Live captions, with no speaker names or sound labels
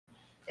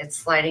It's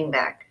sliding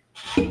back.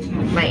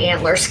 My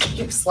antlers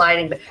keep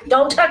sliding back.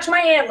 Don't touch my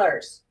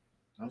antlers.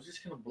 I was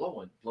just going to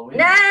blow in.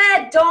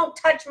 Nah, don't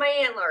touch my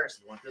antlers.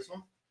 You want this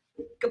one?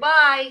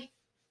 Goodbye.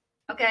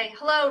 Okay,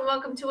 hello and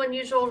welcome to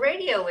Unusual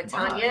Radio with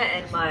Goodbye. Tanya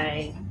and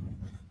my,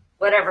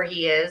 whatever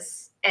he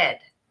is, Ed.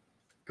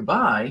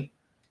 Goodbye?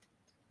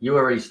 You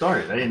already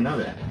started. I didn't know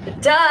that.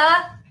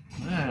 Duh.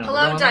 Yeah,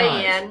 Hello,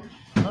 Diane.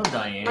 Hello,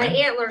 Diane. My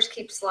antlers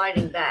keep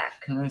sliding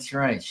back. That's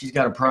right. She's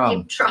got a I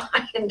problem. keep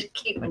trying to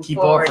keep I them keep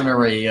forward. offering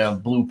her a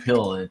blue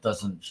pill. It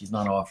doesn't. She's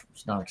not off.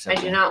 She's not I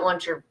accepting. do not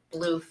want your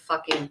blue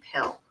fucking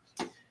pill.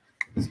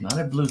 It's not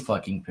a blue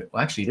fucking pill.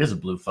 Well, actually, it is a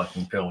blue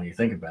fucking pill when you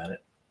think about it.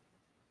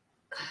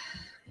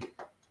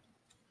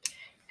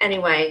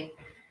 Anyway,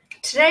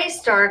 yesterday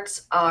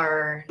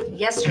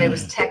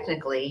was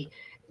technically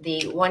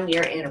the 1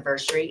 year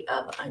anniversary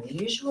of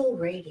Unusual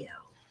Radio.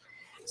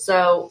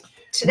 So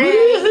today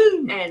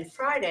Woo-hoo! and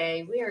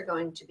Friday, we are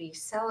going to be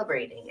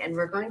celebrating and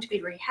we're going to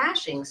be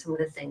rehashing some of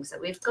the things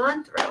that we've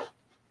gone through.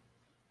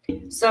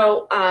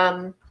 So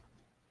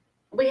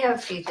we have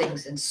a few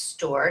things in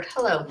store.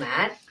 Hello,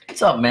 Matt.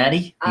 What's up,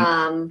 Maddie?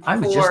 I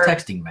was just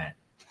texting Matt.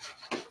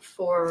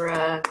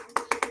 For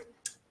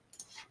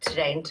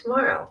today and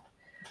tomorrow.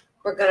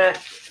 We're going to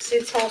see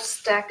this whole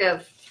stack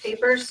of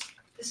papers.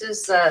 This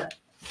is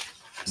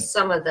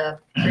some of the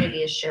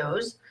previous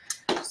shows.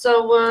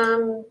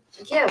 So,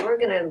 yeah, we're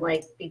going to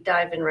be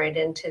diving right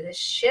into this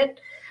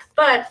shit.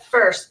 But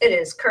first, it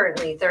is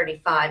currently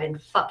 35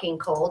 and fucking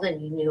cold.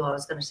 And you knew I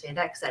was going to say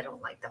that because I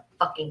don't like the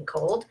fucking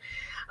cold.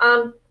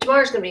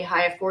 Tomorrow's going to be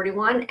high of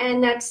 41.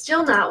 And that's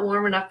still not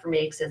warm enough for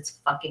me because it's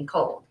fucking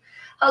cold.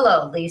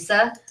 Hello,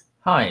 Lisa.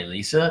 Hi,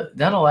 Lisa.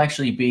 That'll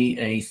actually be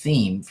a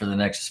theme for the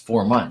next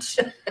 4 months.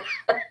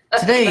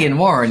 Today in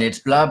Warren, it's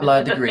blah,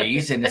 blah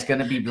degrees, and it's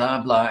going to be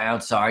blah, blah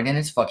outside, and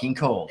it's fucking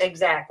cold.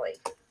 Exactly.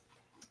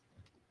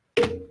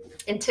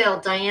 Until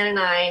Diane and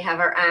I have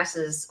our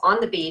asses on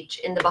the beach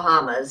in the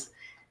Bahamas,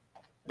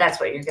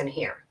 that's what you're going to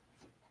hear.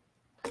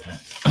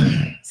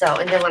 So,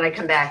 and then when I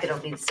come back, it'll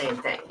be the same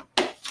thing.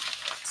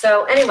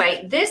 So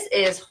anyway, this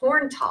is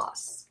horn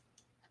toss.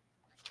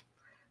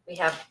 We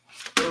have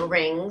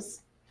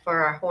rings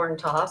for our horn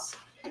toss.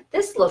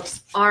 This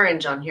looks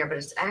orange on here, but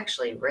it's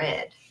actually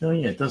red. Oh,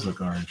 yeah, it does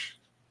look orange.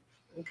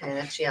 Okay,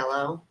 that's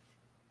yellow,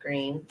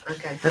 green.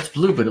 Okay. That's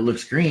blue, but it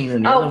looks green.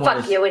 And the other Oh, one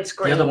fuck is, you, it's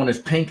green. The other one is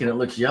pink, and it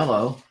looks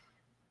yellow.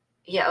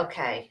 Yeah,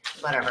 okay,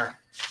 whatever.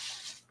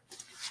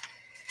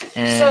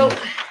 And, So,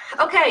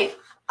 okay,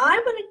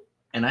 I'm going to...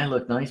 and I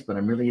look nice, but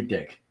I'm really a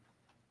dick.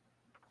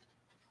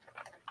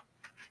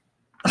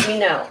 We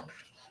know.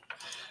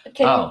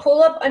 Can Oh. you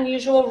pull up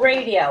Unusual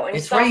Radio and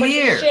It's stop right with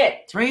your here. shit?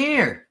 It's right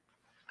here.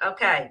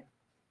 Okay.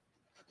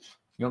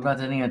 You got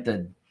that thing at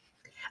the...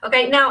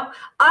 Okay, now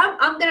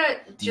I'm gonna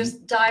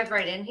just dive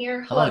right in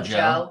here. Hello,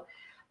 Joe.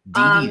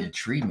 Dee Dee the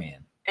Tree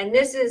Man. And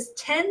this is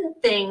 10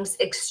 things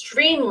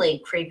extremely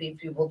creepy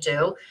people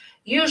do,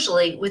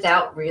 usually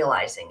without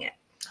realizing it.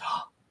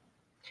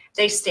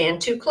 They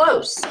stand too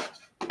close.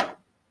 What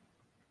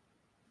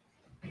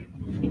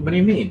do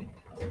you mean?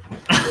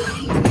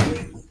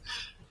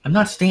 I'm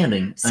not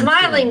standing. I'm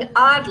Smiling sitting.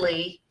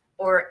 oddly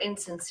or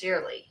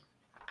insincerely.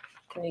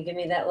 Can you give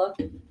me that look?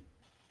 What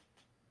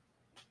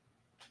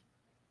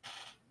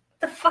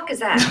the fuck is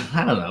that?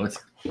 I don't know. It's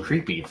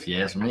creepy if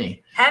you ask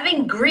me.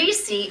 Having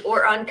greasy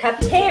or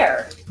unkept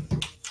hair.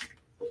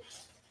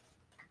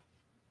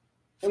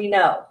 We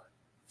know.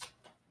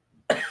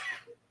 I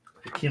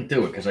can't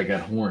do it because I got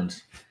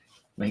horns.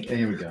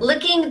 Here we go.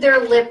 Licking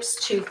their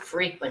lips too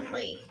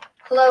frequently.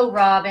 Hello,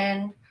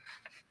 Robin.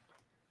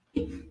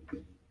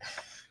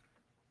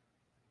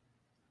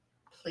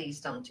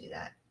 Please don't do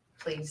that.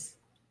 Please.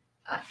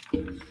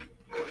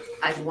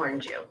 I've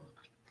warned you.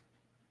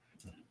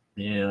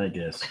 Yeah, I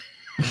guess.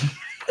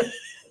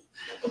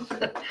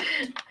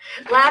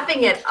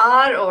 Laughing at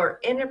odd or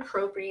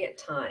inappropriate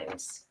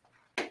times.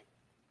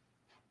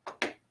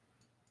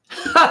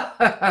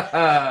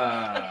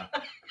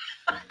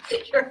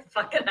 You're a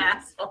fucking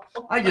asshole.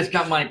 I just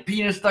got my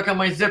penis stuck on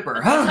my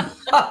zipper.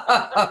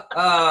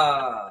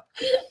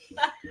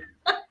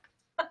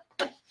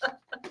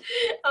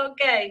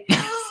 Okay.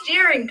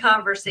 Steering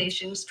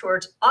conversations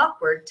towards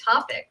awkward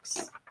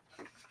topics.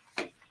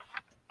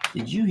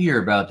 Did you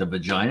hear about the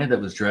vagina that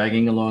was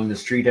dragging along the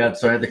street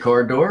outside the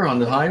car door on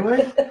the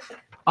highway?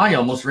 I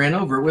almost ran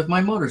over it with my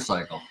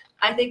motorcycle.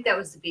 I think that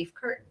was the beef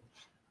curtain.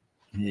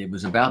 It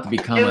was about to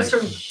become It was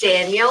from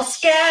Danielle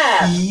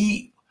Scab.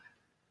 I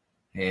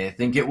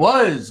think it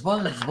was.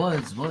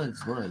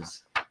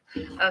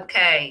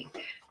 Okay.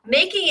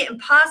 Making it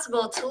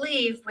impossible to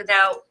leave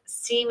without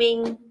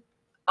seeming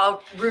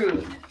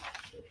rude.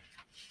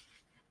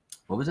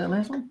 What was that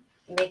last one?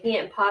 Making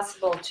it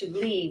impossible to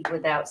leave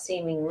without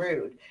seeming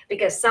rude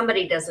because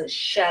somebody doesn't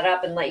shut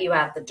up and let you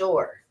out the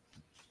door.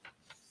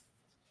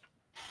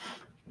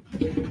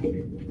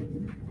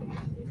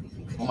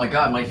 Oh my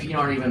God, my feet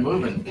aren't even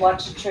moving.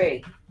 Watch the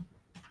tree.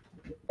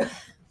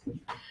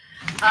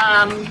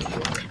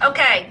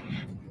 Okay.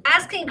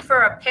 Asking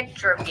for a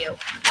picture of you.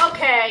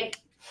 Okay.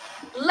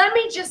 let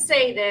me just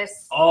say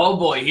this. Oh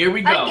boy, here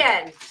we go.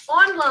 Again,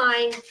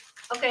 online.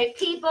 Okay,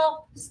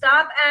 people,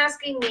 stop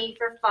asking me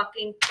for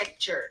fucking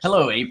pictures.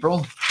 Hello,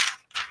 April.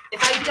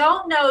 If I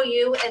don't know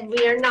you and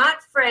we are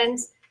not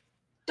friends,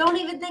 don't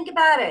even think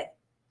about it.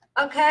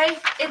 Okay?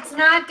 It's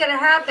not going to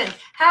happen.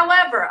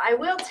 However, I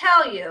will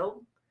tell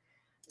you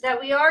that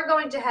we are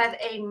going to have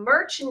a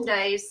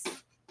merchandise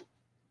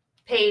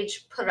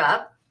page put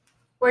up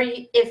where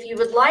if you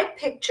would like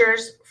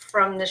pictures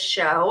from the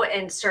show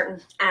and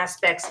certain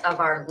aspects of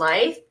our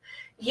life,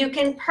 you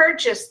can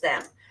purchase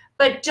them.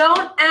 But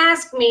don't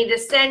ask me to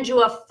send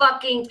you a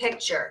fucking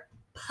picture.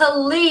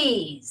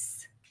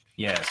 Please.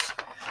 Yes.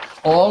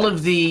 All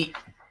of the...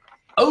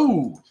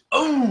 Oh!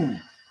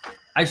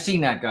 I've seen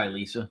that guy,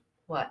 Lisa.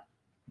 What?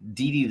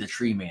 Dee Dee the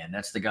Tree Man.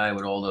 That's the guy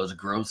with all those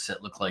growths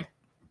that look like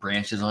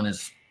branches on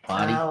his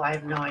body. Oh, I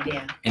have no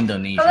idea.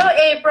 Indonesia. Hello,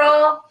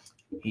 April.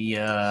 He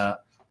Oh,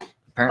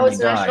 apparently it's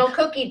died. National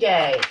Cookie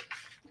Day.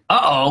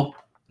 Uh-oh.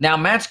 Now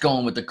Matt's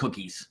going with the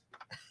cookies.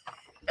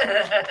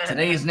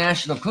 Today is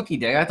National Cookie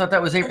Day. I thought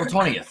that was April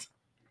 20th.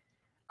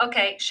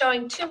 Okay,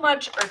 showing too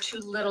much or too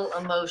little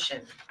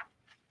emotion.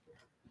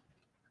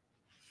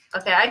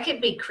 Okay, I could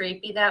be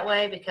creepy that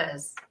way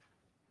because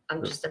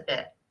I'm just a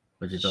bit.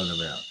 What you talking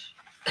about?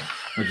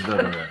 What you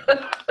talking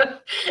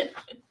about?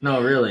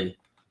 No, really.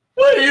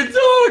 What are you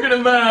talking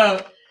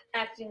about?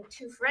 Acting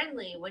too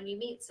friendly when you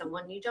meet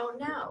someone you don't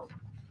know.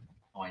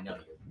 Oh, I know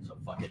you, so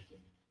fuck it.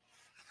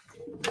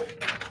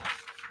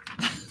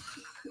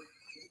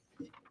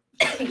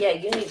 Yeah,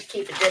 you need to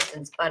keep a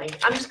distance, buddy.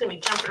 I'm just going to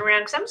be jumping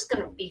around because I'm just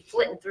going to be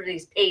flitting through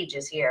these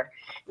pages here.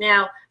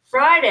 Now,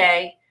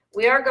 Friday,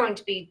 we are going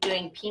to be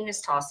doing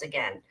penis toss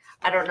again.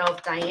 I don't know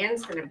if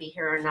Diane's going to be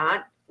here or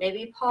not.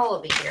 Maybe Paul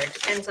will be here. It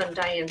depends on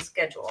Diane's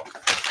schedule.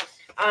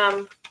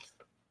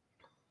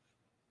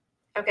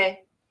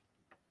 Okay.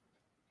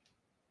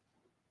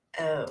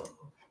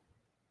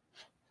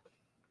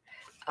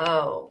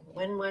 Oh,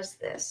 when was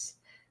this?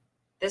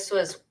 This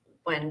was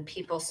when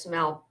people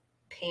smell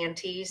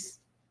panties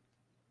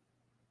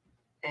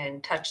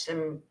and touch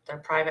their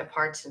private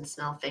parts and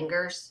smell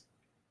fingers.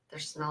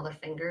 Smell their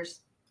fingers.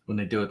 When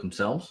they do it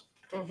themselves?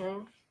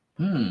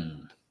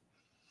 Mm-hmm.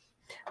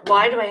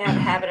 Why do I have a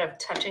habit of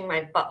touching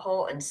my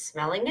butthole and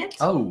smelling it?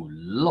 Oh,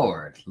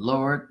 Lord.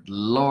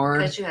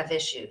 Because you have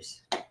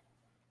issues.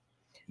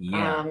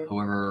 Yeah,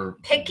 whoever...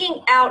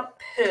 Picking out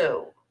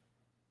poo.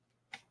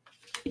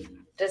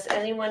 Does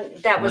anyone...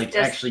 That was like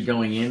just actually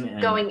going in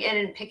and... going in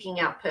and picking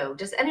out poo.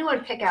 Does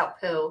anyone pick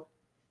out poo?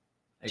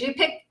 Do you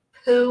pick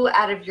poo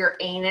out of your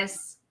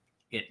anus?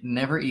 It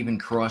never even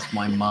crossed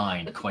my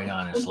mind, quite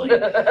honestly.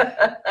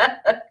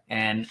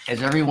 And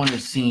as everyone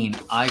has seen,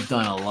 I've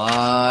done a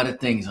lot of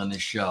things on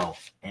this show,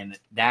 and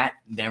that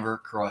never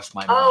crossed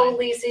my Oh, mind.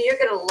 Lisa, you're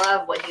going to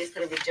love what he's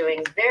going to be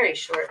doing very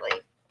shortly.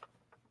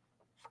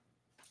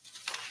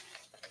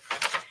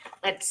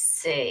 Let's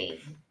see.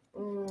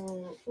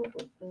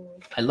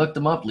 I looked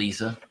them up,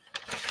 Lisa.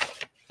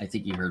 I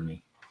think you heard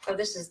me. Oh,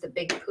 this is the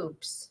big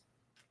poops.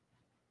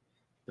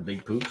 The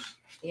big poops?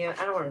 Yeah,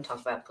 I don't want to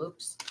talk about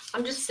poops.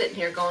 I'm just sitting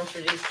here going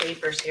through these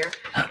papers here.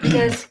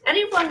 Does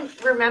anyone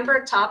remember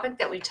a topic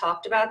that we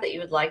talked about that you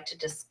would like to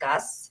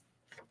discuss?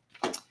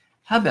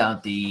 How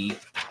about the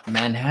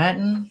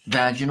Manhattan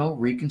Vaginal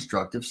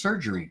Reconstructive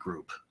Surgery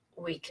Group?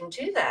 We can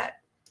do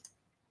that.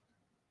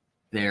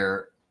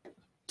 Their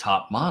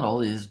top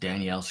model is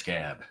Danielle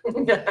Scab.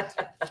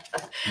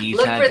 He's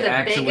Look had for to the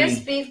actually...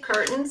 biggest beef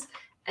curtains,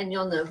 and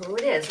you'll know who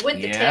it is. With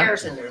the Yeah.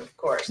 tears in them, of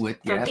course.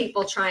 With- from yeah.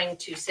 people trying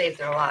to save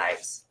their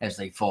lives. as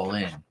they fall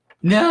in.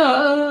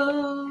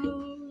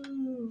 No.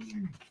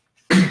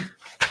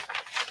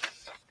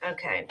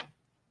 Okay.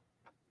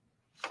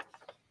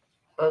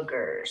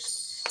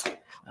 Boogers.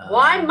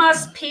 Why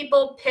must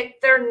people pick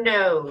their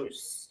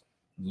nose?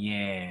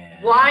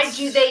 Yeah. Why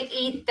do they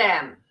eat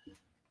them?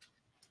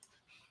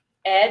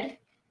 Ed?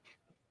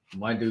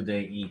 Why do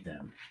they eat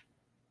them?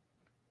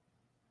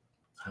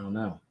 I don't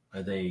know.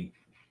 Are they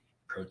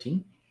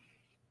protein?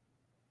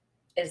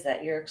 Is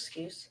that your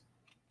excuse?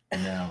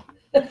 No.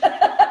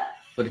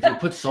 But if you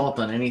put salt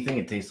on anything,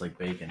 it tastes like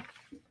bacon.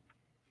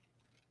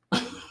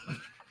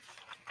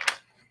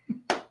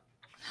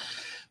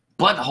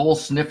 Butthole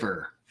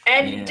sniffer.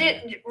 And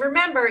Yeah.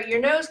 remember, your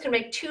nose can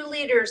make 2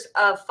 liters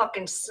of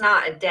fucking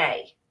snot a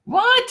day.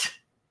 What?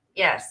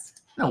 Yes.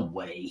 No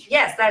way.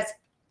 Yes, that's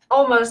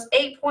almost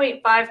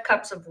 8.5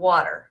 cups of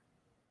water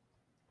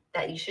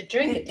that you should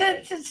drink a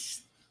day.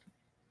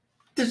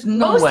 There's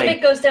no Most way. of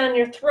it goes down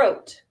your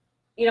throat.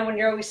 You know, when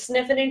you're always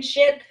sniffing and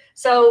shit.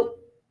 So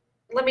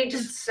let me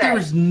just say,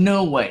 There's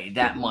no way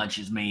that much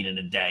is made in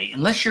a day.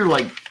 Unless you're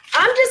like,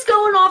 I'm just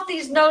going off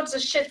these notes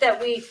of shit that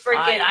we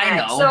freaking I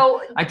had. know.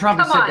 So I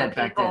probably Come said on, that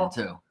back people.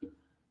 then too.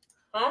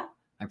 Huh?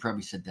 I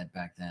probably said that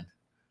back then.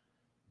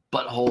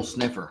 Butthole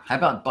sniffer. How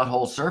about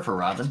butthole surfer,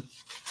 Robin?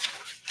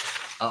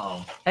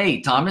 Uh-oh.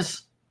 Hey,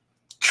 Thomas.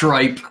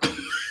 Tripe.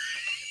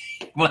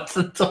 Wants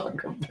to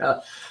talk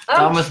about.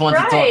 Thomas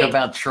wants to talk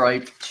about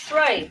tripe.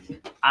 Tripe.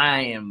 I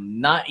am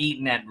not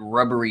eating that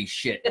rubbery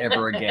shit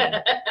ever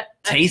again.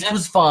 Taste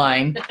was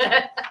fine.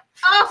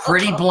 Oh,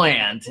 Pretty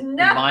bland, in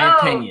my No.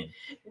 opinion.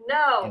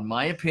 No. In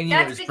my opinion,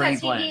 it That's was pretty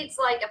because he bland. needs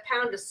like a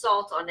pound of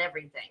salt on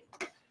everything.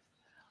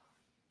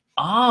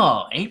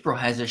 Oh, April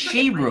has a Look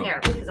she at my room. hair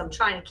because I'm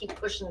trying to keep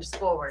pushing this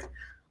forward.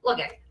 Look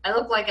at, I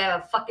look like I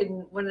have a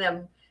fucking one of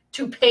them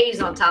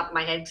toupees on top of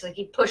my head because I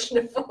keep pushing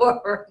it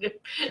forward.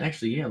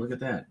 Actually, yeah, look at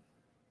that.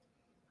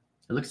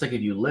 It looks like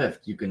if you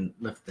lift, you can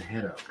lift the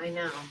head up. I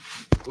know.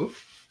 Oop.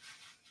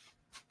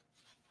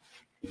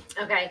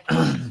 Okay.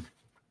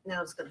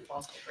 Now it's gonna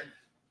fall forward.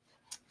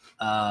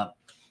 Uh,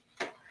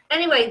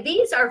 Anyway,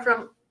 these are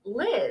from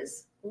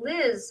Liz.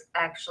 Liz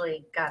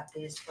actually got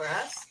these for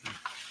us.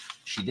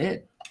 she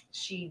did.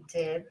 She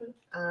did.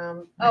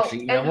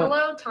 Actually, you know and what?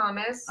 hello,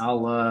 Thomas.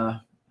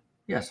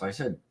 Yes, I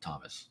said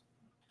Thomas.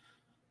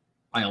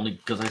 I only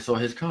because I saw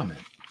his comment.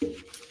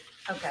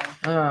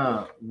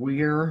 Okay.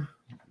 We're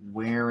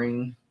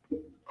wearing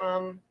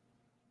Let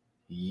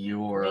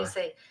your. me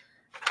say.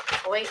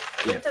 Wait,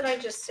 Yeah. what did I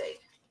just say?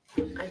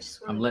 I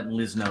just I'm want. letting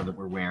Liz know that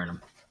we're wearing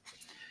them.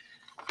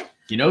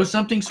 You know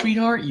something,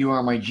 sweetheart? You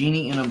are my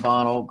genie in a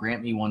bottle.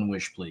 Grant me one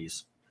wish,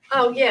 please.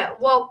 Oh yeah.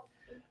 Well,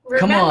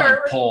 Come on,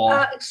 remember.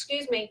 Paul.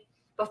 Excuse me.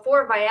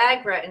 Before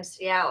Viagra and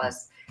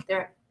Cialis,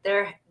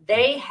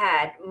 they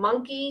had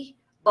monkey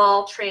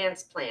ball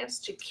transplants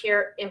to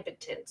cure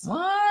impotence.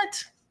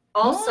 What?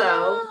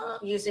 Also,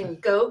 What? using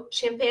goat,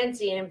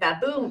 chimpanzee, and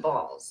baboon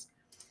balls.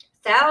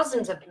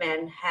 Thousands of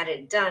men had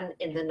it done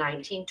in the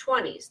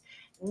 1920s.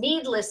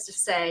 Needless to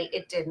say,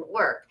 it didn't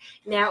work.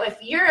 Now, if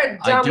you're a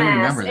I do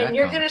remember dumbass that and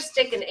you're comment. going to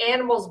stick an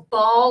animal's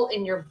ball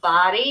in your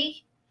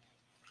body,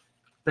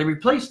 They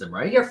replaced them,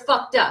 right? you're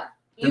fucked up.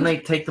 Didn't they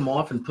take them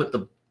off and put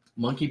the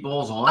monkey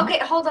balls on? Okay,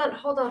 hold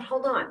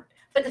on.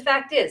 But the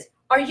fact is,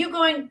 do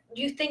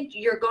you think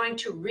you're going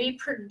to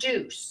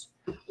reproduce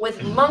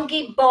with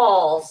monkey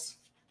balls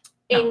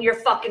in No. your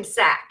fucking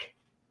sack?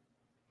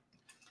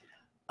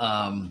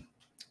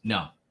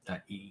 No.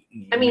 I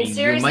mean, You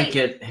seriously? might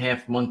get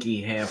half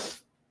monkey, half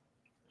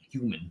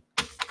human.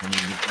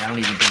 I don't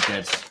even think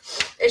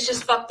that's. It's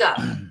just fucked up.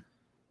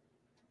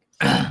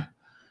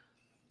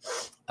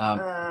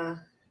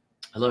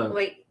 Hello.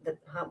 Wait,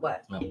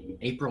 what? Well,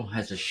 April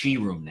has a she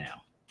room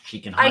now. She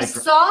can I hide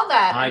from, saw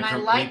that hide and I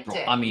from liked April.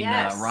 it. I mean,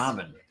 yes.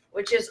 Robin.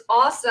 Which is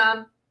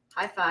awesome.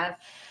 High five.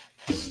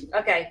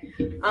 Okay.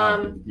 You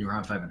were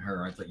high fiving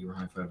her. I thought you were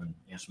high fiving.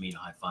 Asked me to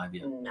high five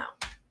you. No.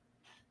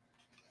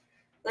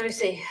 Let me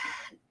see.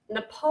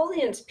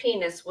 Napoleon's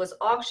penis was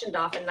auctioned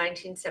off in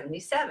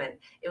 1977.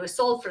 It was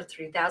sold for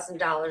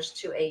 $3,000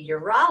 to a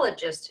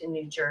urologist in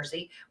New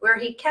Jersey, where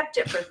he kept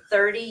it for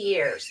 30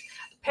 years.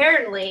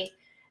 Apparently,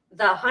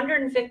 the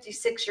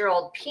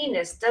 156-year-old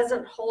penis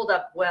doesn't hold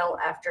up well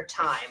after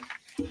time.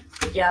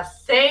 You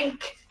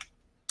think?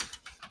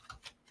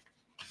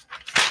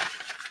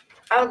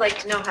 I would like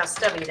to know how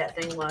stubby that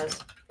thing was.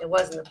 It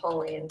was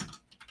Napoleon.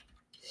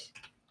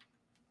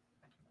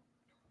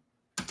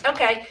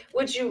 Okay,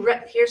 would you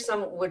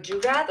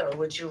rather?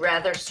 Would you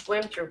rather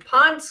swim through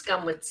pond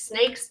scum with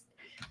snakes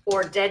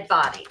or dead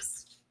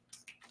bodies?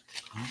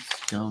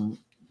 Scum.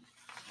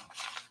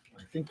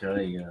 I think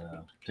I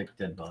picked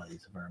dead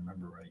bodies if I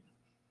remember right,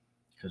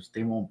 because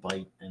they won't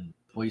bite and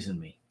poison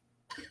me.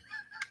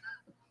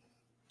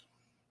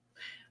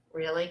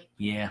 Really?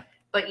 Yeah.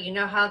 But you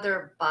know how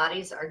their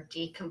bodies are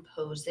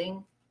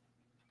decomposing?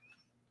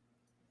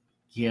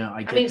 Yeah,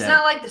 I get I mean, it's that.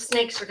 not like the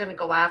snakes are going to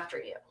go after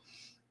you.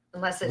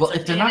 Unless it's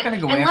If they're not going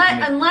to go after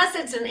me. Unless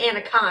it's an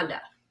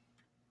anaconda.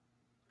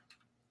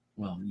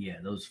 Well, yeah,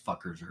 those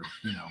fuckers are,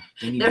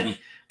 they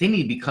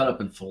need to be cut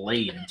up and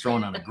filleted and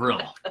thrown on a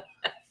grill.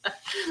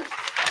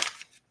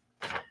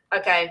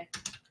 Okay.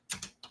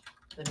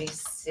 Let me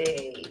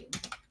see.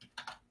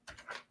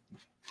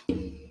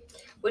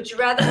 Would you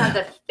rather have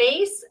the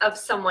face of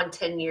someone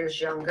 10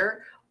 years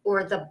younger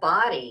or the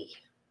body?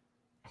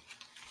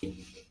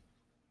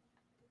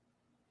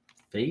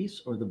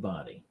 Face or the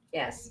body?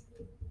 Yes.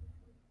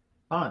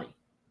 Body.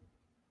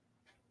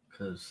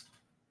 Because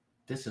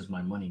this is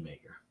my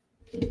moneymaker.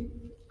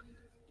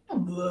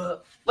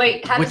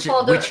 Wait, how does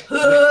Paul do which-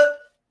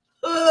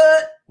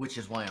 it? Which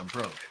is why I'm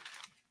broke.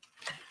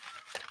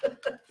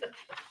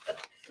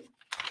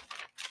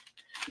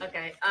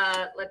 Okay,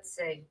 let's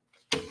see.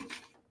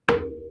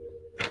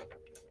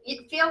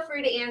 Feel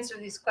free to answer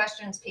these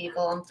questions,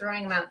 people. I'm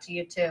throwing them out to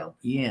you too.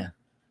 Yeah.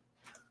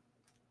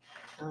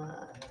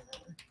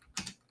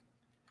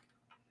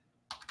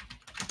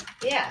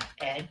 Yeah,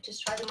 Ed,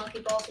 just try the monkey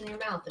balls in your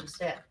mouth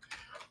instead.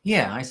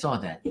 Yeah, I saw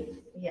that.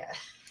 Yeah.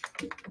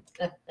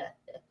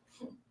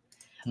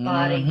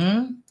 Body.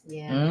 Mhm.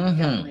 Yeah, Mhm.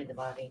 definitely the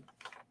body.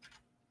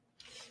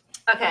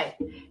 Okay,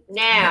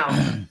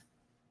 now.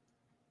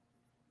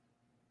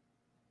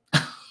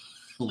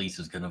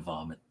 Lisa's gonna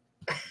vomit.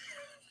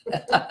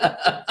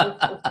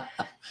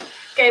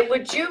 Okay,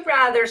 would you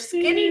rather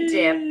skinny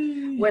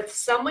dip with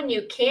someone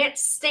you can't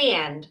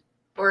stand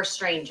or a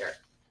stranger?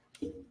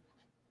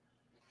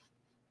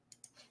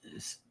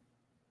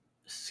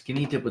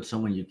 Skinny dip with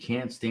someone you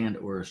can't stand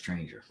or a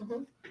stranger?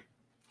 Mhm.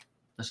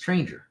 A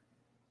stranger.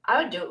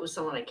 I would do it with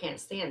someone I can't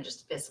stand just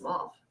to piss them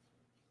off.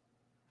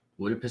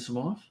 Would it piss him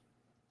off?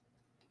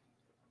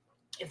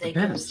 If they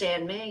couldn't Depends.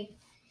 stand me,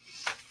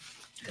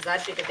 because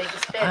I'd be the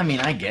biggest bitch. I mean,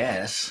 I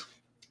guess.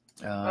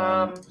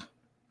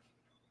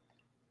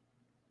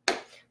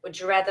 Would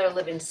you rather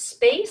live in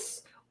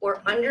space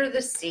or under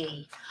the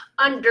sea?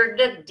 Under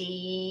the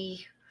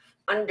D.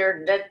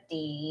 Under the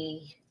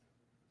D.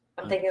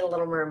 I'm thinking a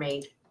Little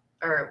Mermaid.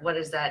 Or what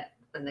is that?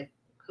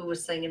 Who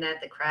was singing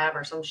that? The crab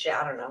or some shit?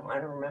 I don't know. I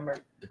don't remember.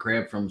 The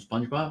crab from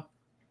SpongeBob?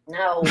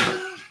 No.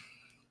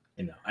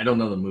 I don't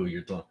know the movie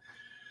you're talking.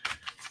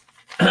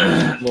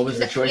 What was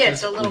the choices? Yeah,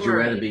 it's a Little Would you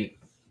rather Mermaid.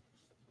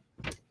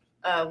 be?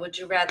 Would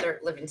you rather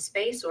live in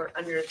space or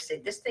under the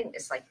sea? This thing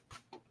is like,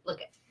 look,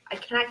 I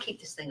cannot keep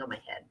this thing on my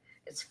head.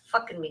 It's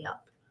fucking me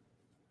up.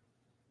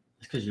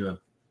 It's because you have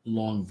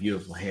long,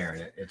 beautiful hair.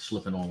 And it's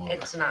slipping all over.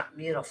 It's not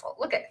beautiful.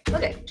 Look at.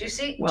 Do you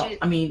see? Well, do you,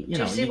 I mean, do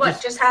you see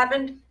what just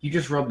happened? You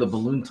just rubbed a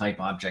balloon type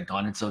object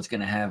on it, so it's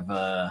going to have.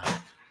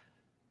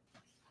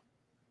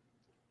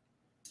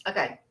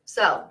 Okay,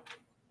 so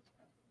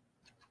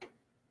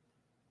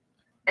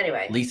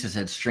anyway. Lisa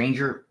said,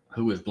 "Stranger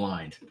who is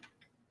blind."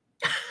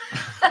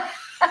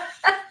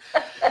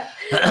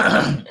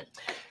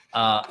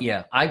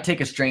 Yeah, I'd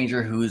take a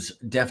stranger who's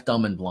deaf,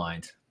 dumb, and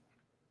blind.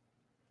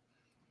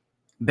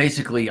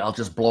 Basically, I'll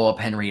just blow up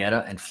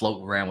Henrietta and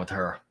float around with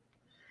her.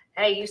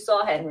 Hey, you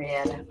saw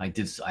Henrietta. I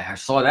did. I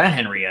saw that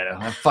Henrietta.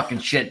 That fucking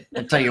shit.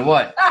 I'll tell you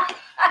what.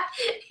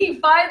 I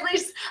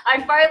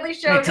finally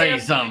showed Let me tell you him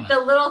something.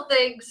 the little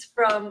things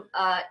from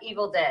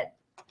Evil Dead.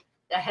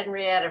 The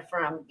Henrietta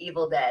from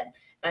Evil Dead.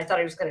 And I thought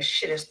he was going to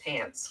shit his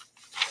pants.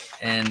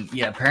 And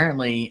yeah,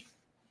 apparently,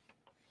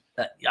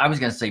 I was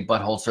going to say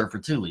butthole surfer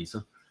too,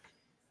 Lisa.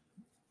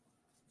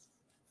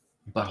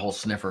 Butthole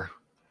sniffer.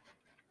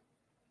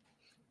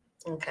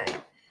 Okay.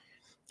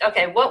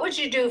 Okay, what would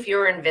you do if you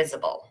were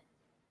invisible?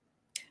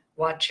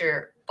 Watch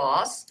your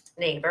boss,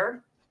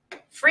 neighbor,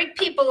 freak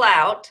people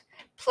out,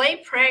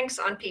 play pranks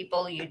on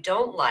people you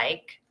don't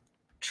like,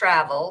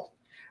 travel,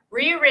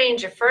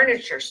 rearrange a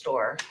furniture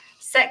store,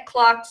 set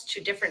clocks to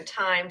different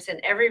times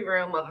in every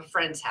room of a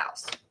friend's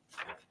house.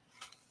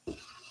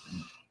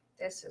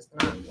 This is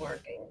not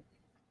working.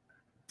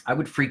 I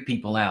would freak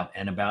people out,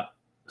 and about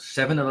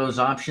 7 of those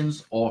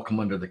options all come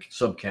under the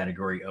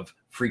subcategory of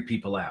freak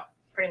people out.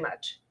 Pretty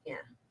much, yeah.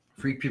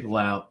 Freak people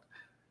out.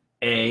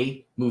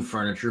 A, move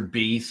furniture.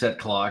 B, set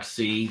clocks.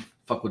 C,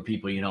 fuck with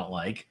people you don't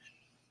like.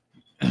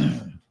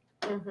 Mm-hmm.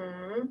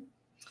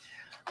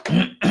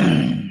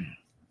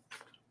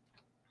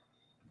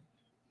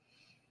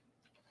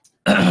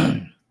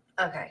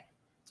 Okay.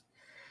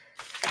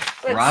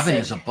 Let's Robin see.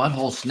 is a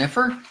butthole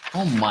sniffer?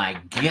 Oh my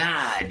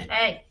God.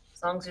 Hey,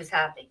 as long as he's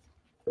happy.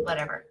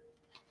 Whatever.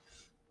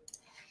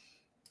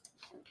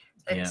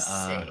 Let's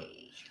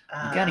see.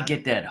 You got to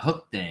get that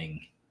hook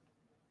thing.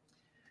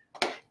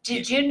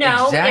 Did you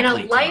know Exactly, in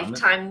a Tom.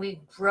 lifetime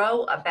we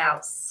grow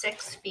about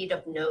 6 feet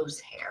of nose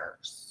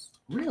hairs?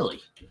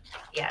 Really?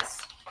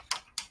 Yes.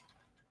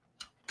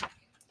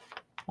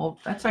 Well,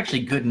 that's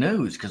actually good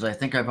news because I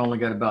think I've only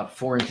got about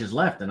 4 inches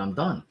left and I'm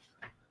done.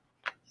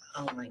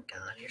 Oh my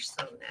God, you're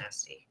so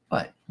nasty.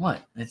 But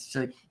what? It's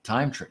like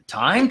time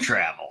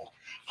travel.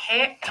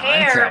 Time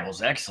Hair.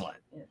 travel's excellent.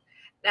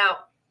 Now,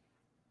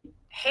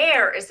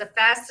 hair is the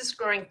fastest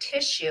growing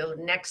tissue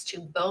next to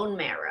bone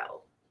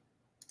marrow.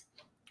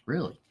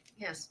 Really?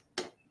 Yes.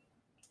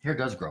 Hair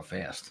does grow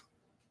fast.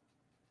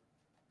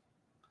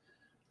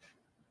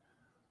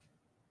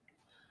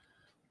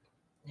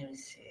 Let me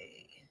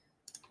see.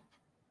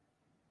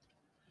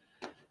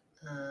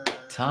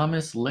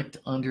 Thomas licked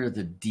under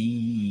the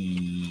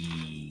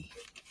D.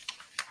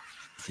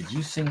 Did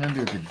you sing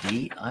under the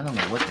D? I don't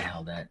know what the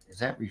hell that is.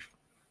 That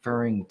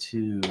referring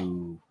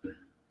to?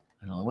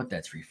 I don't know what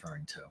that's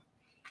referring to.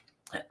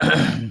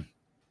 Let's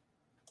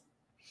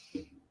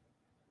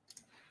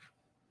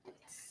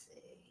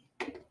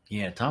see.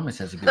 Yeah, Thomas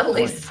has a good At point.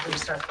 least She's it's going to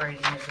start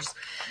braiding hers.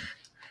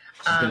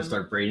 gonna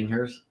start braiding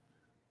hers.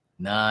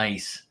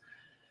 Nice.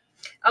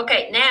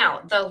 Okay,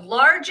 now the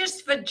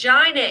largest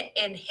vagina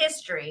in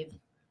history.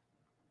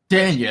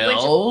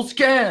 Danielle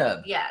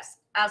Scab. Yes,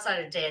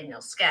 outside of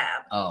Daniel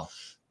Scab. Oh,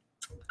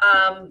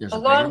 There's a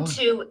Belonged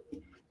bigger to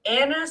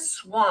Anna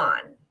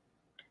Swan.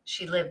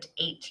 She lived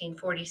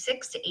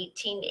 1846 to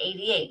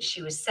 1888.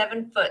 She was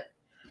 7 foot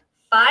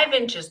 5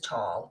 inches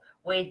tall,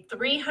 weighed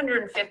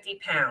 350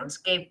 pounds,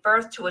 gave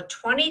birth to a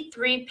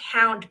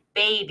 23-pound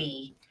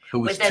baby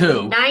who was with 2,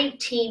 a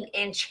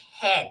 19-inch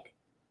head.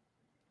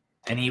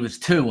 and he was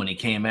 2 when he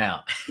came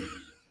out.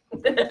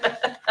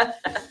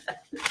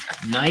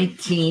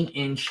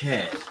 19-inch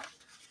head.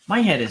 My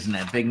head isn't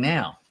that big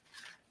now.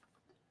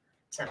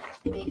 It's a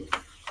big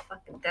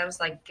fucking, that was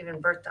like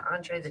giving birth to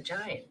Andre the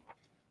Giant.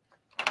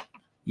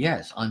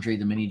 Yes, Andre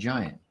the Mini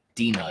Giant.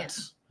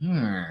 D-nuts.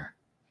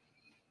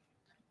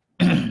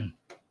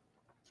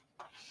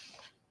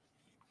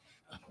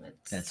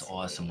 That's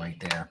awesome right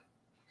there.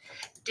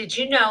 Did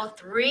you know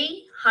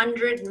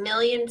 300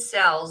 million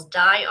cells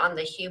die on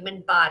the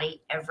human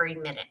body every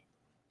minute?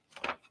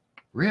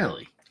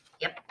 Really?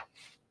 Yep.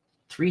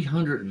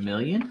 300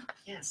 million?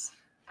 Yes.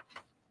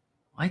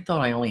 I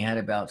thought I only had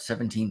about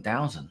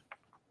 17,000.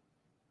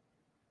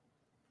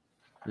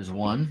 There's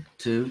 1,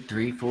 2,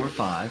 3, 4,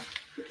 5.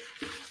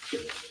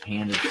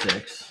 Hand is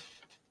 6.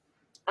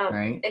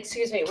 Right?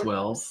 Excuse me.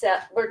 12.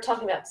 We're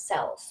talking about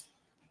cells.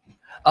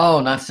 Oh,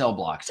 not cell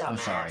blocks. I'm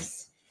sorry.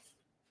 Dumbass.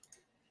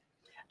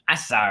 I'm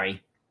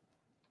sorry.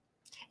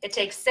 It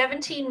takes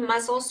 17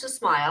 muzzles to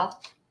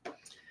smile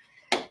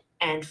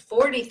and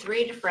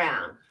 43 to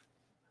frown.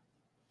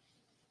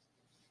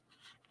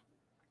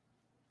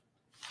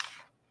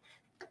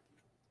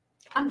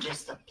 I'm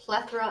just a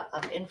plethora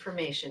of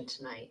information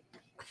tonight.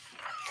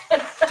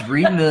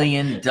 3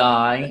 million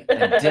die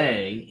a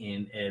day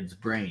in Ed's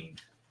brain.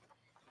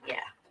 Yeah.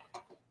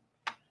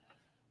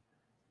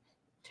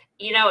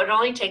 You know, it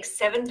only takes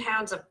 7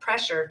 pounds of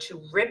pressure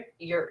to rip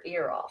your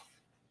ear off.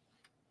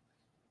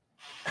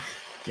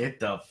 Get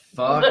the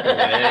fuck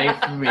away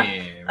from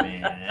me,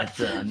 man. That's,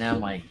 now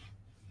my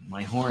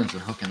horns are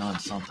hooking on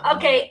something.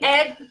 Okay,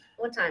 Ed,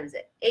 what time is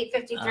it?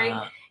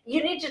 8:53.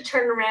 You need to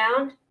turn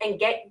around and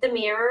get the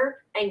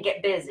mirror and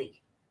get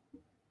busy.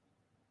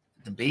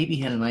 The baby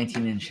had a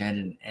 19-inch head,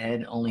 and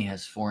Ed only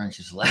has 4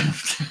 inches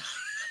left.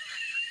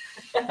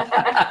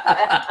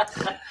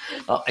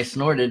 Oh, I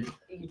snorted.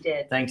 You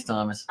did. Thanks,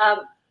 Thomas.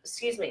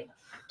 Excuse me.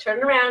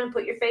 Turn around,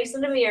 put your face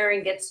in the mirror,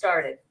 and get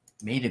started.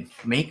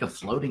 Make a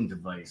floating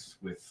device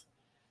with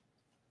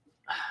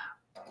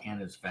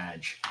Anna's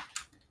vag.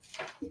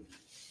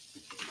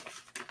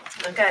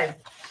 Okay.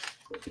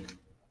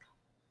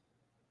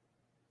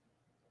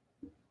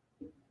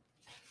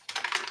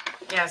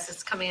 Yes,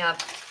 it's coming up.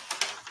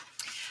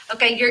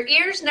 Okay, your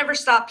ears never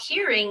stop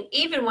hearing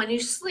even when you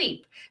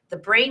sleep. The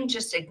brain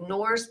just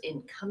ignores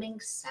incoming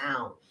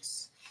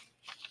sounds.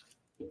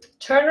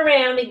 Turn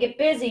around and get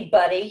busy,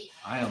 buddy.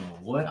 I don't know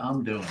what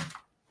I'm doing.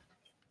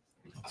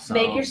 So,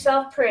 Make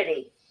yourself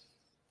pretty.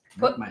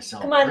 make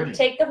myself Come on, pretty.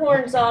 take the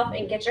horns off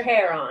and get your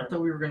hair I on.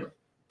 thought we were gonna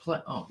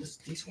play. Oh,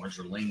 these horns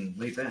are laying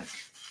way back.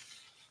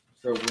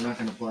 So we're not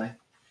gonna play.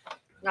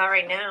 Not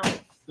right now.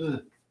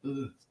 Ugh,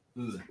 ugh,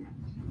 ugh.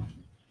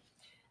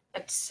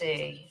 Let's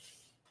see.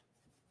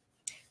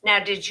 Now,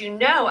 did you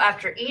know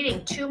after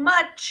eating too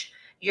much,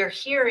 your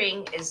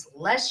hearing is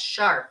less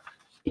sharp?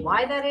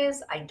 Why that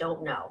is, I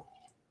don't know.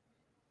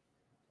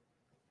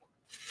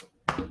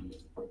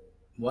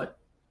 What?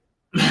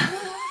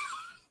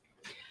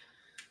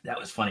 That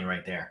was funny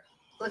right there.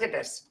 Look at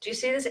this. Do you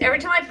see this? Every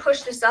time I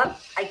push this up,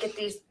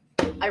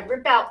 I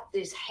rip out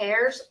these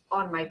hairs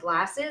on my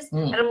glasses.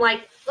 And I'm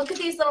like, look at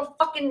these little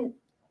fucking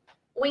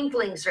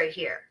winklings right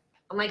here.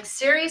 I'm like,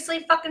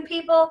 seriously, fucking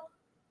people?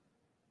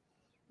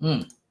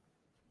 Can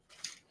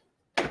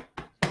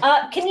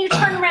you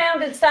turn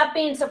around and stop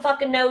being so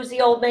fucking nosy,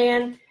 old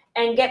man,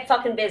 and get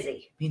fucking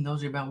busy? Being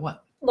nosy about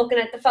what? Looking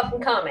at the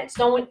fucking comments.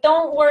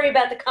 Don't worry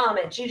about the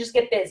comments. You just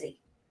get busy.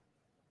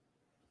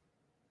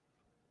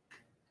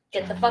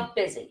 Get the fuck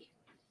busy.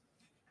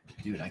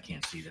 Dude, I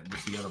can't see that.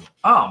 What's the other one?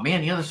 Oh man,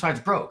 the other side's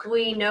broke.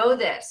 We know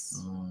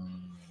this.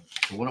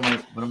 So what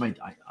am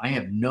I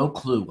have no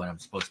clue what I'm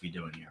supposed to be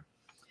doing here.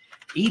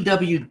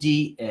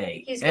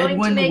 EWDA. He's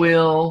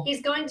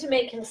going to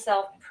make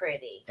himself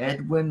pretty.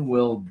 Edwin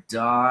will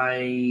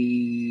die.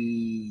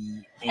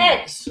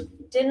 Ed,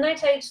 didn't I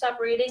tell you to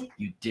stop reading?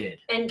 You did.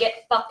 And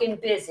get fucking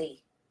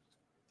busy.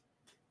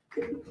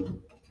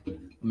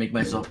 Make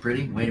myself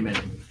pretty? Wait a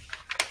minute.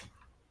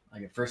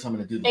 Okay, first I'm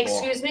going to do the ball.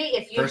 Excuse me,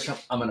 if you... First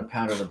I'm going to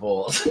powder the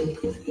balls.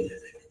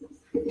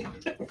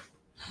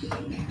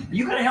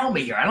 You got to help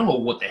me here. I don't know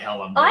what the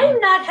hell I'm doing. I'm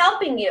not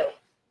helping you.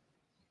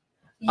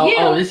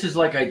 Oh, this is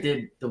like I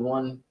did the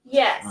one.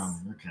 Yes. Oh,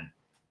 okay.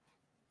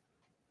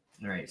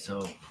 All right,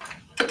 so.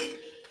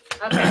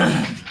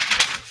 Okay.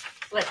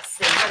 Let's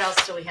see. What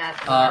else do we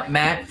have?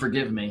 Matt,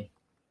 forgive me.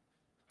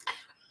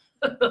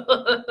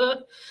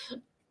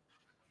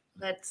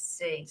 Let's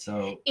see.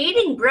 So.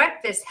 Eating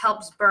breakfast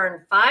helps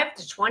burn 5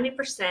 to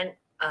 20%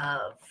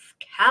 of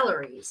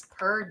calories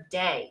per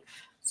day.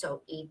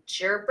 So eat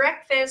your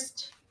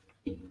breakfast.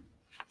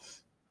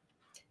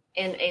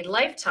 In a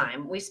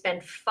lifetime, we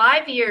spend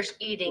 5 years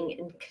eating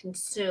and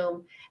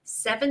consume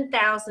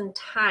 7,000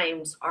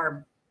 times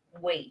our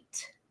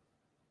weight.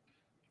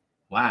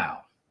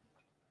 Wow.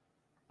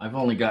 I've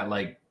only got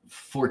like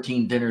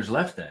 14 dinners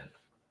left then.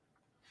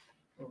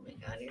 Oh my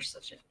God, you're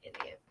such an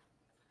idiot.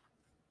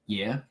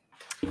 Yeah.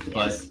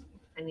 Yes.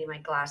 But I need my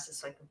glasses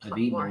so I can I've pluck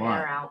eaten more a lot.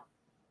 hair out.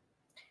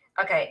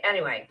 Okay,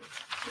 anyway.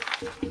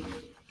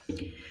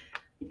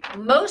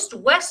 Most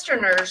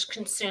Westerners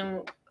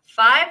consume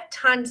 5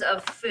 tons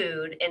of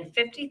food and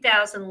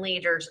 50,000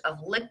 liters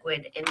of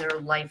liquid in their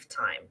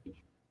lifetime.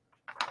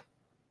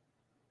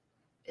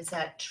 Is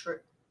that true?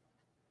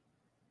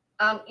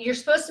 You're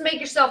supposed to make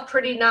yourself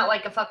pretty, not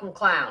like a fucking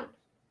clown.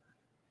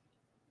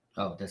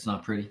 Oh, that's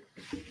not pretty?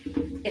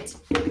 It's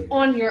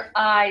on your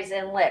eyes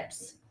and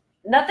lips.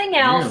 Nothing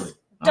else. Really?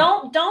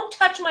 Oh. Don't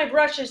touch my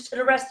brushes to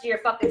the rest of your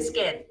fucking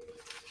skin.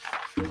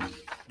 All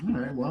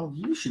right, well,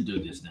 you should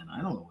do this then.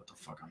 I don't know what the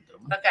fuck I'm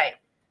doing. Okay.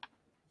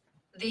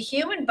 The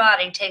human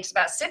body takes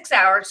about 6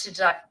 hours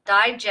to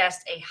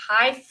digest a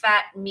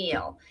high-fat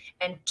meal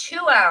and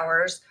 2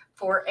 hours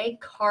for a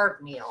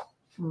carb meal.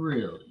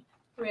 Really?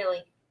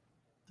 Really?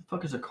 The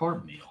fuck is a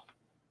carb meal?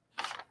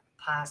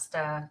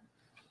 pasta,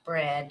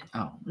 bread.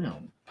 Oh,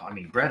 I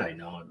mean, bread, I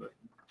know, but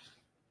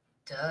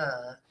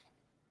Duh.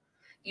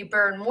 You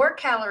burn more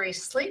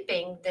calories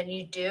sleeping than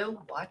you do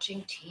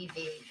watching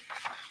TV.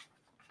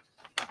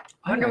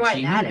 Wonder why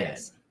actually that knew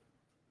is.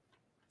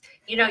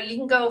 You know, you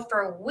can go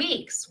for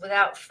weeks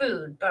without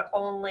food, but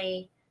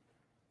only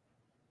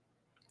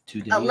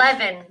 2 days?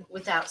 11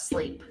 without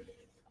sleep.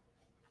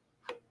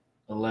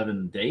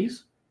 11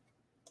 days?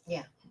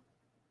 Yeah.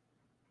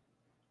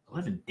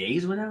 11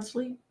 days without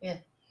sleep? Yeah.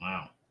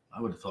 Wow.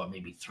 I would have thought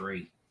maybe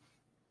 3.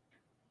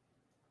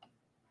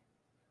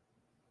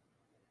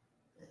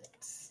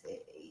 Let's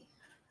see.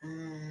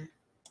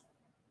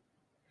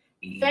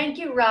 Thank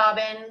you,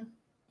 Robin.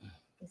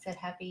 He said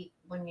happy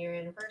 1-year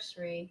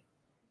anniversary.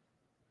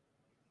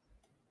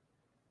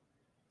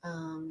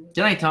 Good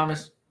night,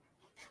 Thomas.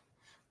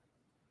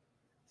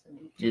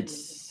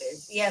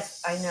 It's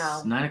yes, I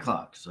know. 9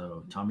 o'clock,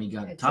 so Tommy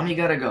Exactly.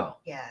 got to go.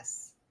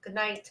 Yes. Good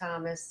night,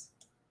 Thomas.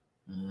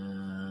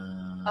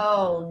 Uh,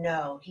 Oh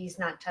no, he's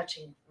not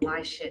touching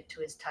my shit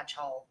to his touch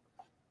hole.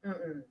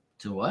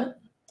 To what?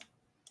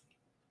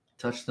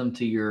 Touch them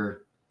to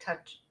your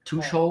Touch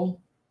touch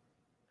hole?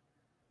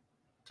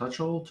 Touch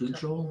hole?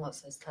 Touch hole? What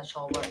says touch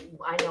hole? But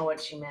I know what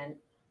she meant.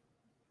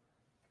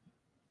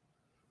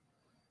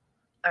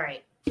 All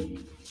right.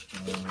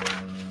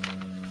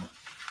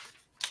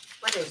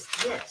 What is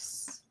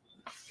this?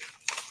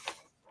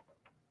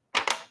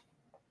 I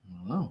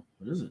don't know.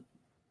 What is it?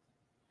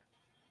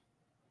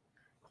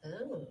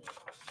 Oh,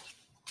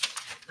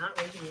 not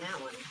reading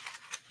that one.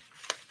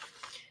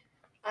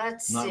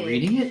 Let's see. Not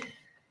reading it?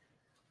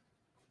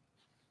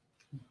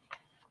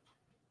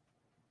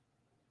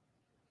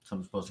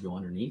 Something's supposed to go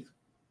underneath?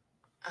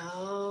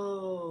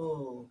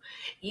 Oh,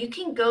 you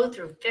can go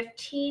through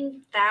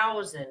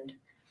 15,000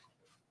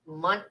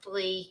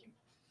 monthly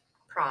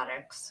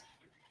products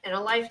in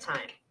a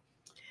lifetime.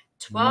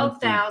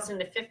 12,000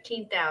 to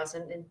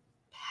 15,000 in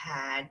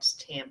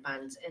pads,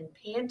 tampons, and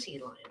panty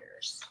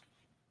liners.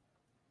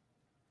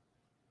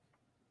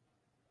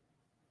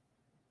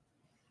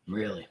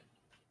 Really?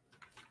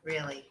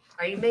 Really?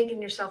 Are you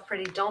making yourself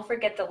pretty? Don't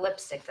forget the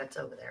lipstick that's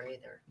over there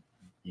either.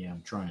 Yeah,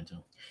 I'm trying to.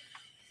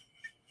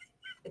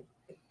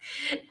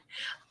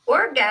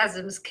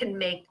 Orgasms can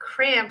make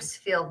cramps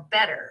feel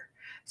better.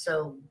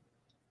 So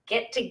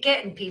get to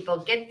getting, people.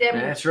 Get them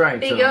That's right.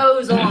 big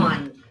O's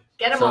on.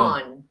 Get them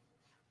on.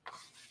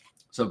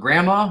 So,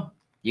 Grandma,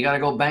 you got to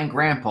go bang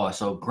Grandpa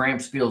so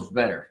Gramps feels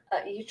better.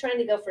 You trying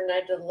to go for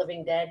Night of the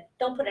Living Dead?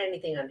 Don't put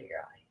anything under your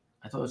eye.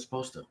 I thought it was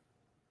supposed to.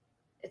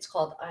 It's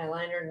called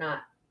eyeliner,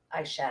 not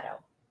eyeshadow.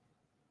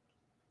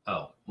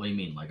 Oh, what do you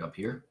mean? Like up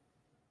here?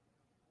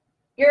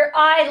 Your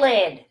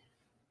eyelid.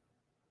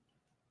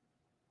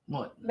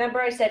 What?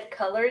 Remember I said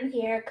color in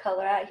here,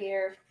 color out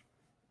here?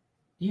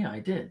 Yeah, I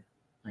did.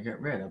 I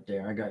got red up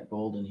there. I got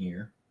gold in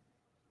here.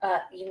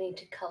 You need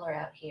to color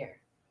out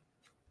here.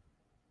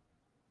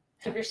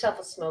 Give yourself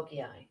a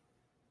smoky eye.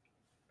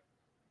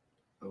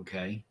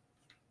 Okay.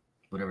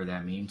 Whatever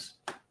that means.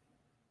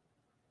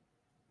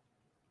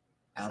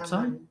 Outside?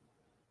 Someone,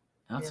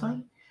 Outside?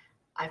 really?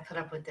 I put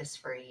up with this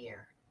for a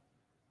year.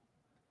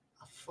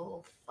 A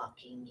full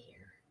fucking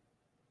year.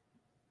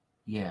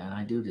 Yeah, and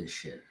I do this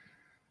shit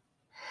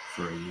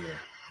for a year.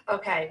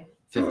 Okay.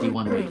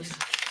 51 weeks.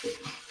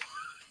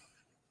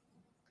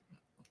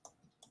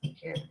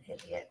 You're an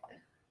idiot.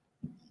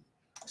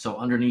 So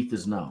underneath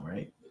is no,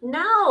 right?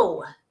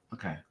 No,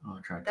 Okay, I'll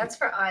try to. that's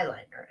for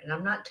eyeliner, and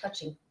I'm not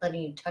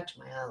letting you touch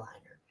my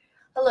eyeliner.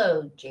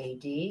 Hello,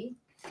 JD.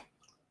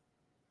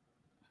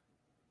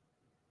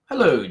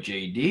 Hello,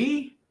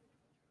 JD.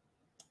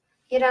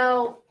 You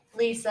know,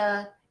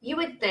 Lisa, you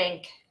would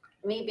think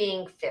me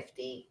being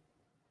 50,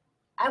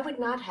 I would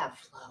not have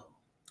flow.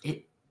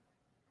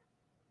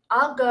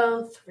 I'll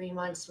go 3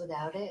 months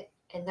without it,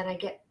 and then I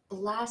get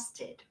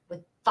blasted with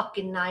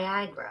fucking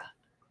Niagara.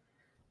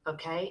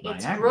 Okay?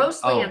 It's Niagara?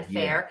 grossly Oh,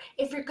 unfair.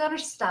 If you're going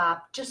to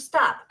stop, just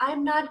stop.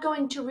 I'm not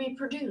going to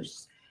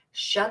reproduce.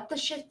 Shut the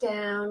shit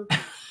down.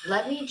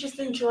 Let me just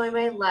enjoy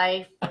my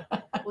life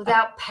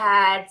without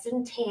pads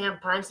and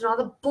tampons and all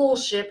the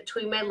bullshit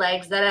between my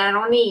legs that I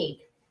don't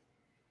need.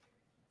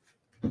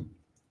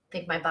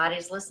 Think my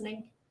body's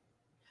listening?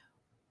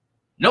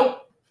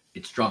 Nope.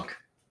 It's drunk.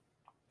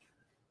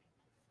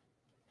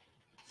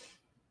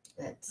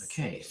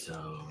 Okay,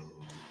 so.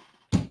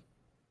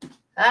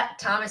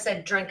 Thomas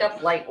said drink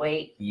up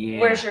lightweight.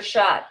 Yeah. Where's your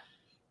shot?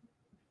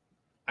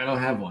 I don't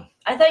have one.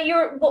 I thought you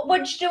were.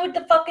 What'd you do with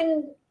the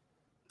fucking?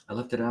 I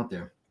left it out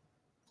there.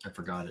 I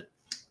forgot it.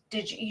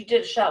 You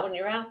did a shot when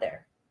you were out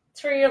there?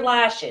 It's for your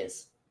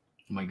lashes.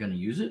 Am I going to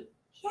use it?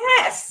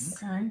 Yes.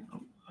 Okay.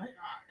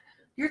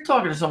 You're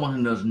talking to someone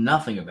who knows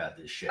nothing about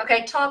this shit.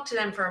 Okay, talk to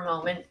them for a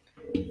moment.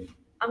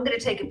 I'm gonna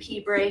take a pee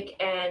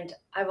break and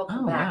I will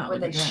come back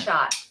with a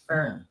shot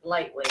for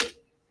lightweight.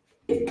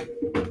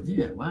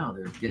 Yeah, wow,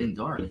 they're getting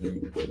dark.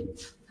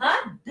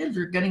 Huh?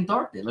 They're getting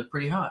dark. They look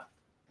pretty hot.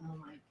 Oh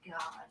my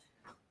god.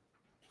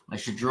 I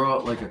should draw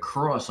it like a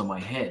cross on my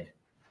head.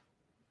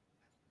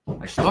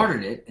 I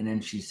started it, and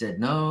then she said,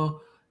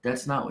 no,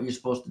 that's not what you're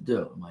supposed to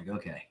do. I'm like,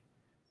 okay.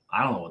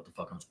 I don't know what the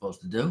fuck I'm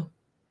supposed to do.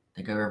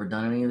 Think I've ever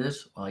done any of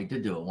this? Well, I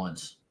did do it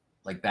once,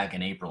 like back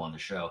in April on the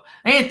show.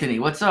 Anthony,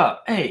 what's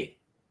up? Hey,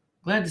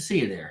 glad to see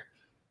you there.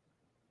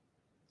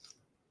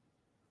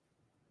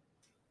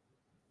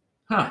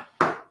 Huh.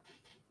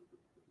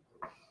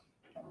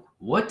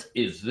 What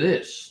is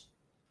this?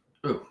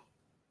 Ooh.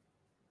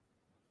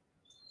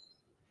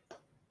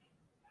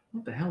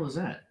 What the hell is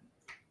that?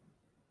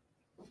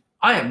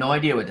 I have no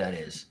idea what that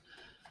is.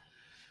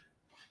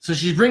 So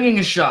she's bringing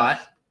a shot.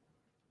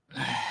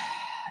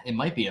 It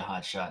might be a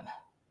hot shot.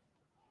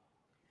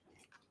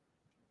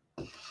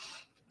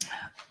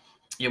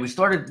 Yeah,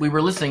 we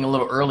were listening a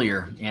little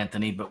earlier,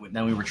 Anthony, but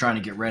then we were trying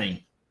to get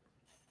ready.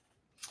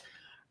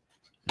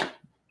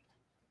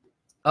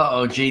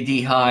 Uh-oh,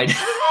 JD Hyde.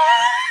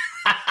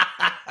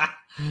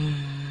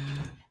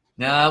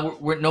 No,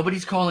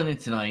 nobody's calling in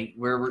tonight.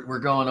 We're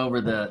going over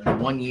the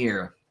 1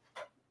 year.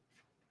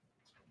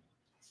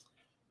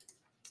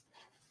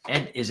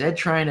 Ed, is Ed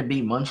trying to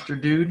be Munster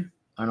dude?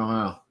 I don't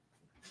know.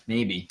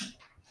 Maybe.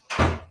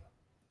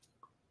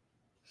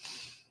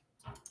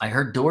 I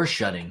heard doors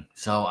shutting,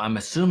 so I'm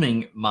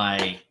assuming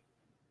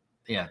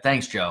yeah,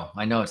 thanks, Joe.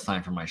 I know it's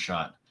time for my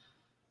shot.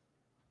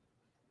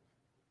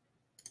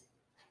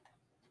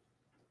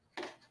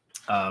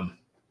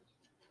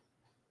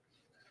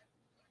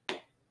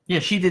 Yeah,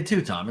 she did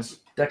too, Thomas.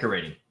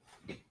 Decorating.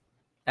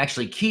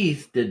 Actually,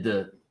 Keith did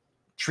the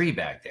tree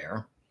back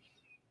there.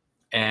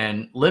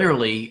 And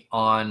literally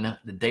on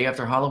the day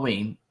after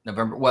Halloween,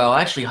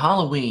 actually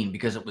Halloween,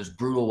 because it was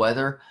brutal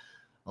weather,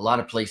 a lot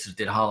of places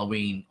did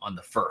Halloween on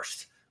the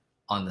 1st.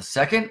 On the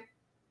 2nd,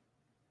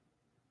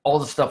 all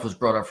the stuff was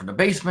brought up from the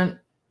basement.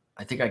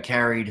 I think I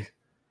carried,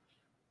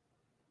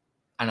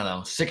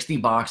 60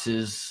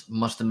 boxes,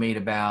 must have made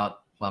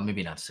about, well,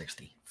 maybe not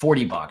 60,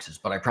 40 boxes,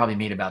 but I probably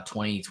made about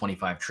 20,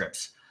 25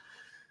 trips.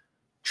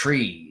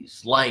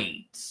 Trees,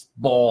 lights,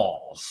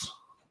 balls.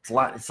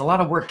 It's a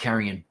lot of work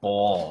carrying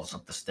balls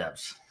up the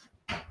steps.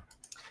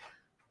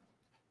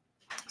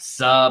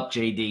 Sup,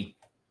 JD?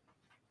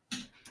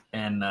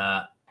 And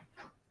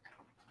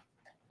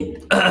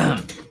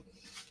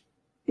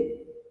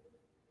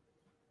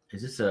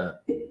is this a?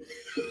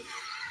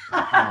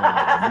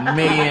 Oh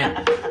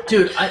man,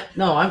 dude!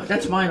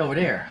 That's mine over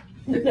there.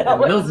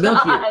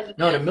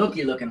 The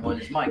milky looking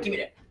one is mine. Give me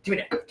that. Give me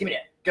that. Give me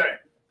that. Go ahead.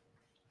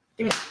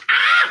 Give me that.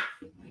 Ah!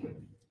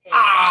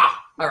 Ah!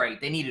 All right,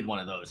 they needed one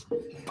of those.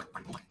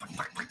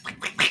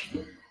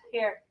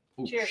 Here.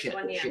 Ooh, Cheers, shit,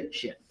 1 year.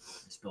 Shit.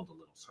 I spilled a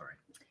little. Sorry.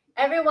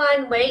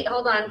 Everyone, wait,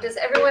 hold on. Does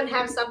everyone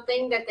have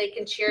something that they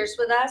can cheers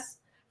with us?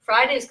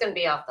 Friday's going to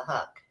be off the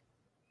hook.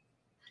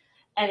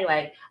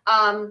 Anyway,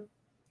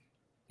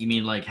 You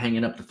mean like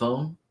hanging up the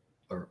phone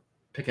or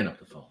picking up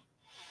the phone?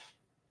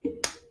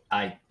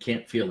 I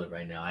can't feel it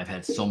right now. I've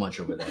had so much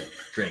over that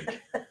drink.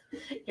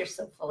 You're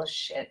so full of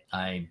shit.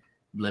 I'm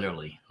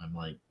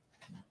like,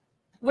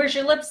 Where's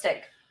your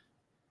lipstick?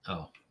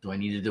 oh, do I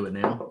need to do it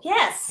now?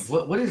 Yes.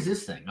 What is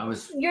this thing?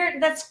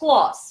 That's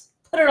gloss.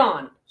 Put it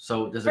on.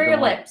 So does For it your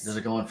go on, lips. does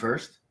it go on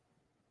first?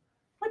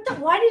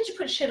 Why did you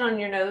put shit on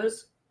your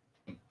nose?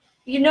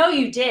 You know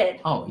you did.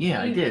 Oh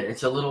yeah, I did.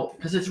 It's a little,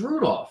 because it's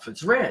Rudolph.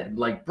 It's red,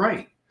 like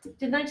bright.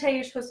 Didn't I tell you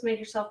you're supposed to make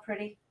yourself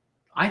pretty?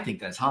 I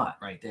think that's hot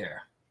right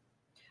there.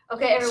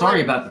 Okay, everyone.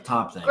 Sorry about the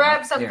top thing.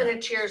 Grab something There.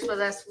 to cheers with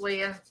us, will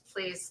you,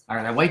 please? All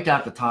right, I wiped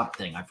out the top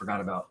thing. I forgot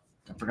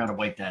to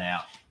wipe that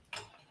out.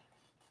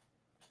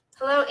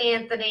 Hello,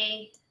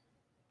 Anthony.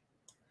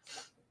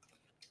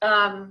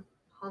 Hold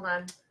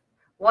on.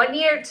 1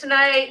 year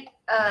tonight.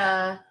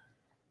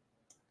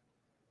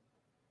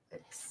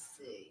 Let's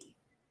see.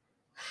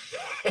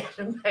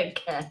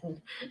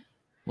 Again.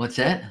 What's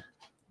that?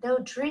 No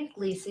drink,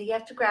 Lisa. You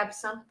have to grab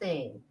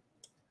something.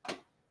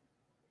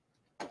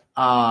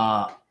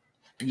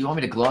 You want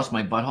me to gloss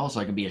my butthole so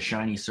I can be a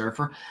shiny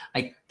surfer?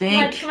 I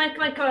think Come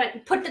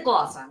on. Put the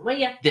gloss on, will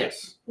you?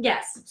 this.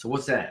 Yes. So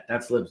what's that?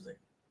 That's lipstick.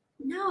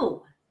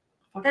 No.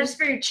 Fuck That's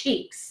for your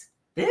cheeks.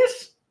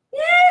 this?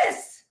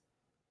 Yes.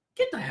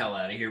 Get the hell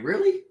out of here,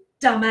 really?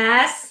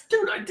 Dumbass.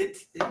 Dude, I did.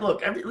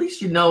 Look, at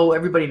least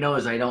everybody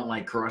knows I don't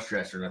like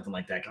cross-dress or nothing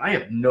like that. I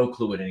have no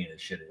clue what any of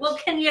this shit is. Well,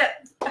 can you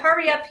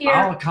hurry up here?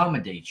 I'll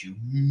accommodate you.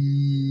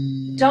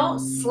 Don't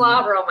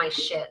slobber on my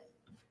shit.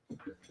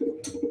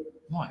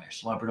 Why? I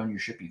slobbered on your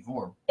shit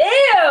before.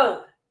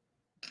 Ew.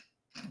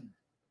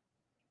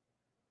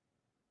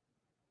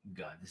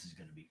 God, this is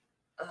going to be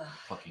Ugh.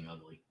 fucking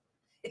ugly.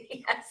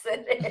 Yes,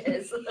 it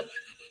is.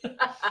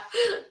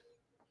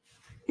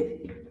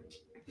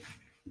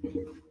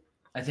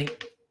 I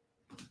think.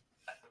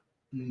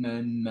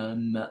 Let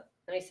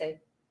me see.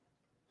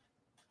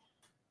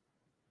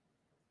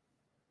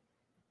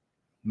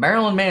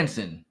 Marilyn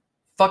Manson.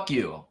 Fuck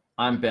you.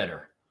 I'm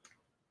better.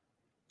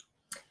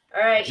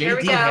 All right, here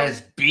we JD go.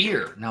 has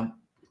beer. Now,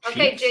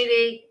 Okay, cheeks?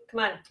 JD, come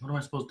on. What am I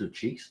supposed to do?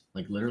 Cheeks?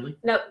 Like literally?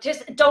 No,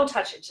 just don't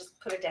touch it. Just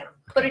put it down.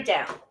 Put it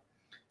down.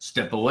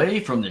 Step away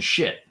from the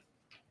shit.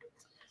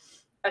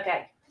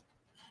 Okay.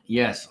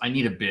 Yes, I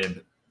need a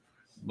bib.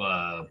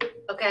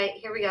 Okay,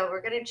 here we go.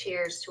 We're going to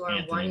cheers to our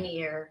Anthony. 1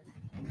 year.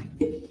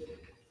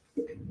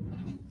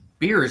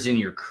 Beer is in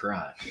your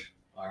crotch.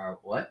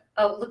 What?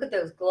 Oh, look at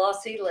those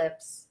glossy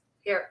lips.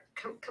 Here,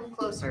 come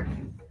closer.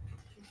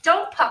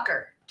 Don't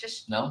pucker.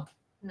 Just No?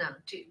 no.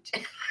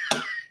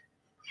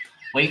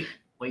 Wait,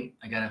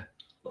 I gotta.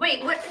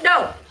 Wait, what?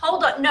 No,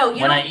 hold on. No,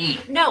 you When don't. I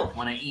eat. No,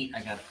 When I eat, I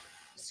gotta.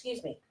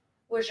 excuse me.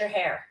 Where's your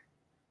hair?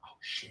 Oh,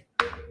 shit.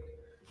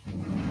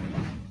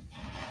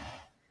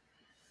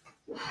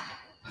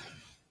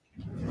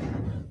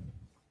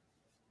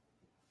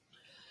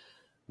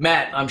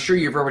 Matt, I'm sure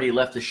you've already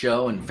left the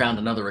show and found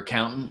another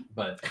accountant,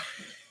 but.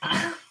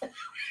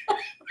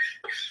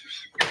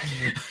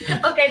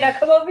 Okay, now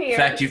come over In here.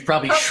 fact, you've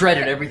probably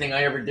shredded everything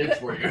I ever did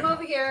for Come you.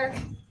 over here.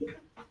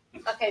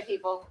 Okay,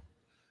 people,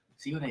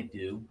 See what I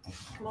do?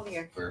 come over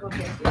here. For- Come over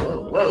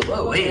here.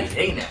 Whoa,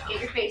 hey now.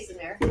 Get your face in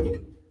there,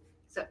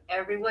 so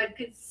everyone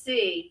could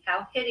see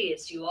how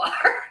hideous you are.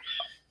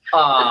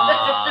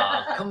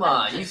 Aw, come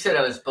on. You said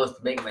I was supposed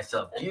to make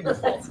myself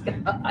beautiful.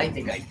 I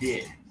think I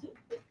did.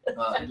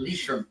 At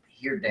least from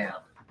here down.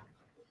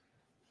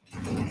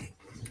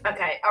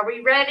 Okay, are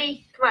we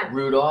ready? Come on.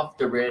 Rudolph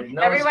the Red-Nosed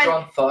Everyone-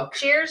 Drunk Fuck.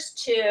 Cheers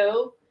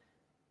to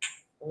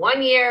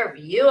 1 year of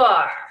You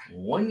Are.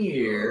 1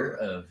 year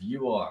of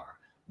You Are.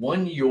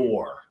 1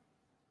 year.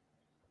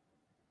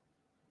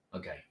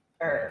 Okay.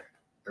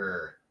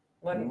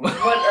 One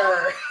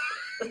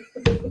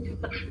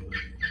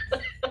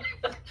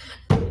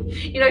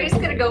You know, he's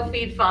gonna go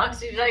feed Fox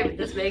tonight with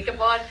this makeup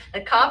on.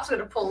 The cop's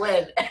gonna pull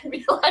in and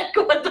be like,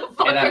 "What the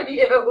fuck And are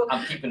you?"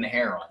 I'm keeping the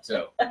hair on,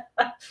 so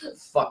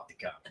fuck the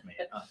cops, man.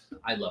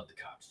 I love the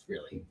cops,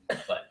 really.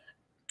 But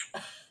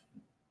I'm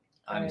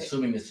Alright.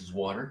 assuming this is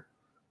water.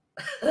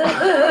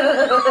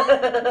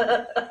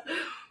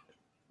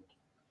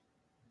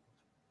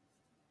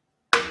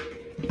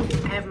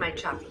 I have my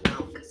chocolate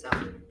milk, so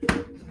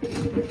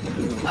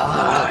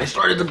I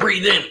started to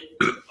breathe in.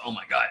 Oh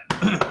my god.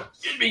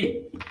 Excuse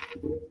me.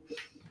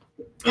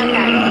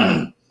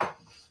 okay.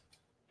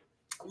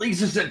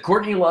 Lisa said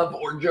Courtney Love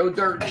or Joe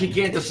Dirt. She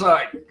can't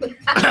decide.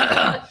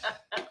 How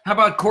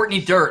about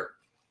Courtney Dirt?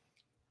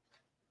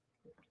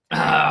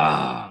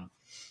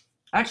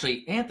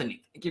 Actually,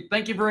 Anthony,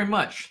 thank you very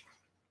much.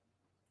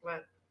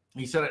 What?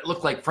 He said it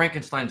looked like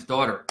Frankenstein's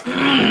daughter.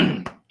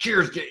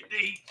 Cheers,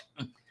 JD.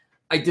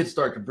 I did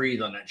start to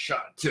breathe on that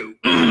shot, too.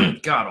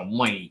 God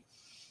almighty.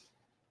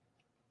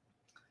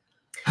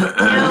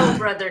 No,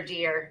 brother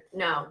dear.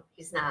 No,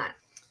 he's not.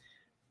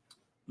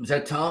 Is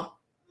that Tom?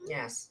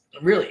 Yes,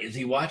 Really? Is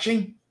he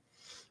watching?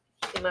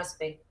 he must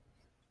be.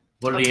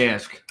 What did he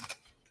ask?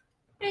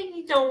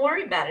 Hey, don't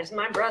worry about it. It's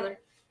my brother.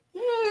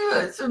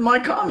 Yeah, this is my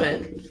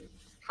comment.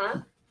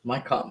 Huh? My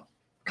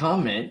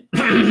comment.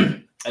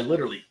 I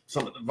literally,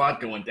 some of the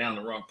vodka went down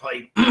the wrong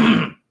pipe.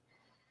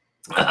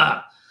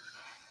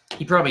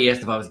 He probably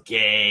asked if I was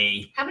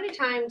gay. How many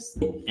times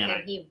And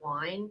can he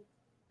whine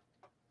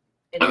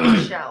in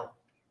the show?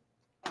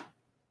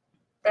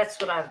 That's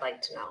what I'd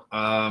like to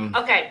know.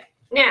 Okay,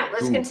 now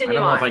let's I continue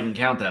don't know if I on. can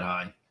count that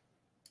high.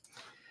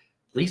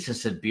 Lisa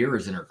said beer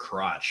is in her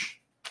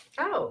crotch.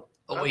 Oh,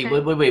 Oh, okay.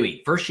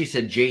 wait. First she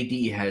said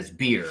JD has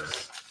beer.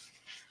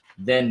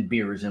 Then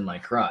beer is in my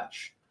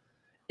crotch.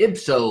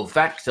 Ipso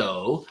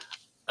facto,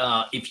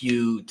 if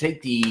you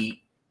take the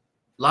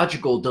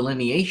logical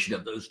delineation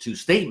of those two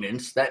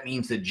statements, that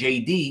means that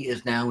JD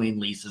is now in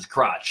Lisa's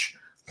crotch.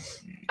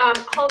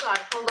 Hold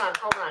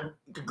on.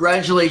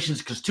 Congratulations,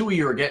 because two of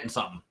you are getting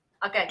something.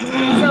 Okay,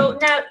 so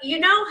now you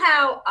know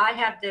how I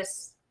have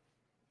this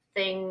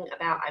thing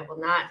about I will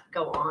not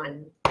go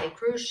on a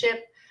cruise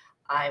ship.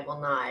 I will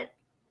not.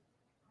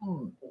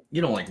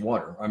 You don't like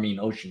water. I mean,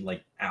 ocean,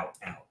 like out,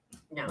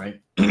 No. right?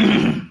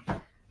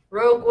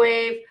 Rogue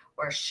wave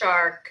or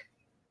shark.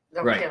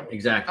 They'll kill Right, me.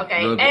 exactly.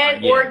 Okay, Rogue-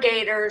 and yeah. or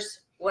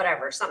gators,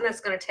 whatever, something that's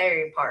going to tear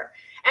you apart.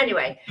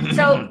 Anyway,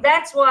 so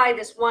that's why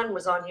this one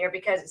was on here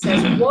because it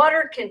says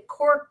water can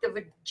cork the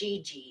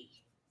vajiji.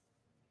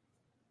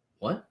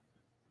 What?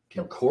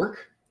 Can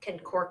cork? Can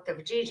cork the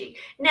vajiji.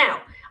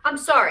 Now, I'm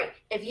sorry,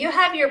 if you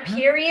have your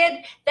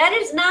period, that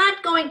is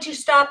not going to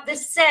stop the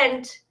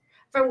scent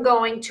from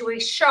going to a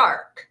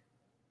shark.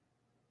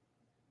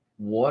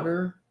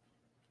 Water?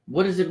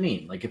 What does it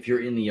mean? Like if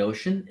you're in the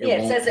ocean? Yeah, it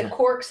won't says it have-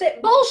 corks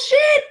it.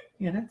 Bullshit!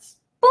 Yeah, that's.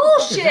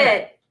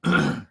 Bullshit!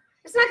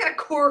 It's not going to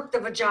cork the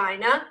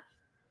vagina.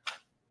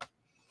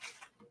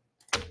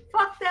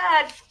 Fuck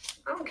that.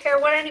 I don't care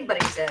what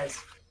anybody says.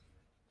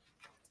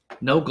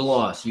 No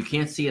gloss. You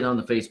can't see it on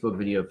the Facebook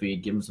video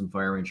feed. Give him some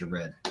Fire Ranger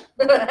Red.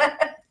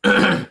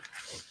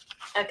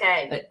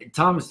 Okay.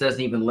 Thomas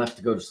doesn't even left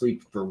to go to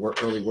sleep for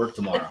early work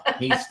tomorrow.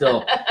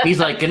 He's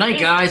like, good night,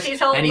 guys. He's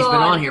holding And he's been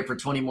on. on here for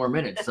 20 more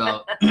minutes.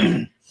 So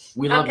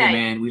we love you, Okay.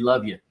 man. We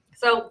love you.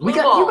 So You blue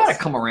got balls.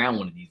 to come around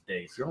one of these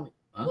days. You're only,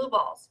 huh? Blue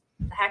balls.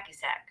 The hacky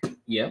sack.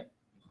 Yep.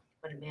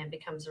 When a man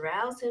becomes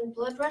aroused and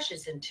blood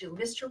rushes into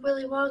Mr.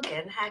 Willy Wonka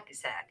and hacky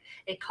sack,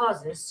 it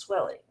causes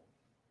swelling.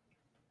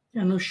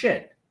 Yeah, no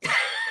shit.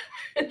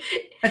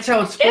 That's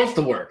how it's supposed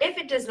to work. If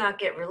it does not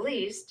get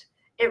released,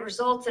 it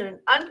results in an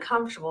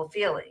uncomfortable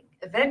feeling.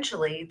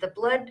 Eventually, the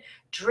blood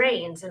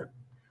drains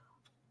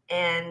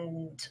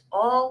and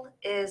all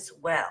is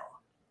well.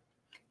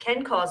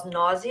 can cause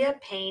nausea,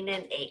 pain,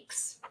 and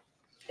aches.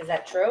 Is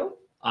that true?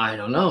 I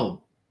don't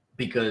know,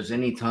 because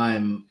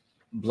anytime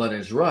blood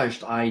is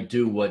rushed, I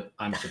do what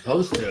I'm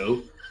supposed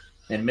to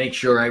and make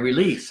sure I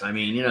release. I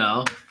mean,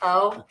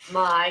 Oh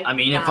my I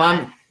mean,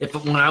 God. if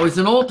when I was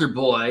an altar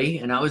boy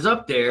and I was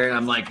up there and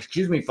I'm like,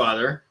 excuse me,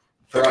 Father,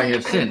 for I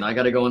have sinned, I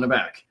got to go in the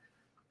back.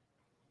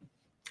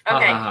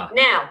 Okay, Ha, ha, ha.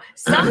 now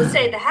some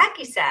say the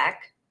hacky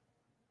sack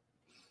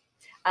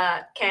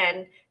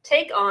can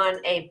take on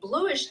a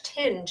bluish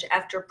tinge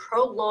after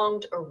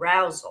prolonged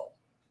arousal,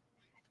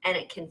 and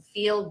it can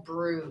feel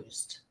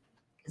bruised.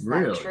 Is that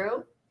Really?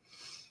 true?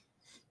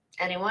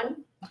 Anyone?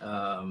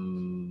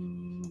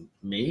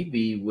 Maybe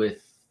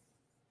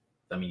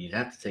you'd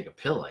have to take a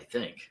pill, I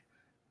think,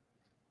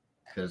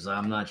 because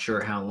I'm not sure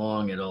how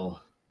long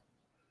it'll.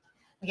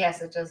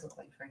 Yes, it does look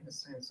like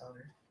Frankenstein's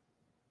daughter.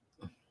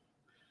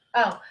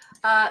 Oh,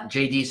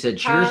 JD said,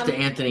 cheers to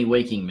Tom- Anthony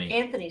waking me.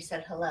 Anthony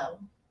said hello.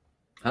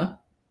 Huh?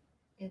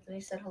 Anthony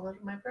said hello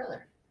to my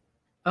brother.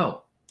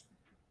 Oh.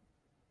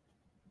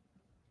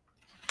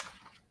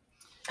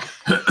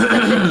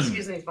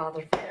 Excuse me,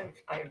 Father.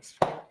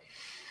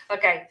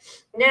 Okay,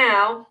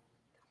 now,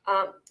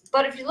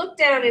 but if you look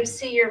down and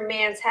see your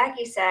man's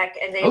hacky sack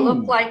and they look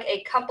Ooh. like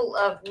a couple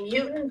of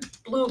mutant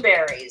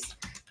blueberries,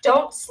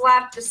 don't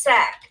slap the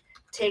sack.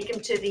 Take him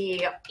to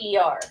the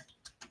ER.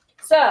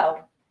 So,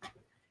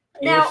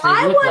 now If they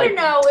I look want to like-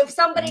 know if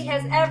somebody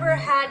has ever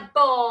had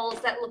balls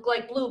that look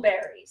like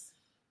blueberries.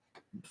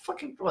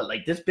 Fucking what,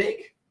 like this big?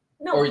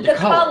 No, Or the the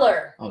color.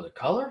 color. Oh, the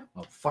color?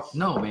 Oh, fuck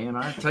no, man.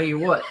 I tell you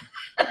what.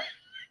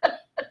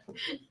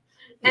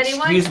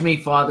 Anyone? Excuse me,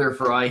 Father,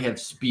 for I have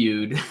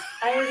spewed.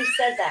 I already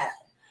said that.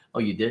 Oh,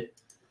 you did?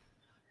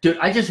 Dude,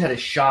 I just had a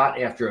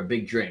shot after a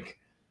big drink.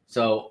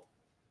 So,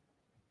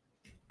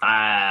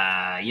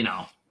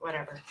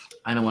 Whatever.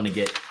 I don't want to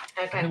get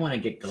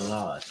Okay.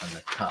 gloss on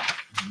the top.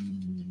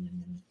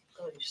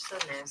 Oh, you're so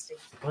nasty.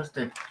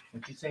 What'd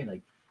you say?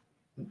 Like,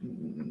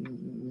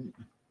 and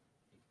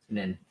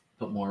then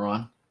put more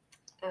on?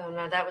 Oh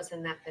no, that was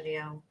in that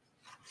video.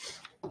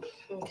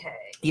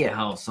 Okay. Yeah,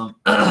 how some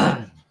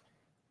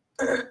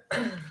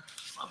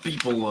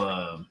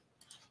people,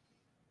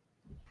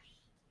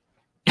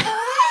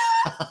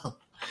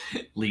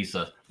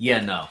 Lisa. Yeah,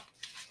 no.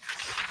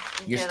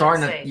 You're Okay,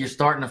 starting let's to see. you're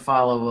starting to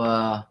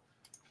follow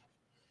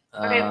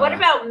Okay, what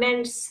about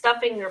men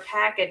stuffing their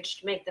package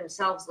to make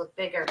themselves look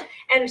bigger?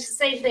 And it's the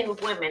same thing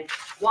with women.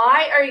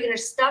 Why are you going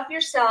to stuff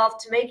yourself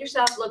to make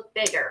yourself look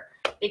bigger?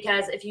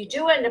 Because if you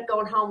do end up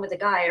going home with a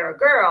guy or a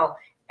girl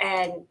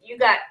and you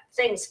got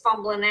things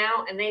fumbling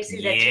out and they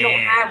see that you don't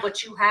Yeah. have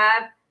what you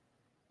have,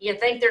 you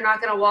think they're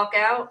not going to walk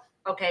out?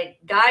 Okay,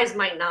 guys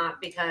might not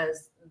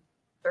because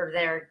they're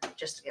there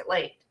just to get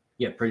laid.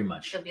 Yeah, pretty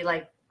much. She'll be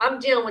like, I'm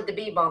dealing with the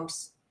bee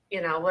bumps,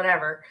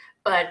 whatever.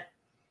 But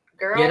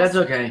girls, Yeah, that's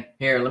okay.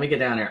 Here, let me get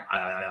down here.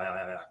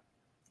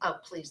 oh,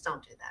 please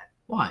don't do that.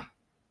 Why?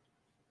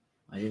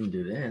 I didn't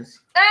do this.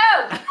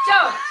 Oh,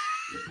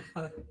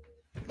 don't.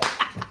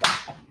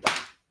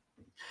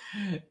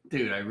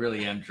 Dude, I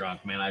really am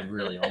drunk, man. I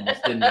really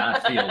almost did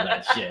not feel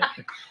that shit.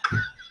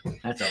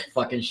 That's a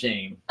fucking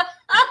shame.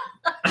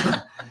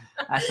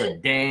 That's a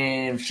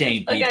damn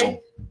shame, people.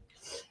 Okay.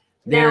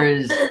 There Now-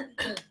 is.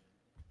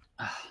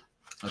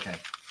 Okay.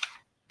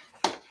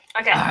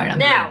 Okay, All right, I'm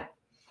now,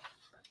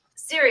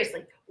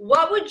 seriously,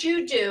 what would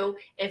you do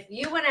if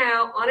you went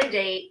out on a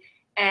date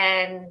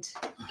and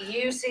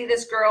you see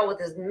this girl with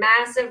this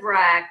massive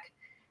rack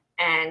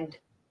and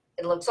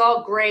it looks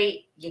all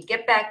great? You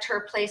get back to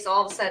her place,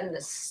 all of a sudden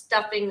the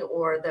stuffing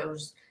or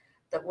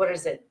what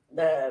is it?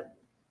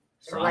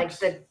 Like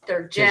Socks.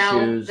 their gel,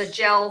 tissues. the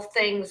gel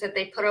things that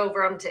they put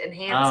over them to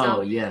enhance Oh,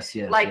 them, yes.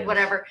 like Yes.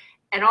 whatever.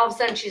 And all of a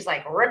sudden she's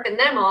like ripping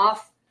them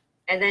off,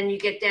 and then you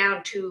get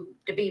down to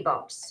the bee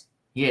bumps.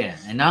 Yeah,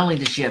 and not only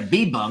does she have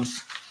bee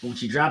bumps, when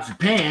she drops her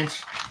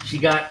pants, she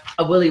got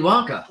a Willy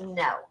Wonka.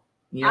 No.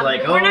 You're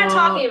like, we're not oh.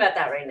 talking about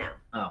that right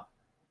now.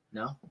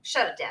 No?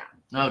 Shut it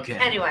down. Okay.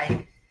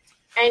 Anyway,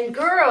 and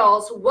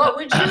girls, what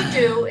would you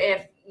do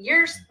if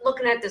you're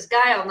looking at this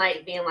guy all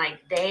night being like,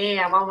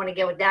 damn, I want to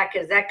get with that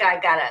because that guy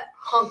got a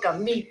hunk of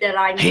meat that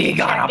I need He to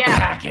got a check out.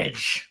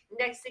 package.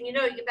 Next thing you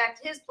know, you get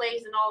back to his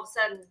place and all of a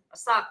sudden a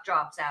sock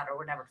drops out or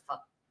whatever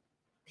fuck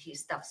he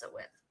stuffs it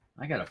with.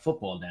 I got a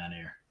football down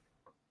here.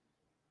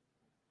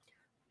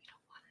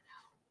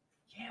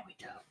 Yeah, we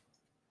do.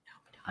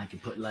 I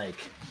could put like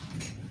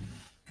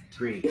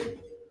 3.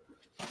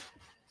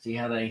 See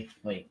how they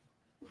wait.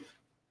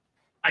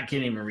 I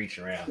can't even reach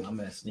around. I'm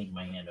gonna sneak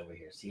my hand over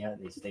here. See how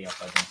they stay up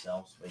by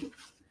themselves. Wait.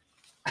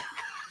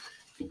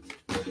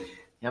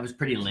 That was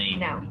pretty lame.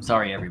 No.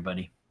 Sorry,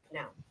 everybody.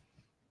 No.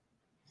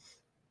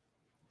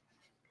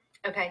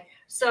 Okay,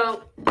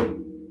 so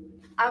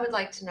I would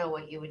like to know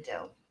what you would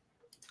do.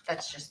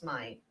 That's just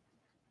my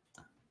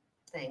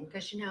thing,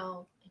 because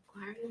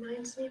inquiring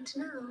minds need to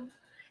know,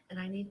 and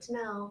I need to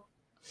know.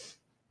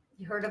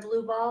 You heard of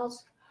blue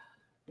balls?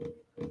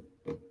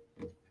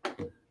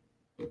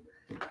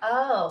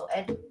 Oh,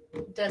 and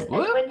does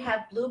What? anyone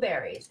have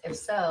blueberries? If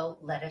so,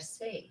 let us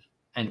see.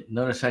 And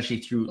notice how she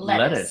threw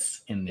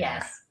lettuce in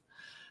there.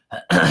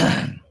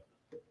 Yes.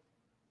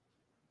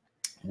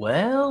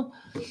 Well,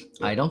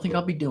 I don't think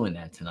I'll be doing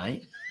that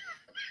tonight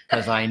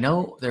because I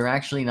know they're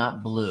actually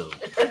not blue.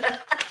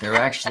 They're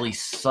actually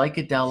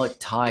psychedelic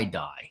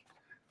tie-dye.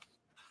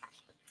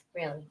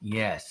 Really?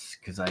 Yes,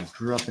 because I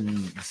grew up in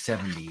the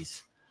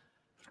 70s.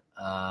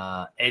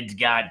 Ed's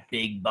got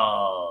big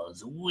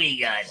balls. We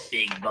got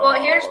big balls.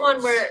 Well, here's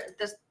one where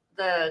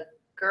the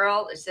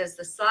girl, it says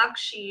the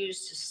socks she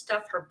used to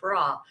stuff her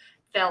bra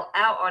fell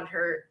out on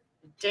her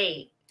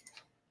date.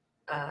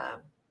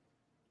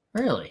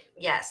 Really?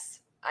 Yes.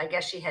 I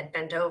guess she had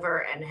bent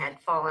over and had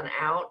fallen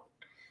out.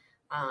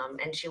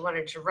 And she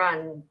wanted to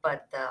run,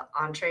 but the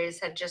entrees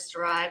had just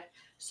arrived.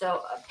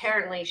 So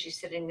apparently she's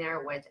sitting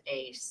there with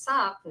a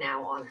sock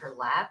now on her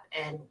lap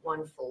and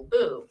one full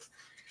boob.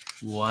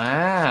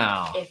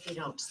 Wow. If you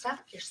don't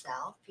stuff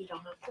yourself, you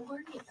don't have to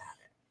worry about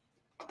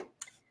it.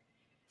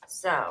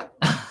 So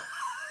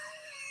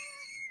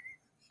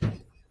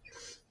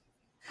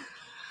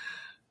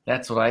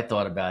that's what I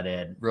thought about,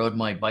 Ed. Rode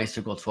my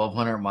bicycle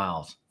 1,200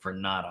 miles for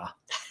nada.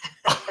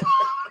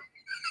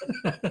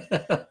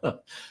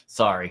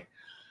 Sorry.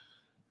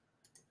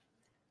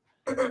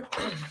 okay,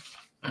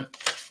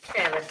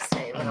 let's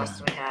see. What else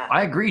do we have?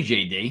 I agree,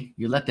 JD.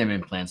 You let them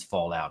implants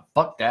fall out.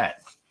 Fuck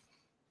that.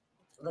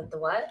 The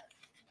what?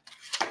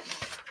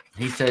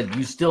 He said,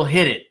 you still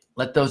hit it.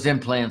 Let those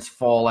implants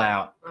fall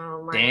out.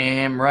 Oh my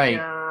Damn right.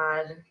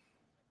 God.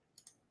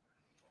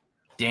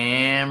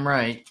 Damn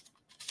right.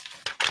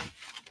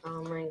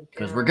 Oh my God.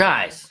 Because we're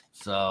guys.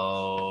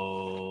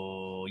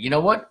 So you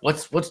know what?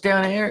 What's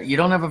down here? You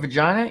don't have a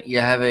vagina? You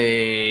have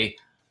a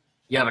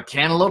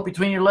cantaloupe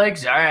between your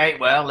legs? All right,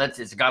 well,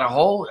 it's got a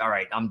hole. All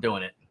right, I'm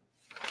doing it.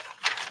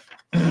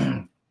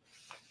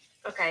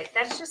 Okay,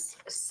 that's just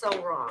so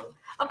wrong.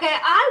 Okay,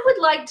 I would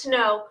like to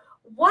know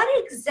what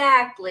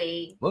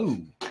exactly Whoa.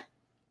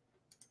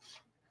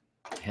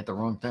 Hit the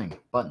wrong thing.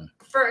 Button.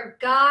 for a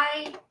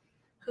guy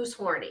who's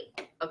horny,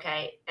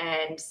 okay,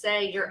 and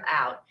say you're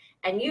out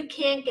and you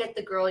can't get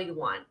the girl you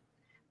want,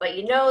 but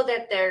you know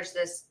that there's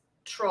this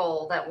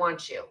troll that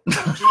wants you.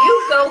 Do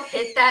you go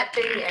hit that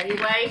thing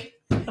anyway?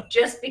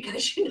 Just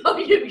because you know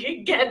you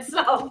can get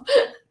some?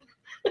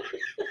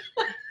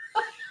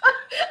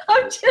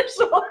 I'm just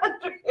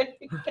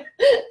wondering.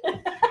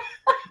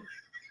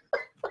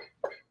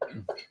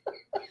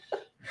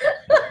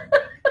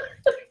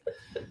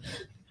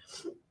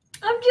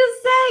 I'm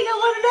just saying, I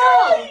want to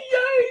know.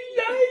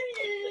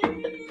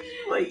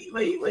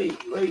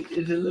 Wait.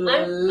 There's a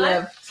little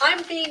left.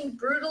 I'm being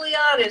brutally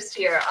honest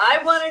here. I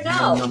want to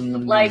know.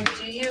 Like,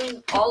 do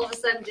you all of a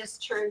sudden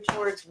just turn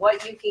towards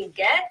what you can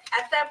get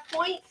at that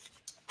point?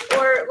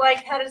 Or,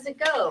 like, how does it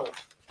go?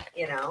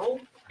 You know?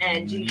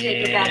 And do you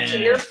take it back to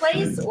your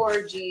place?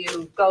 Or do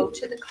you go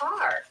to the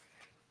car?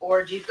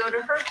 Or do you go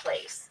to her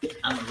place?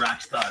 I'm a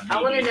rock star, baby.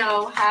 I want to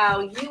know how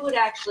you would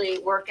actually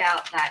work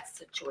out that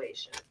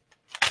situation.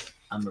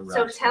 I'm a rock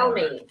So star. tell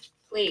me,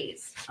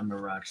 please. I'm a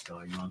rock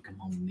star. You want to come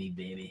home with me,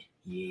 baby?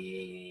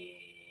 Yeah.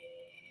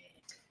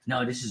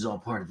 No, this is all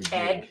part of the gig.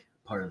 Ed?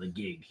 Part of the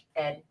gig.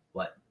 Ed,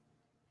 What?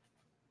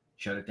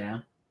 Shut it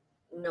down?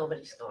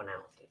 nobody's going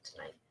out with you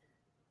tonight.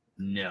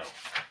 No.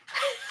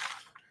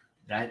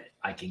 That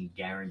I can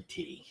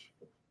guarantee.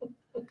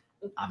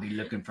 I'll be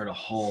looking for the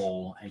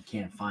hole and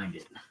can't find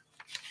it.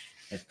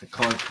 It's the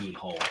car key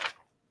hole,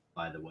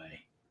 by the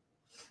way.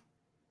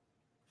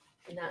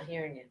 I'm not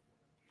hearing you.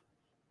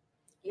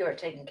 You are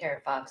taking care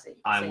of Foxy.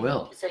 I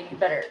will. So you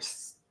better.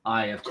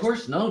 I, of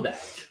course, know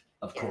that.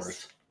 Of Yes.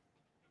 course.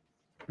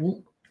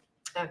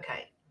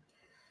 Okay.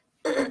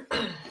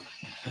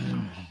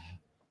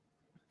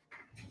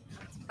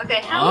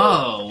 Okay. How?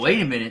 Oh,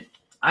 wait a minute.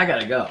 I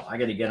gotta go. I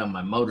gotta get on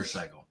my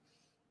motorcycle.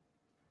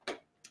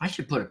 I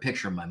should put a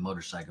picture of my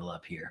motorcycle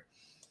up here.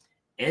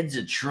 Ed's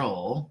a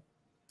troll,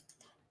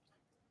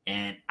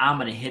 and I'm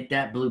gonna hit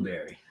that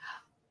blueberry.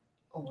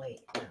 Oh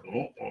wait.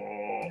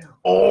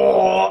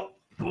 Oh.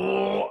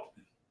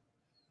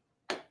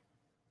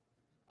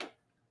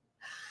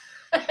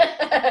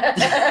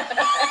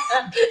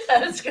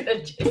 That's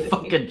good, JD.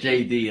 Fucking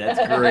JD,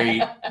 that's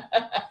great.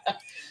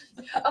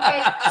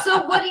 Okay,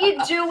 so what do you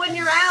do when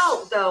you're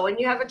out though, and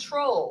you have a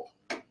troll?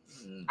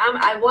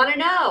 I want to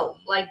know.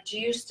 Like, do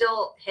you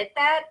still hit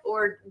that,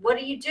 or what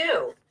do you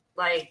do?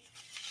 Like,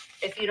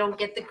 if you don't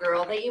get the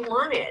girl that you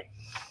wanted,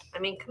 I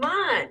mean, come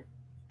on.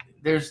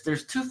 There's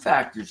two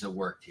factors that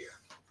worked here.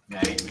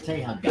 Okay, I'll tell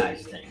you how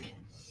guys think.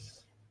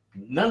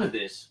 None of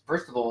this,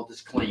 first of all,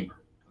 disclaimer,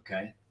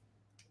 okay?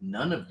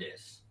 None of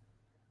this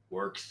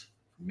works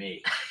for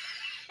me.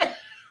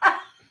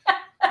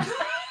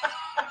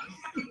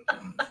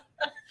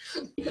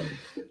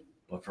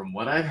 But from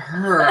what I've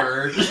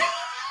heard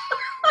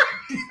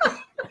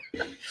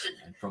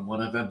and from what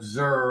I've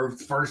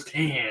observed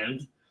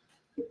firsthand,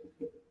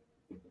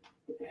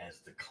 as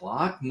the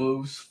clock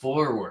moves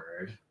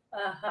forward,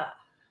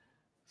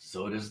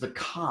 so does the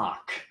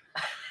cock.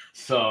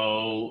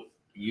 So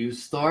you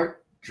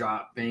start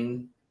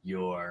dropping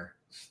your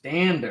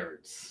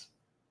standards.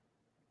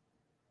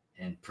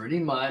 And pretty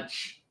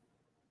much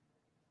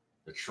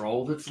the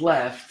troll that's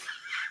left,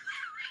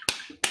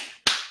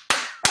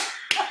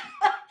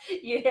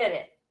 You hit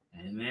it.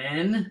 and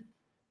then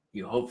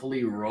you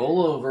hopefully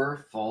roll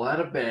over, fall out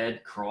of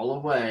bed, crawl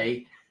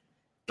away.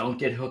 Don't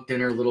get hooked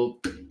in her little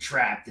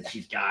trap that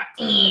she's got.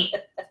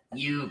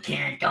 You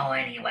can't go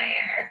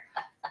anywhere.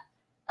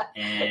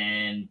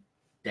 And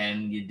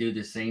then you do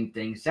the same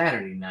thing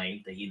Saturday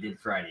night that you did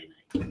Friday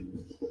night.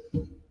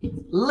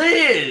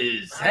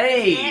 Liz,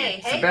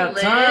 hey, it's about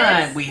Liz.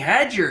 time. We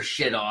had your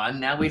shit on.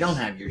 Now we don't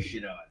have your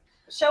shit on.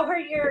 Show her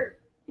your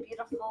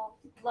beautiful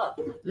look.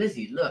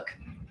 Lizzie, look.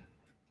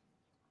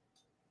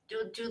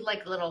 Do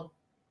like a little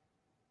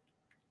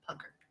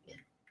pucker. Yeah.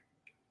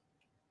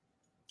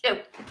 Ew,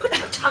 put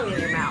your tongue in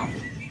your mouth.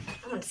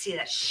 I want to see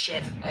that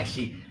shit.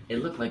 Actually, it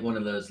looked like one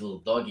of those little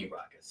doggy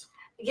rockets.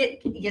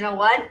 You know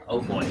what?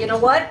 Oh boy. You know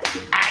what?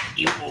 That's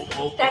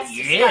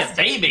yeah, disgusting.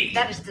 baby.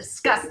 That is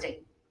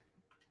disgusting.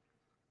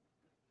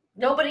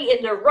 Nobody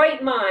in their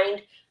right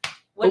mind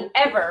would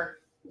ever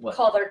What?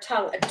 call their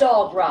tongue a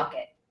dog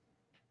rocket.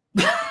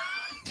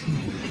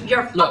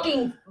 You're Look.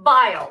 fucking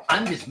vile.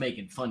 I'm just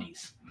making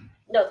funnies.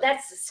 No,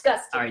 that's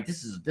disgusting. All right,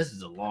 this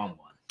is a long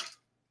one.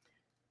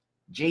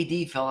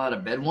 JD fell out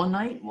of bed one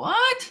night.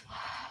 What?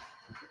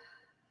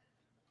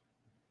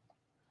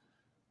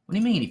 What do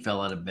you mean he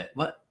fell out of bed?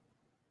 What?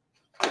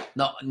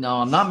 No,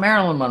 I'm not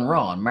Marilyn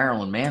Monroe. I'm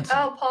Marilyn Manson.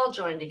 Oh, Paul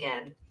joined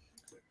again.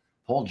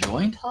 Paul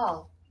joined?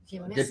 Paul,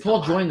 you missed Did Paul a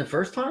lot. join the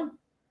first time?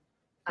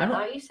 I I don't-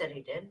 thought you said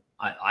he did.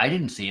 I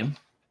didn't see him.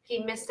 He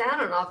missed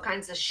out on all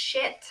kinds of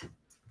shit.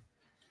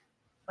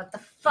 What the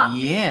fuck,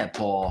 Yeah,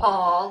 Paul.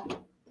 Paul?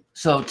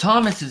 So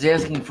Thomas is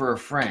asking for a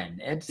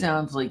friend. Ed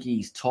sounds like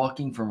he's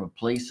talking from a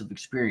place of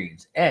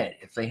experience. Ed,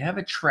 if they have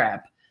a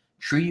trap,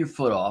 tree your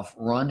foot off,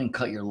 run and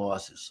cut your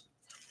losses.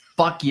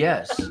 Fuck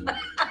yes,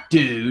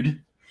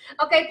 dude.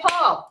 Okay,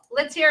 Paul,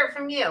 let's hear it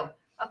from you.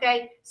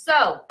 Okay,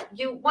 so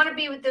you want to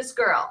be with this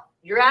girl.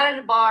 You're out at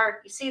a bar,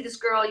 you see this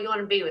girl, you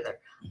want to be with her.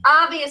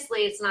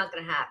 Obviously, it's not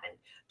going to happen.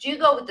 Do you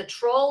go with the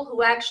troll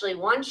who actually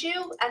wants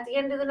you at the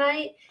end of the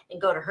night and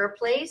go to her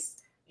place,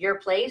 your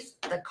place,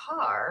 the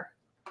car,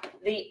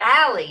 the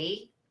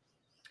alley?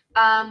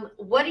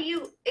 What do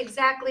you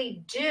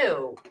exactly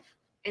do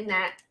in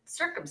that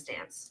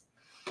circumstance?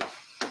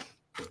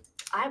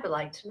 I would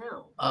like to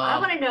know. I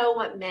want to know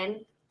what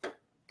men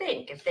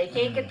think. If they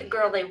can't get the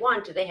girl they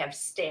want, do they have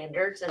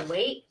standards and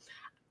wait?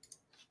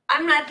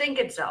 I'm not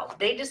thinking so.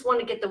 They just want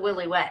to get the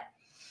willy wet.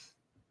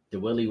 The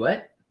Willy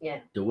wet? Yeah.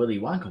 The Willy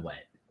Wonka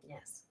wet.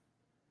 Yes.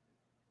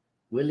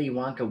 Willy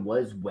Wonka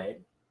was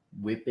wet,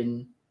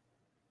 whipping.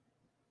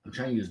 I'm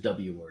trying to use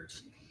W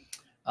words.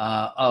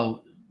 I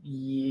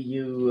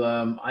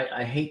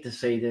hate to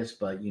say this,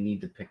 but you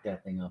need to pick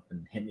that thing up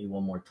and hit me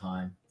one more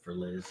time for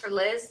Liz. For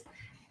Liz,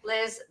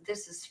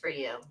 this is for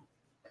you.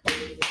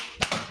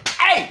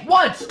 Hey,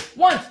 once.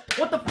 What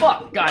the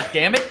fuck? God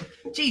damn it.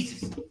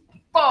 Jesus.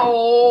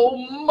 Oh,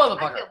 I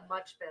motherfucker. feel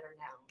much better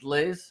now.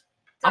 Liz,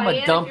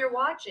 Diane, dump- if you're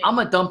watching. I'm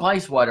a dump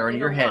ice water on You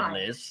your know head, why.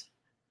 Liz.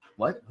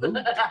 What? Who?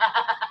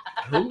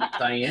 Who?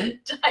 Diane?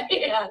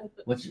 Diane.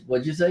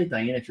 What'd you say?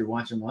 Diane, if you're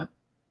watching what?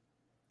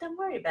 Don't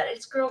worry about it.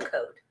 It's girl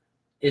code.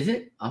 Is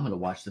it? I'm going to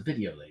watch the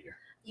video later.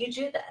 You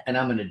do that. And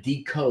I'm going to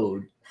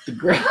decode the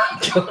girl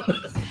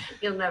code.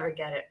 You'll never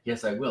get it.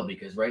 Yes, I will,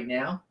 because right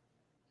now,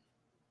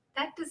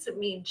 That doesn't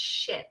mean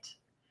shit.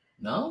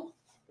 no?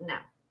 No.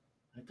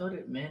 I thought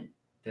it meant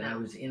that I No.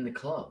 was in the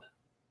club.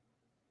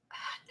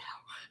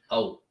 No.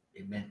 Oh,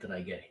 it meant that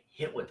I get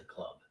hit with the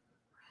club.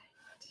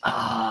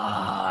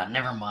 Ah,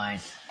 never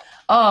mind.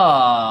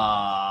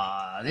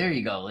 Ah, there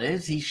you go,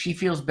 Liz. She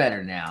feels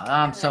better now.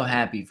 I'm so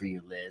happy for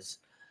you, Liz.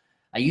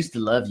 I used to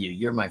love you.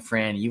 You're my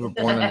friend. You were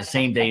born on the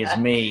same day as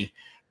me,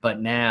 but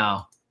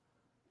now,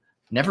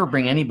 never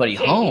bring anybody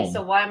Katie, home.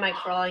 so why am I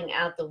crawling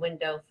out the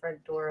window,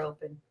 front door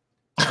open?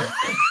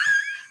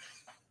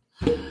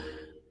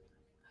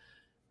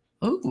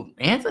 Ooh,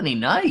 Anthony,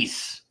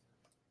 nice.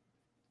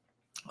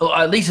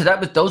 Oh,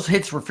 Lisa, those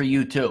hits were for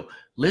you too.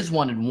 Liz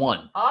wanted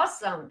one.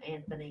 Awesome,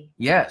 Anthony.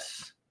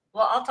 Yes.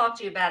 Well, I'll talk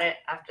to you about it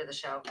after the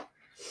show.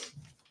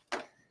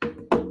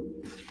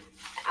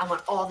 I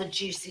want all the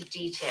juicy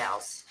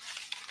details.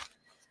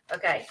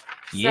 Okay.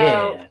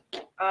 Yeah.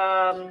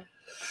 So,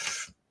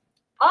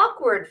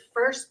 awkward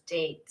first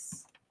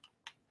dates.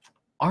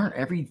 Aren't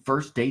every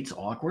first date's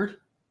awkward?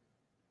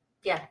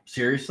 Yeah.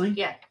 Seriously?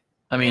 Yeah.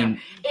 I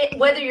mean,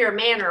 Whether you're a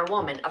man or a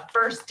woman, a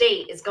first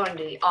date is going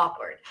to be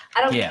awkward.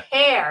 I don't Yeah.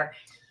 care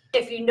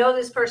if you know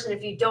this person,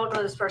 if you don't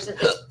know this person,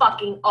 it's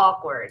fucking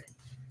awkward.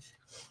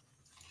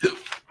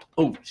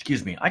 oh,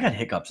 excuse me. I got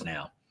hiccups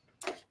now.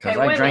 Because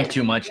Okay, I women, drank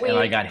too much and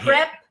I got hit.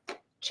 prep,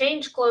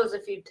 change clothes a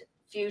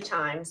few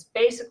times.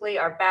 Basically,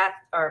 our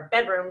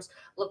bedrooms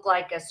look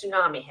like a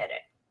tsunami hit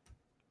it.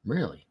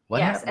 Really? What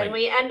Yes, happened? and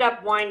we end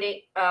up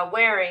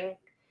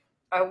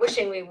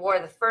wishing we wore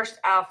the first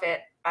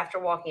outfit after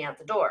walking out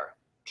the door.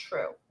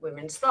 True.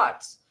 Women's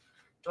thoughts.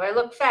 Do I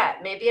look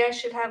fat? Maybe I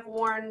should have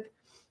worn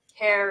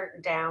hair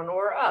down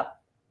or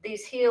up.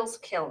 These heels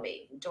kill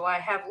me. Do I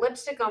have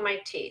lipstick on my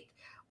teeth?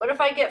 What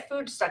if I get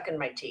food stuck in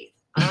my teeth?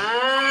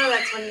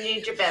 That's when you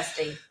need your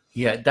bestie.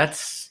 Yeah,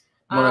 that's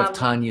one of Um,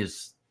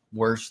 Tanya's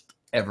worst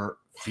ever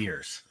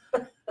fears.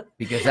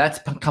 Because that's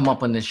come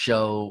up on this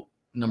show,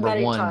 number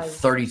Many one, times.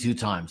 32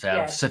 times out,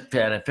 Yes.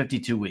 out of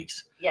 52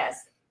 weeks.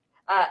 Yes.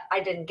 I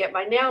didn't get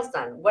my nails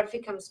done. What if he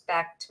comes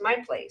back to my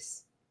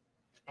place?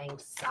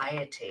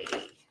 Anxiety.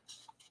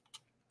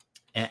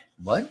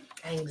 What?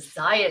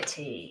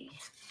 Anxiety.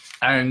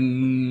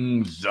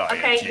 Anxiety.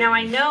 Okay, now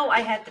I know I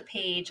had the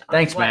page on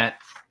Thanks, what Matt.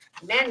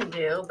 men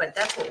do, but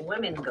that's what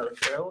women go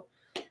through.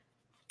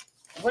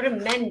 What do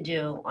men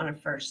do on a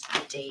first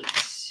date?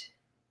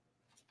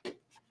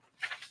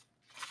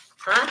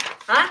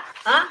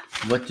 Huh?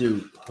 What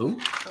do who?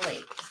 Oh,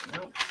 wait,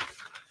 no.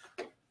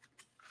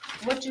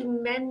 What do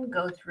men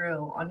go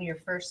through on your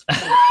first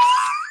date?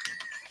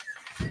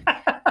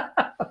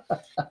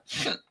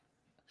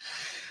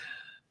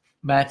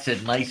 Matt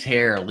said, nice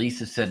hair.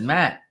 Lisa said,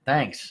 Matt,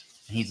 thanks.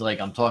 He's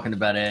like, I'm talking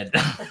about Ed.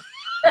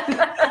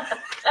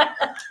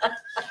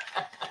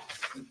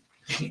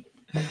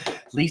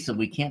 Lisa,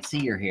 we can't see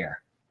your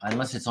hair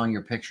unless it's on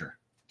your picture.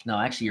 No,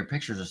 actually, your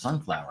picture's a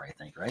sunflower, I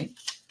think, right?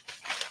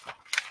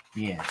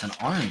 Yeah, it's an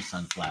orange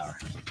sunflower.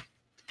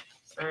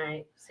 All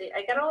right. See,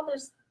 I got all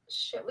this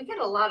shit. We got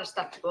a lot of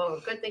stuff to go over.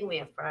 Good thing we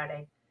have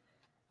Friday.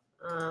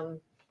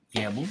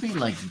 Yeah, we'll be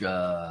like,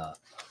 I'll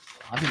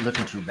be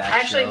looking through back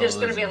Actually, there's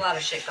going to shows be a and- lot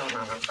of shit going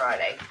on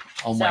Friday.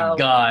 Oh my So-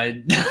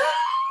 God.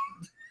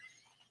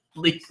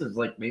 Lisa's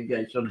like, maybe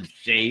I should have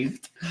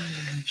shaved.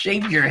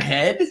 Shaved your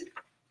head?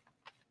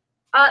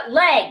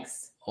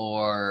 Legs,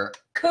 Or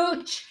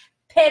cooch,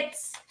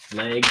 pits.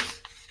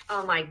 legs?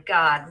 Oh my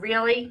God,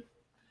 really?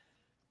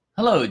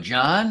 Hello,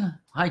 John.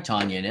 Hi,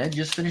 Tanya and Ed.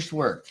 Just finished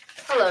work.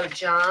 Hello,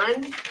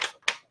 John.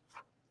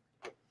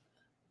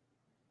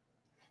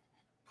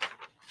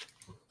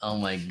 Oh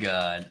my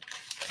God.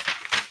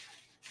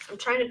 I'm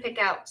trying to pick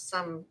out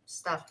some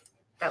stuff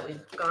that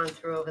we've gone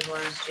through over the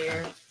last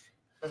year.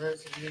 For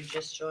those of you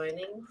just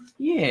joining.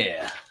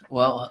 Yeah.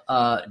 Well,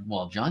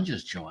 John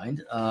just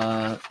joined.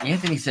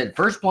 Anthony said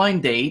first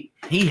blind date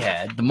he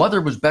had, the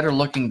mother was better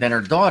looking than her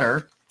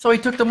daughter, so he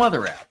took the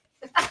mother out.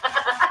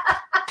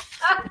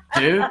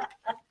 Dude,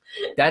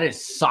 that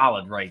is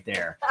solid right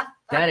there.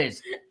 That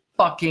is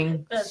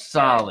fucking That's good.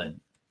 solid.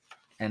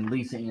 And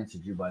Lisa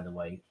answered you, by the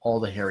way, all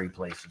the hairy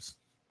places,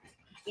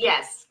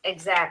 Yes,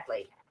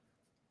 exactly.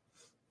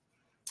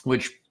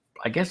 which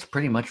I guess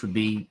pretty much would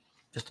be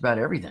just about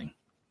everything.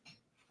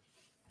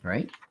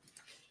 Right?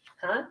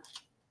 Huh?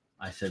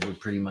 I said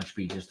would pretty much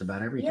be just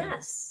about everything.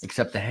 Yes.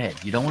 Except the head.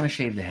 You don't want to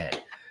shave the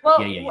head.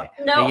 Well, Yeah.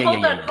 no, Yeah, hold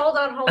yeah, on, yeah. hold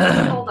on, hold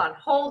on, hold on,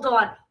 hold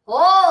on,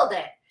 hold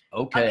it.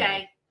 Okay.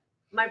 Okay.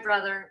 My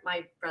brother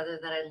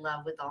that I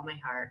love with all my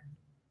heart.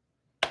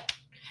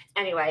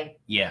 Anyway,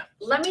 Yeah.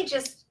 let me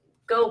just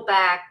go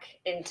back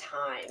in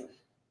time.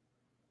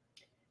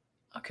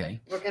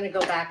 Okay. We're going to go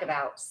back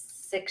about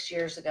 6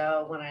 years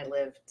ago when I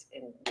lived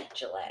in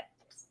Gillette.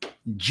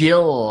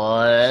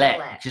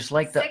 Gillette. Just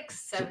like the. 6,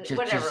 7, just-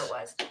 whatever just- it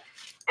was.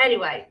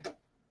 Anyway,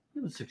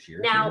 It was 6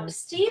 years. now yeah.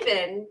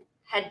 Steven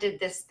had did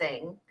this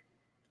thing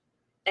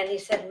and he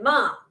said,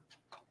 Mom,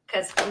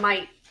 because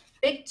my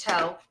big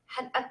toe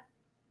had a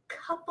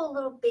couple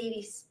little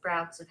baby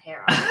sprouts of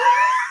hair on it.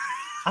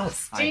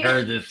 I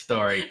heard this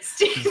story. This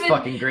is Steven,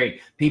 fucking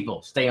great.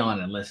 People, stay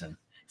on and listen.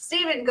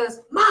 Steven goes,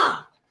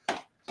 Mom,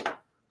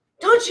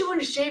 don't you want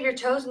to shave your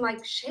toes? I'm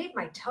like, shave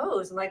my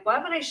toes? I'm like, why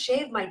would I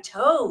shave my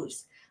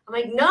toes? I'm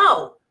like,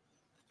 no.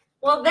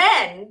 Well,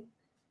 then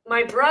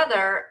my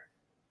brother,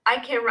 I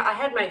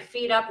had my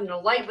feet up and the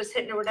light was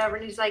hitting or whatever.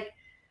 And he's like,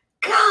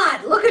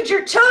 God, look at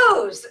your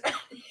toes.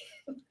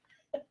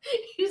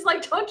 He's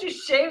like, don't you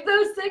shave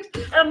those things?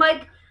 And I'm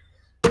like,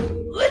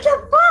 what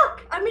the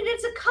fuck? I mean,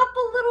 it's a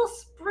couple little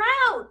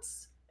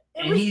sprouts.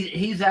 It And was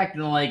he's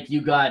acting like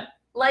you got,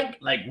 like,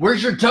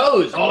 where's your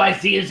toes? All I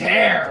see is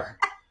hair.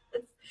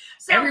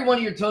 so, Every one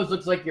of your toes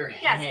looks like your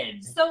yes.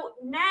 head. So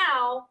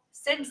now,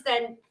 since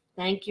then,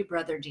 thank you,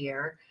 brother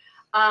dear.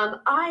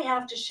 I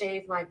have to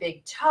shave my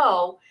big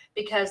toe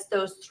because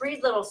those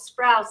 3 little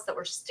sprouts that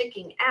were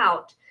sticking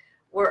out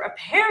were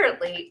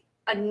apparently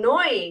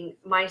annoying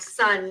my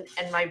son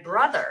and my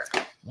brother.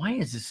 Why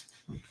is this?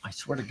 I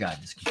swear to God,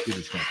 this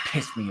computer's going to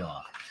piss me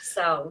off.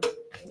 So,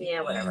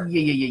 yeah, whatever.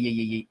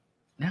 Yeah.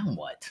 Now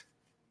what?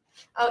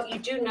 Oh, you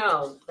do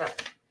know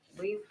that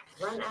we've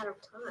run out of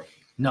time.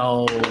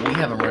 No, we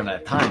haven't run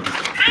out of time.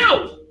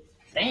 Ow!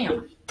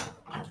 Damn.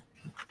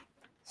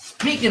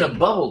 Speaking of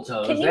bubble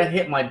toes, Can you- that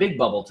hit my big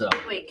bubble toe.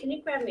 Wait, can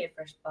you grab me a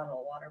fresh bottle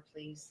of water,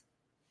 please?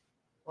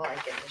 While I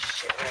get this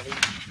shit ready.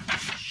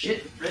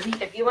 Shit, ready?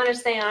 If you want to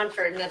stay on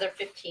for another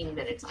 15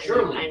 minutes,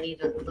 Surely. I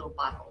need a little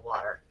bottle of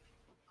water.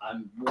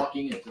 I'm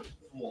walking into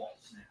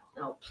walls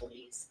now. Oh,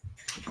 please.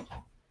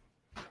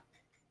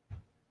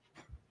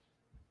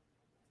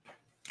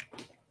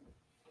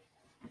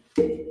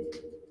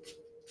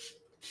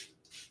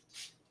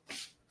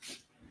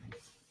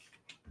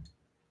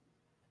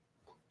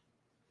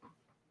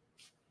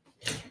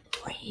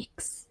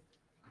 Breaks.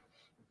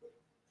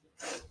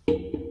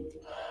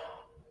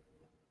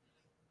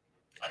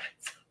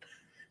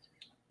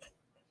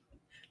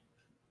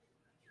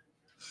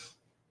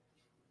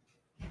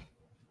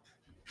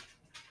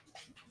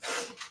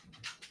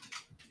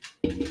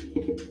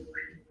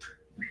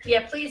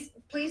 Yeah, please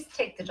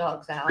take the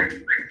dogs out.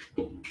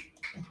 Come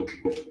on,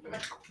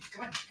 let's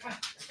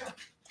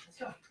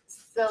go.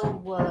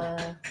 So,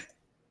 There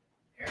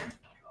we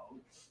go.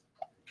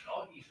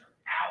 Doggies are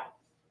out.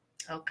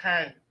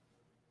 okay.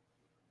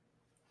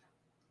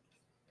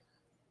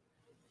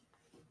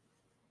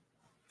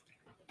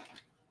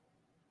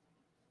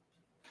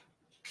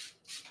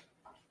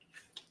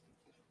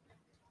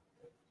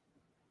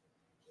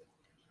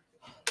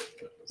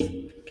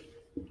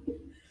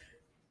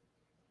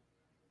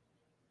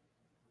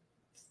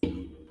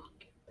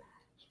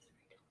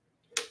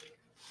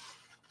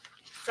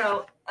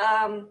 So,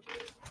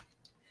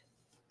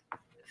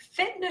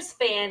 fitness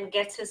fan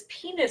gets his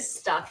penis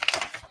stuck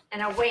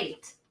in a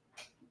weight.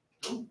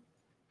 Who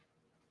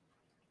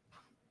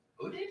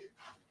did?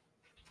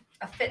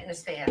 A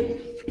fitness fan.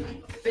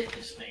 A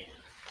fitness fan.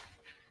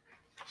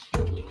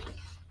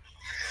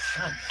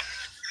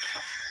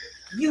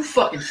 You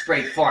fucking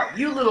straight fart.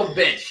 You little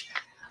bitch.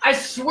 I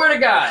swear to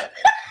God.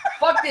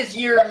 Fuck this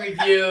year in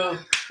review.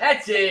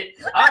 That's it.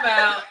 I'm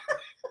out.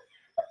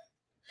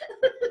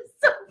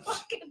 So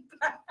fucking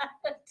bad.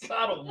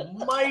 God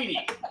almighty.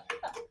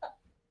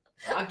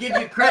 I'll give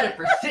you credit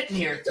for sitting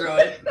here through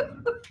it.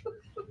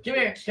 Come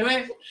here.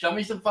 Show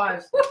me some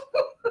fives.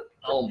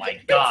 Oh my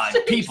God.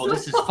 People,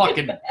 this is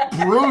fucking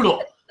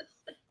brutal.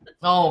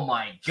 Oh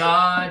my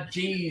God.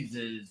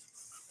 Jesus.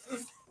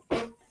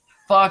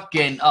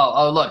 Fucking.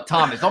 Oh, look,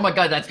 Thomas. Oh my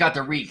God, that's got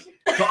the reek.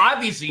 So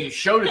obviously you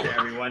showed it to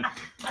everyone.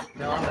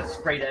 No, I'm gonna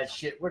spray that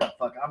shit. Where the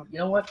fuck? You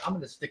know what? I'm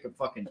gonna stick a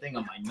fucking thing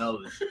on my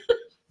nose.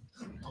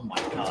 Oh my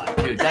God,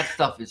 dude, that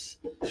stuff is.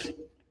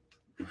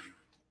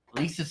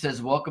 Lisa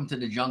says, "Welcome to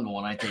the jungle."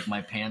 When I take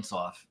my pants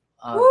off.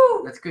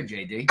 Woo! That's good,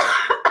 JD.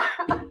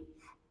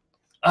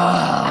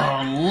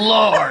 Oh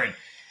Lord,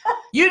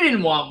 you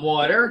didn't want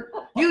water.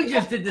 You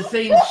just did the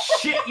same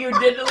shit you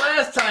did the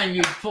last time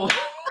you pulled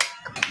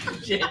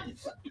shit.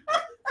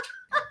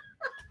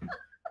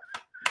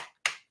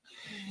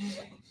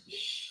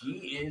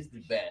 She is the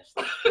best.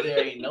 There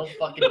ain't no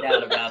fucking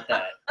doubt about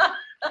that.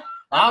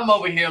 I'm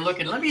over here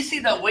looking. Let me see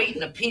the weight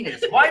in the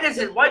penis. Why does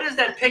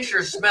that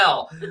picture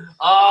smell?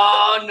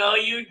 Oh no,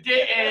 you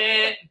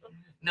didn't.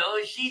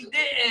 No, she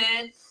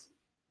didn't.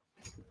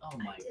 Oh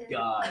my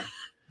God.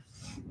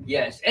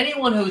 Yes.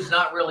 Anyone who's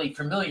not really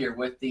familiar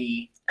with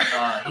the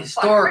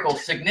historical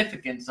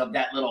significance of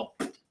that little,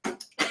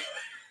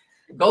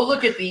 go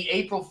look at the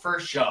April 1st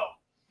show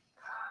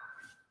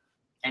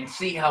and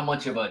see how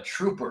much of a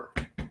trooper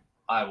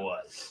I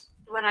was.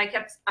 When I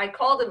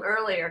called him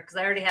earlier because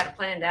I already had it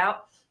planned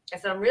out. I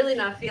said, I'm really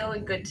not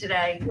feeling good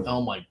today.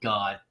 Oh my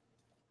God.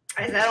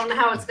 I said, I don't know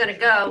how it's going to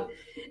go.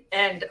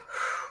 And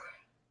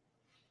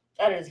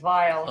that is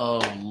vile.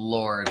 Oh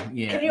Lord.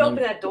 Yeah. Can you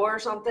open that door or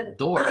something?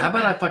 Door? How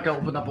about I fucking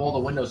open up all the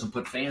windows and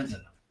put fans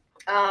in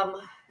them?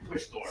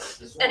 Which door?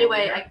 This one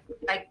Anyway,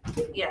 over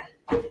here? yeah.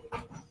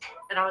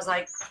 And I was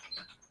like,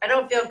 I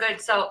don't feel good.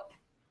 So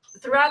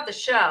throughout the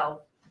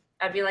show,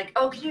 I'd be like,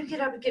 oh, can you get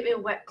up and get me a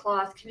wet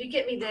cloth? Can you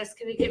get me this?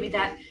 Can you get me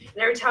that? And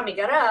every time he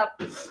got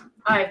up,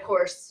 I, of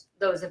course,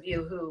 those of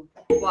you who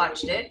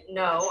watched it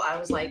know, I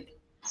was like,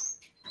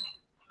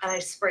 and I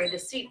sprayed the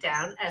seat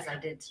down as I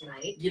did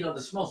tonight. You know,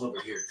 the smell's over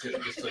here too,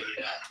 just so you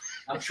know.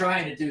 I'm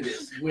trying to do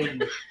this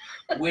wind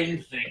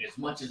thing as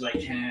much as I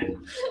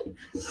can.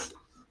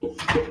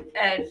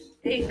 And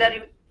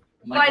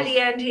by the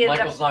end, he ended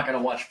Michael's not going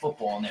to watch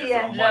football in there he for a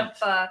ended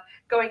month. up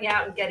going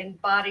out and getting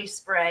body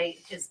spray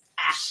his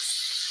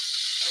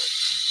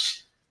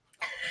ass.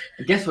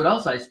 Guess what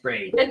else I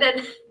sprayed? And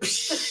then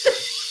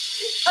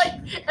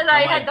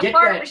I had the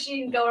fart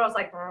machine going. I was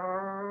like,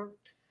 "Brrr."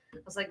 I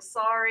was like,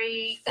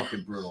 sorry.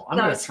 Fucking brutal. I'm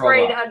No, going I to throw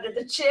sprayed up. under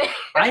the chair.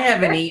 I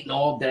haven't eaten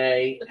all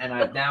day, and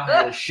I've now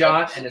had a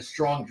shot and a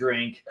strong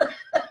drink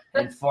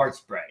and fart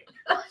spray.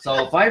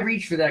 So if I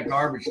reach for that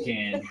garbage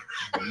can,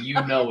 you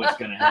know what's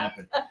going to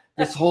happen.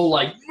 This whole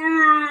like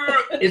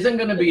isn't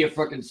going to be a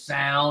fucking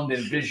sound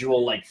and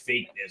visual like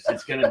fakeness.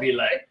 It's going to be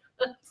like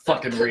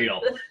fucking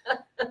real.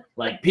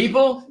 Like,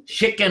 people,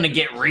 shit going to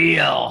get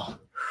real.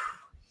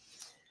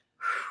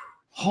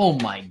 Oh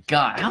my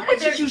God. How much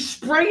did you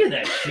spray of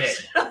that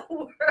shit? No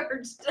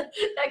words that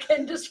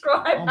can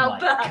describe Oh how my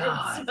bad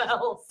God. it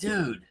smells.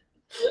 Dude.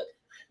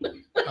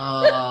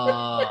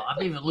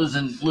 I'm even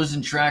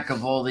losing track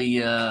of all the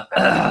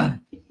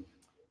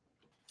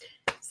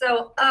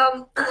So,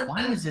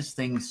 why is this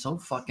thing so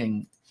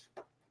fucking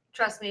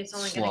trust me, it's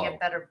only going Slow. to get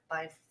better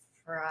by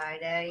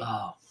Friday.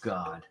 oh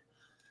God.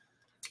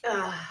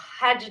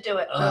 Had to do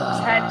it, folks.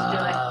 Had to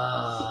do it.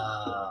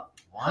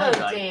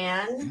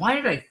 Why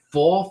did I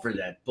fall for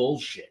that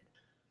bullshit?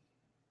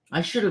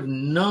 I should have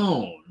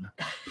known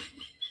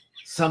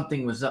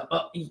something was up.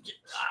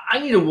 I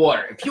need a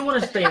water. If you want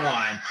to stay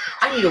on,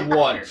 I need a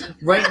water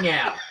right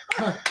now.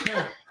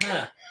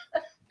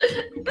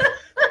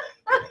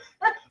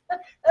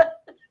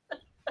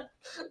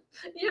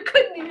 You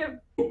couldn't even.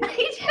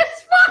 He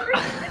just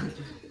farted.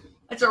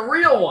 That's a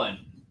real one.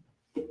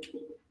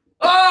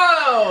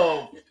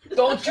 Oh!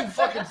 Don't you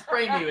fucking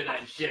spray me with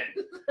that shit.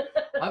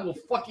 I will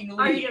fucking leave.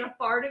 Are you gonna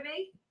fart at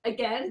me?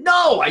 Again?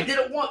 No, I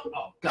didn't want.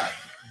 Oh God.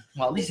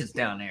 Well, at least it's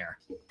down there.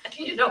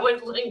 You know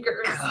it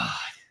lingers.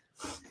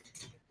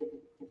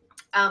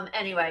 God.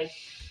 Anyway,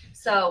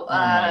 so Oh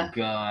my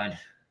God.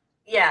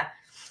 yeah,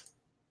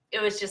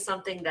 it was just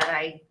something that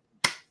I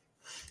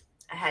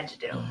had to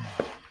do.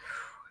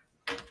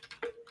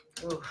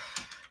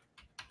 Oof.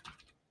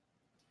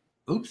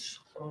 Oops.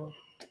 Oh,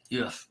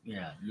 Yes.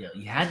 Yeah.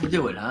 You had to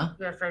do it, huh?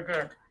 yes, I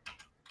did.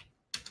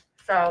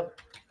 So,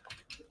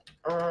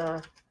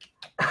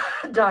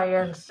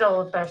 Diane's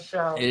still the best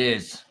show. It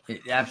is.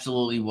 It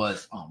absolutely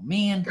was. Oh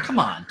man, come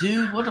on,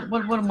 dude. What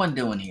am I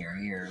doing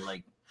here?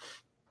 Like,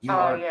 you Oh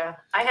are yeah,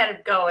 I had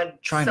him going.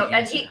 trying So to and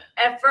answer. he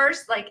at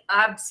first like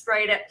I'm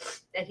sprayed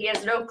it, and he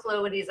has no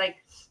clue, and he's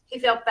like he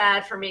felt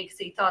bad for me because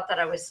he thought that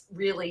I was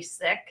really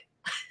sick,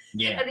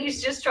 Yeah. and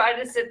he's just trying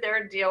to sit there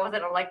and deal with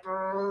it. I'm like,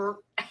 "Brrr."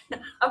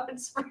 I would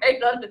spray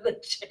it under the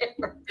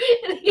chair,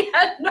 and he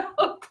had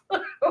no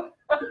clue.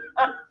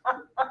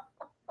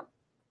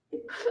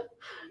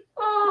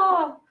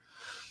 Oh,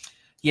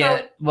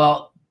 Yeah.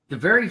 Well, the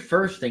very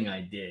first thing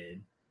I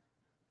did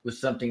was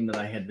something that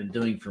I had been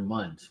doing for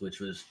months, which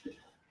was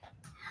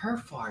her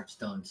farts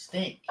don't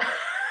stink.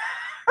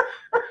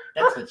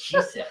 That's what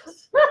she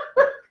says.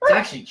 It's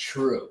actually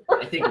true.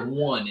 I think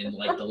one in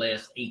like the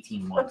last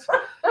 18 months.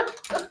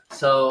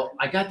 So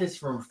I got this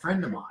from a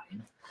friend of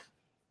mine.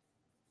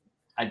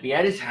 I'd be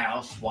at his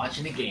house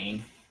watching a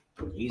game.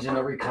 He's in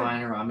a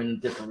recliner. I'm in a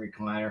different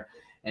recliner.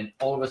 And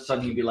all of a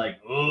sudden he'd be like,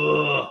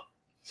 ugh.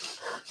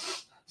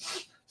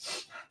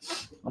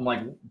 I'm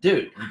like,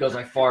 dude. He goes,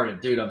 I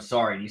farted. Dude, I'm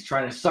sorry. And he's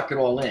trying to suck it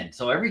all in.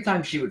 So every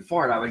time she would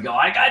fart, I would go,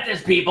 I got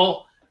this,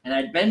 people. And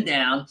I'd bend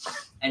down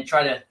and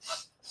try to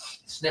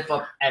sniff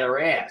up at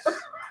her ass.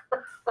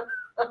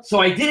 So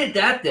I did it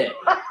that day.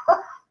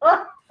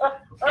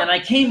 And I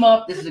came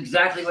up. This is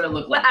exactly what it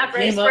looked like. I after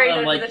I came up sprayed and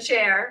I'm under like, the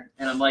chair.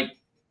 and I'm like,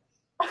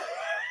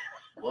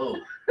 whoa.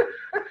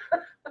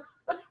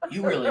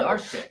 You really are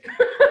sick.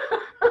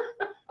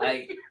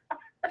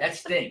 That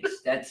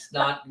stinks. That's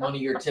not one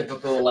of your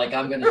typical, like,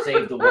 I'm going to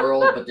save the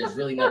world, but there's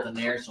really nothing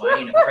there, so I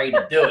ain't afraid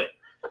to do it.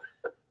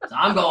 So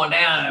I'm going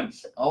down and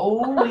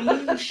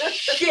holy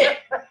shit.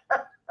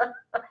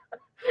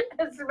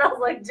 It smells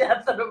like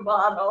death in a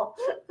bottle.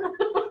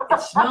 It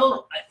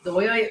smelled, the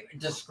way I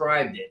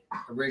described it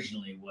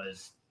originally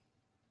was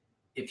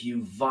if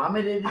you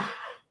vomited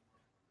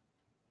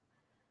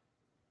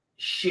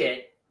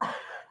shit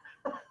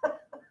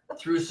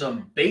through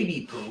some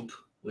baby poop,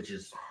 which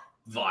is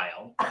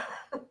vile,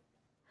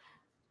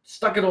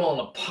 stuck it all in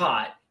a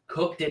pot,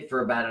 cooked it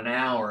for about an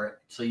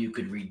hour so you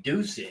could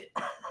reduce it,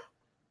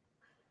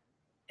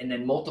 and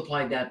then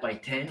multiplied that by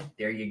 10,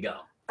 there you go.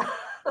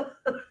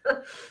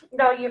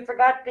 No, you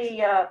forgot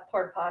the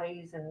porta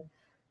potties and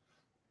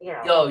you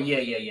know. Oh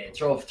yeah.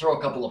 Throw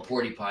a couple of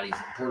porta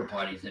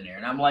potties in there,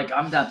 and I'm like,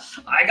 I'm done.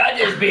 I got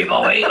this,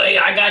 people. Wait,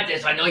 I got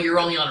this. I know you're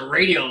only on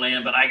Radio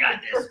Land, but I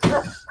got this.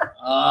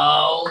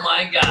 Oh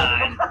my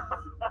God,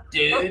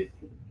 dude,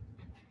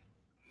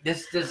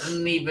 this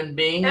doesn't even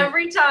mean.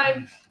 Every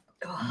time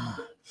I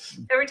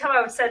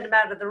would send him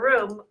out of the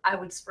room, I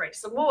would spray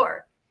some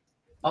more.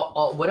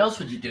 Oh, what else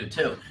would you do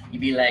too?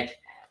 You'd be like,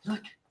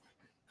 look.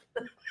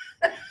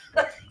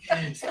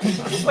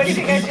 What do you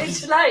think I did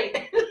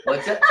tonight?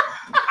 What's that?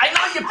 I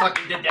know you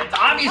fucking did that.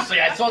 Obviously,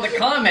 I saw the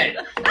comment.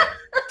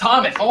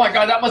 Thomas, oh my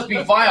God, that must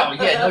be vile.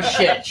 Yeah, no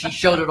shit. She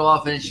showed it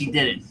off and she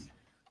did it.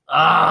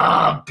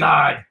 Oh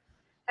God.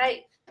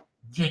 Hey,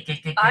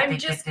 I'm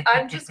just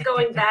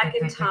going back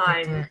in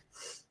time.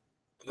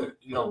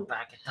 You're going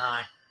back in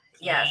time.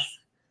 Yes.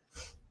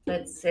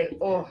 Let's see.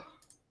 Oh,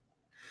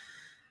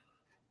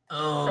 so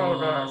Oh.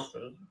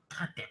 nasty.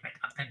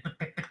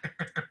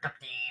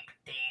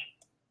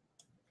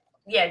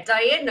 Yeah,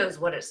 Diane knows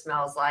what it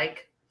smells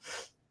like.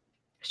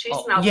 She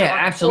Oh, smells yeah, on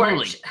the absolutely.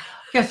 porch.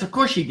 Yes, of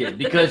course she did,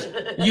 because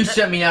you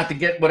sent me out to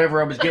get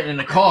whatever I was getting in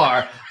the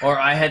car, or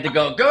I had to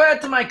go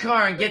out to my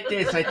car and get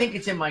this. I think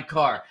it's in my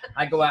car.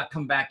 I go out,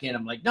 come back in.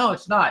 I'm like, no,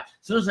 it's not.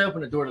 As soon as I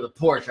open the door to the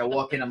porch, I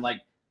walk in. I'm like,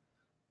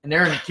 and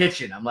they're in the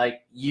kitchen. I'm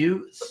like,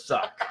 you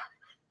suck.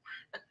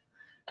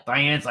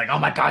 Diane's like, oh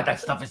my God, that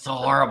stuff is so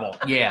horrible.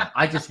 Yeah,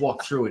 I just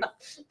walked through it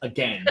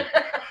again.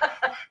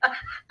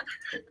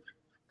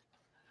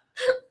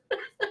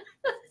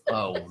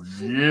 Oh,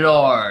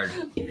 Lord.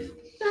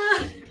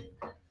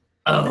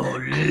 Oh,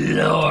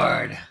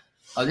 Lord.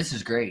 Oh, this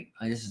is great.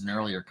 This is an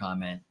earlier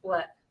comment.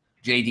 What?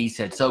 JD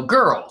said, so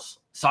girls,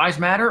 size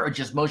matter or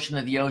just motion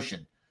of the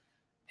ocean?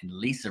 And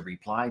Lisa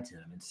replied to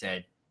him and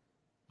said,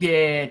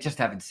 yeah, just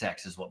having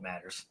sex is what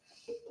matters.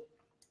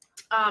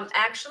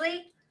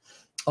 Actually,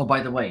 Oh,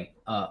 by the way,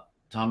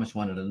 Thomas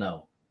wanted to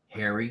know,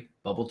 hairy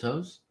bubble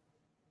toes?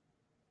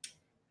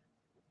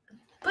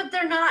 but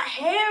they're not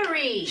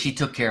hairy. She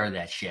took care of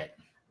that shit.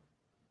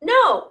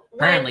 No.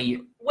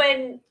 Apparently,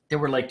 When there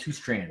were like 2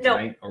 strands, no,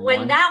 right? Or when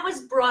one? that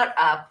was brought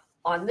up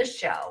on the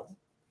show,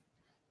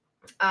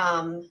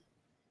 how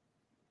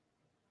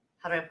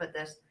do I put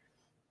this?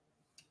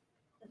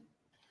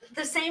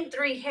 The same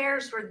 3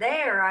 hairs were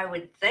there, I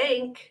would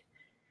think,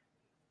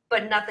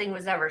 but nothing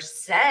was ever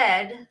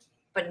said.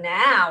 But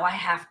now I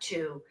have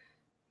to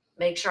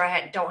make sure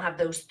don't have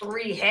those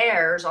 3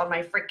 hairs on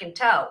my freaking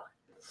toe.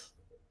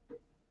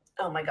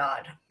 Oh my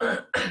God.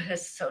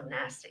 It's so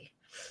nasty.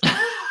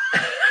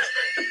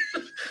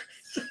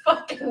 It's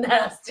fucking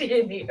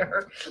nasty in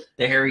here.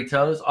 The hairy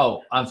toes?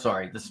 Oh, I'm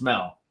sorry. The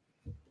smell.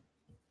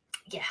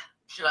 Yeah.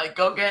 Should I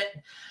go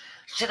get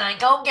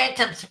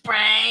some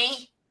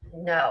spray?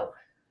 No.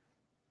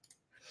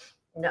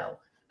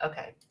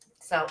 Okay.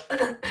 So,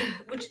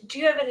 do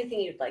you have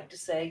anything you'd like to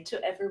say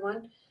to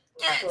everyone?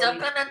 Yes, Before I'm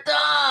gonna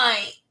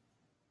die.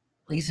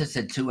 Lisa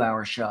said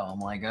 2-hour show. I'm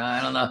like,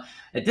 I don't know.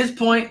 At this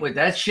point, with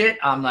that shit,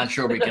 I'm not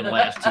sure we can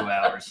last 2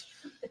 hours.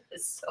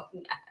 It's so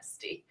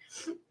nasty.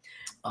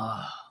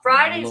 Oh,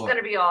 Friday's Lord.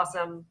 going to be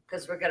awesome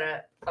because we're going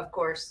to, of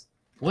course,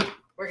 What?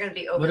 we're going to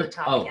be over the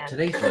top again.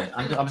 Today's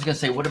Wednesday. I was gonna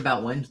say, what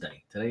about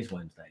Wednesday? Today's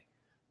Wednesday,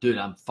 dude.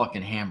 I'm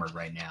fucking hammered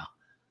right now.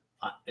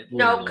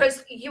 No, Literally.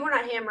 because you were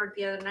not hammered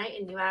the other night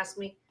and you asked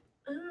me,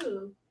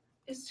 "Ooh,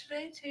 is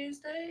today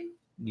Tuesday?"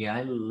 Yeah,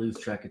 I lose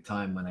track of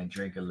time when I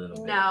drink a little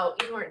bit. No,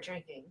 you weren't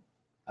drinking.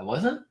 I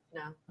wasn't.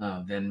 No.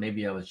 Oh, then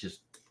maybe I was just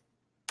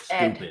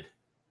Ed. stupid.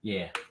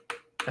 Yeah,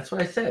 that's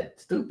what I said.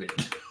 Stupid.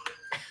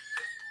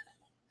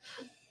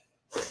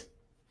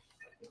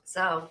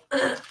 So,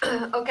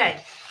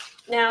 okay.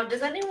 Now,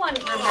 does anyone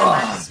remember,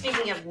 Ugh.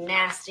 speaking of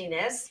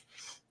nastiness,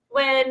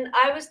 when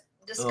I was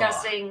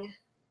discussing,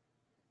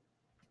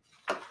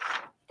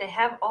 they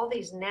have all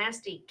these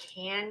nasty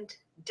canned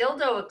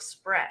Dildo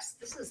Express.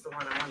 This is the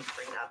one I want to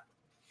bring up.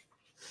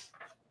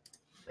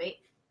 Wait.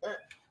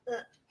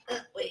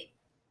 Wait.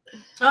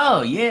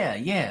 Oh yeah,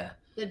 yeah.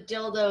 The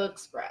Dildo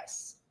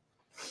Express.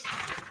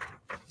 I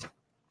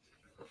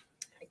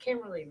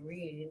can't really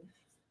read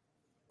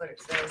what it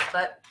says,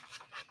 but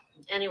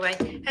anyway,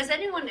 has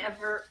anyone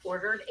ever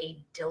ordered a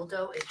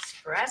Dildo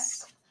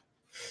Express?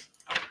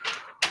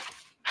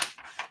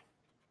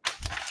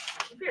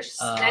 Keep your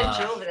stench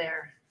over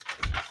there.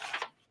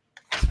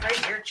 It's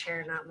right your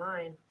chair, not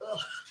mine. Ugh.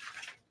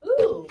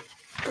 Ooh.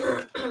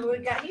 What we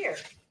got here?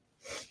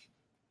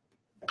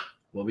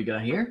 What we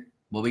got here?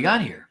 What we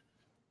got here?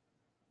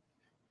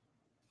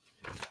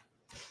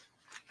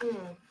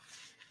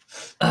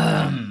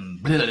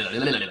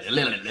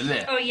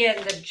 Oh yeah,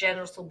 and the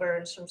genital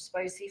burns from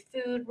spicy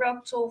food,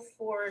 rectal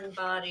foreign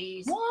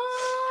bodies.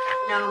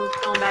 What? Now I'm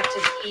going back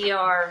to the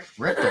ER.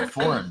 Rectal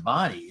foreign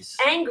bodies.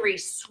 Angry,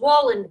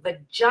 swollen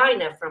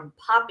vagina from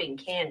popping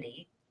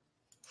candy.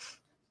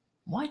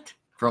 What?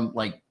 From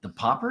like the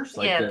poppers?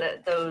 Like Yeah,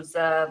 those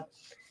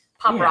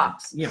pop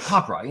rocks. Yeah,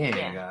 pop rock. Yeah,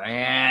 Yeah. yeah.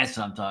 Yeah,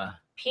 sometimes.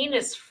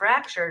 Penis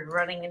fractured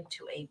running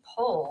into a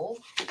pole.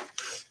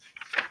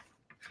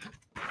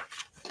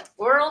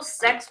 Oral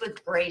sex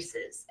with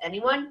braces.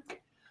 Anyone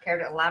care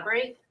to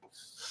elaborate?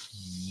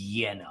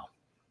 Yeah, no.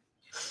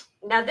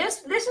 Now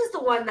this is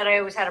the one that I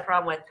always had a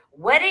problem with.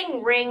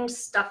 Wedding ring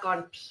stuck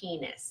on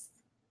penis.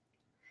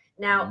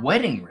 Now,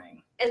 Wedding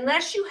ring.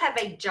 unless you have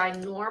a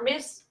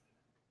ginormous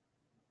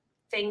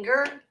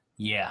finger,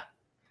 Yeah.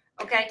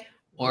 okay,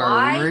 Or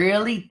why?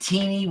 really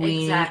teeny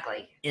weeny,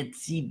 Exactly,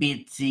 itsy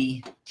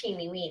bitsy.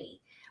 teeny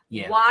weeny.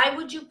 Yeah. Why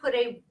would you put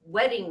a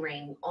wedding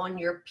ring on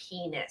your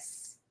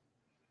penis?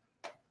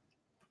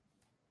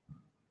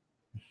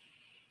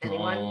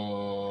 Anyone?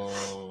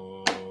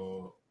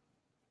 Oh.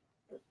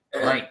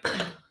 Right.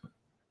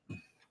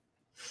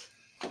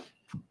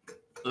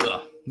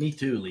 Ugh. Me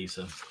too,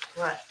 Lisa.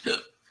 What?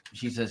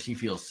 She says she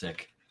feels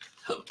sick.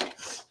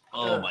 Oh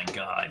Ugh. my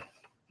God.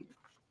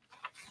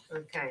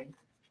 Okay.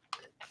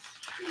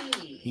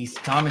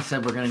 Thomas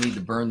said we're gonna need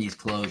to burn these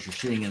clothes. You're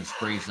sitting in a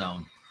spray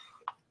zone,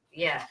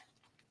 Yeah,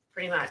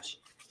 pretty much.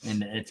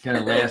 and it's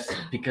gonna last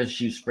because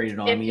you sprayed it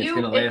on me. It's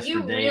gonna last if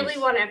you for days. really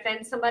want to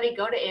offend somebody,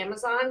 go to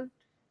Amazon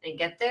and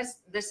get this.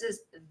 This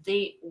is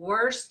the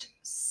worst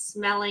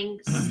smelling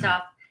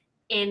stuff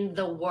in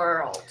the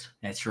world.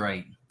 That's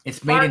right.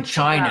 It's made in Fart to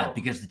China go.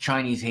 because the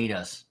Chinese hate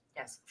us.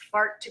 Yes,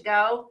 fart to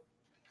go.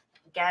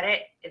 Get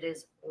it? It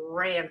is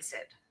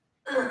rancid.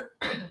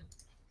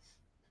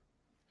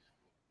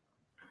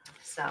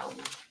 So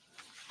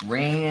it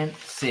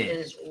Rancid.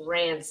 is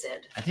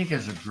rancid. I think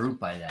there's a group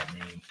by that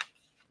name,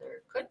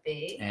 There could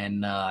be.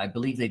 and I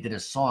believe they did a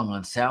song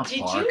on South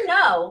Did Park. you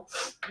know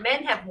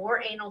men have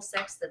more anal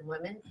sex than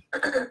women?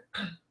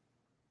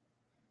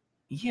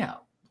 Yeah,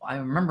 I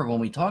remember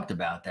when we talked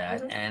about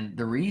that, Mhm. and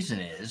the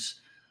reason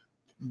is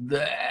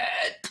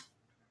that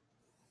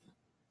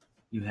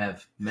you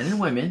have men and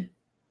women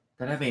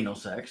that have anal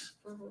sex,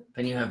 Mhm.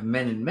 then you have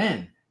men and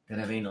men that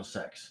have anal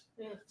sex.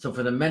 Yeah. So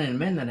for the men and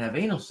men that have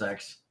anal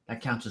sex, that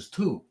counts as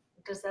 2.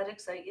 Does that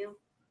excite you?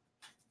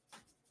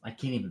 I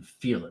can't even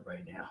feel it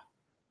right now.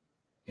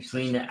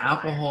 Between the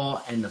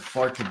alcohol and the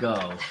fart to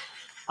go,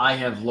 I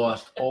have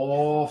lost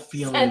all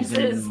feelings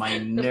Senses. in my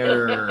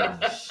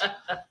nerves.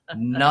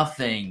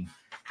 Nothing.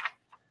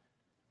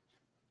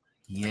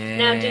 Yeah.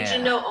 Now, did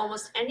you know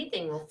almost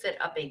anything will fit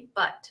up a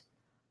butt?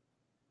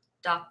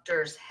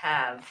 Doctors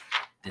have,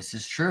 This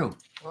is true.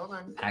 hold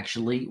on,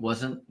 Actually,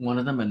 wasn't one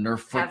of them a Nerf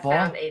have football?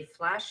 found a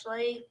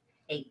flashlight,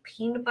 a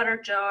peanut butter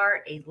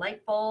jar, a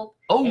light bulb,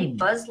 a Oh,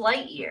 Buzz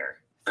Lightyear.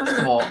 First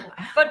of all,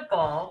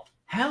 football.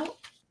 how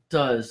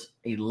does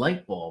a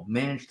light bulb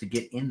manage to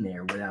get in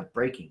there without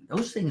breaking?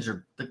 Those things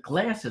are, the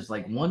glass is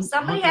like one.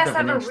 Somebody has to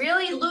have a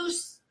really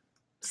loose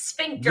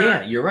sphincter.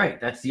 Yeah, you're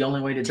right. That's the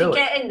only way to do it.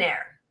 Get in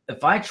there.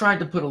 If I tried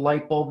to put a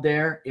light bulb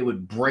there, it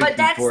would break. But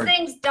that's before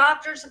things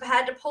doctors have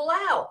had to pull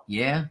out.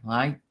 Yeah.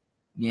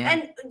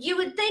 And you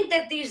would think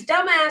that these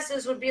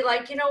dumbasses would be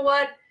like, you know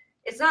what?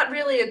 It's not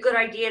really a good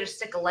idea to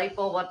stick a light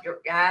bulb up your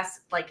ass,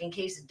 like in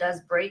case it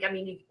does break. I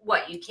mean,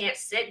 you can't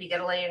sit. You got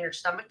to lay on your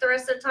stomach the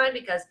rest of the time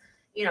because,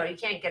 you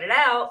can't get it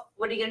out.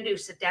 What are you going to do?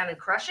 Sit down and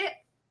crush it?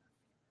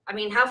 I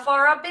mean, how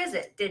far up is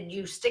it? Did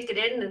you stick it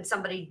in and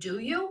somebody do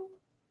you?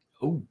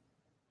 Oh.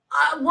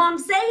 Well, I'm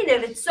saying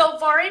if it's so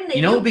far in there.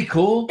 You know what would be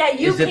cool? That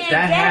you is if can't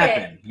that get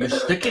happened. You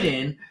stick it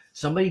in,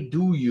 somebody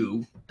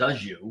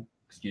does you,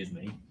 excuse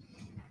me,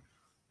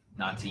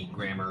 Nazi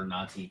grammar,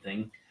 Nazi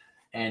thing.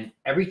 And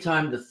every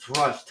time the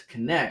thrust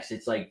connects,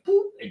 it's like,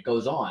 boop, it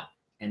goes on.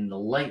 And the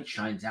light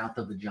shines out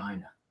the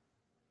vagina.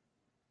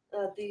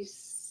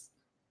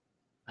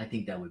 I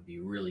think that would be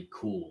really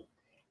cool.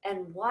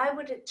 And why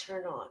would it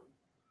turn on?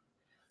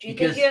 Do you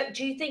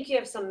think you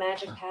have some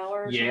magic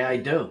powers? Yeah, I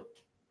do.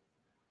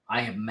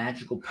 I have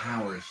magical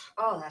powers.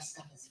 Oh, that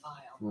stuff is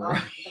vile.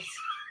 Right.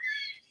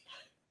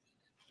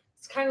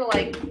 It's kind of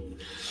like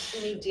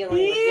me dealing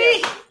with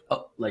this.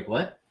 Oh, like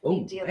what?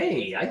 Oh,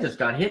 hey, I just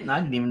got hit and I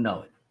didn't even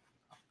know it.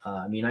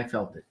 I mean, I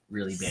felt it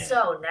really bad.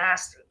 So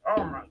nasty.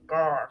 Oh my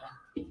God.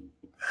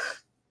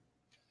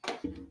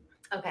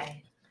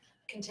 Okay.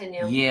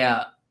 Continue.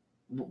 Yeah.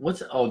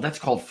 That's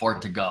called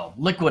Fart to Go.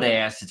 Liquid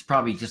Ass. It's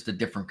probably just a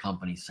different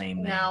company, same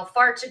name. No,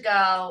 Fart to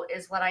Go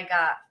is what I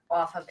got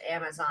off of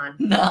Amazon.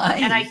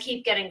 Nice. And I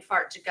keep getting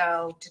Fart to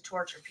Go to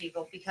torture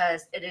people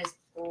because it is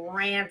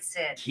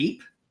rancid.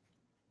 Keep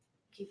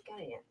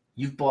getting it.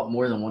 You've bought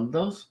more than one of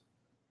those?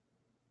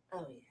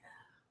 Oh, yeah.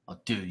 Oh,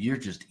 dude, you're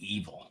just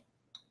evil.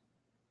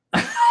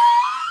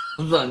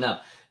 No,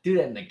 do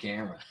that in the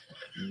camera.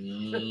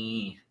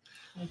 Yeah.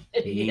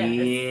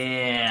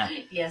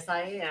 Yes,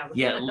 I am.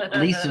 Yeah,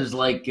 Lisa's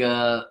like,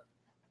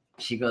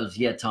 she goes,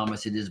 yeah,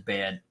 Thomas, it is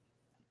bad.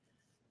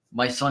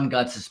 My son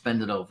got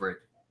suspended over it.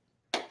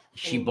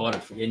 She bought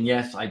it, and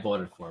yes, I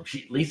bought it for him.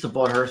 Lisa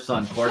bought her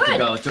son Fart to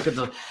Go. Took it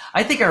to.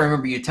 I think I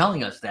remember you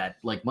telling us that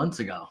like months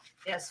ago.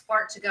 Yes,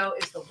 Fart to Go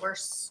is the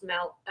worst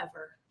smell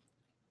ever.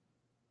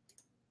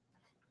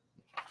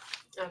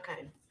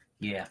 Okay.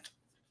 Yeah.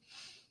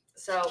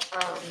 So,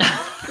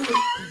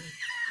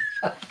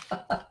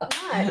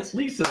 what?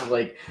 Lisa's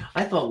like,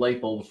 I thought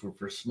light bulbs were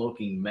for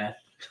smoking meth.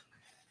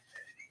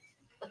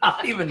 I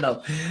don't even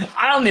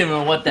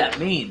know what that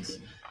means.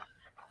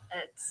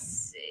 Let's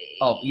see.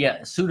 Oh, yeah,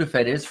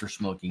 Sudafed is for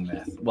smoking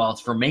meth. Well,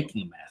 it's for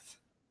making meth.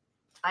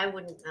 I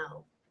wouldn't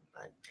know,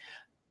 but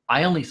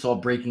I only saw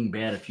Breaking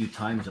Bad a few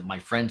times at my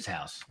friend's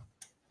house.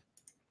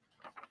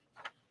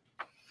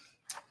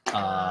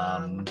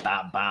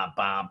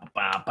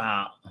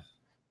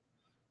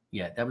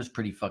 Yeah, that was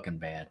pretty fucking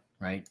bad,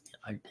 right?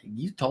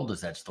 You told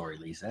us that story,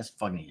 Lisa. That's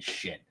funny as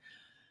shit.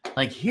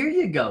 Like, here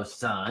you go,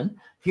 son.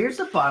 Here's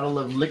a bottle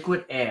of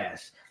liquid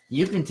ass.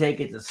 You can take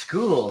it to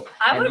school.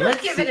 I would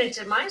have given it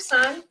to my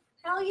son.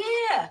 Hell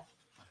yeah.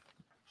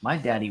 My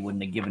daddy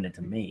wouldn't have given it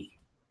to me.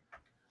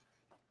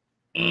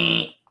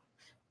 It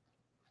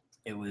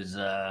was,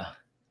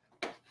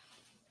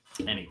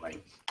 anyway.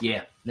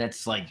 Yeah,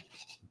 that's like,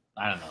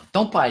 I don't know.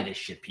 Don't buy this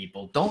shit,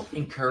 people. Don't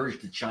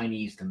encourage the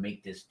Chinese to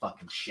make this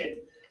fucking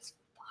shit. It's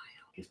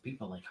vile. Because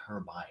people like her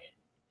buy it.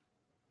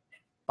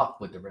 And fuck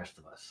with the rest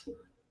of us.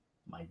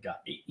 My God.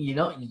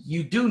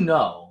 You do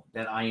know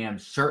that I am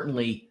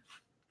certainly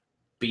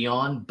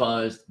beyond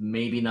buzzed,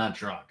 maybe not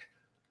drunk.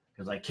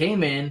 Because I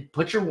came in,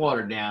 put your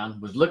water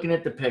down, was looking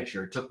at the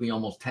picture. It took me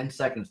almost 10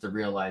 seconds to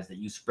realize that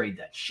you sprayed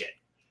that shit.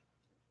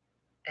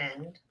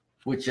 And?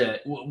 Which,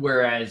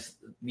 whereas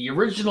the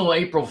original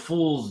April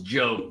Fool's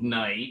joke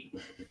night,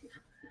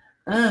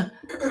 I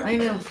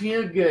don't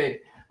feel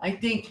good. I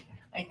think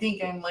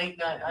I might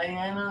not. I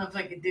don't know if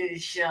I can do the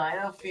show. I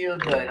don't feel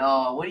good.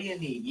 Oh, what do you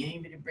need? You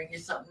need me to bring you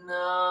something?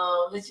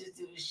 No, let's just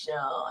do the show.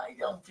 I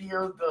don't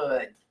feel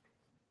good.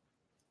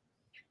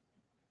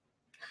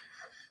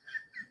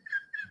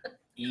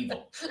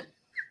 Evil.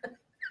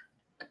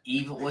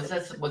 What's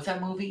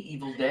that movie?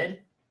 Evil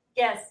Dead?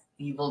 Yes.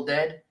 Evil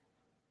Dead?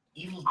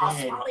 Evil Dead. I'll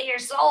swallow your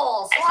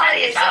soul. Swallow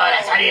your soul.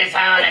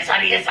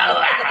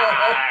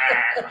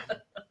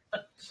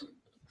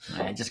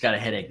 I just got a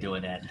headache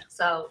doing that.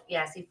 So,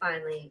 yes, he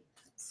finally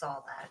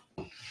saw that.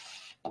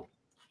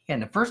 Yeah,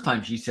 and the first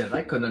time she said it,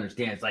 I couldn't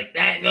understand. It's like,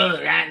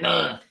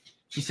 that.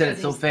 She said it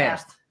so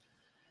fast. Deaf.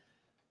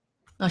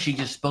 No, she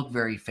just spoke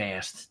very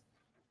fast.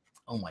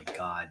 Oh, my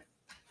God.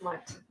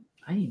 What?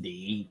 I need to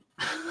eat.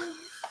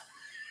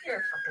 You're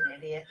a fucking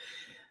idiot.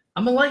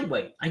 I'm a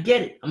lightweight. I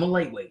get it. I'm a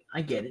lightweight.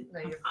 I get it. No,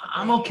 you're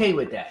I'm okay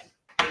with that.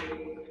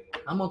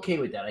 I'm okay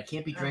with that. I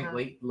can't be drink. Uh-huh.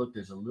 Wait, look,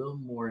 there's a little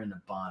more in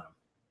the bottom.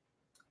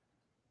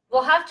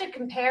 We'll have to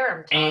compare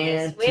them,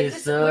 Thomas.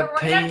 We're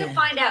going to have to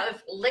find out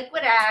if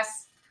liquid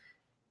ass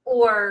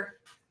or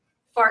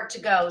Fart to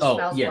go Oh,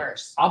 smells yeah.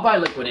 worse. I'll buy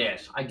liquid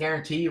ass. I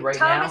guarantee you right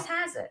Thomas now,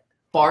 has it.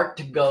 fart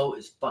to go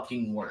is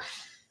fucking worse.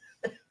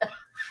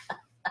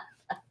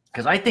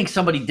 Because I think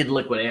somebody did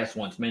liquid ass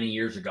once many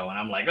years ago, and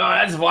I'm like, oh,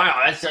 that's wild.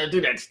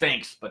 Dude, that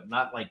stinks, but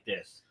not like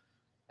this.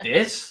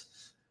 This?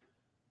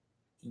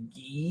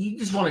 You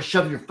just want to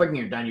shove your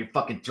finger down your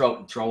fucking throat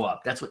and throw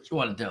up. That's what you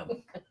want to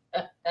do.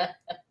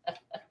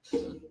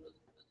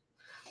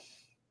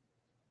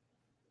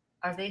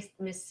 Are they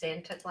Miss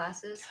Santa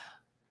glasses?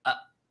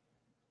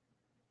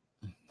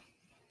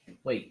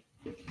 Wait.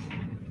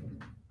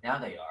 Now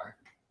they are.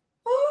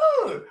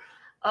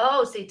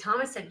 Oh, see,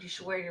 Thomas said you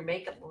should wear your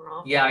makeup more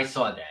often. Yeah, I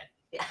saw that.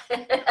 Yeah,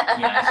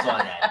 Yeah, I saw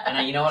that.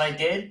 And you know what I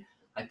did?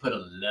 I put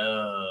a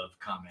love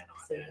comment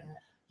on See that. that.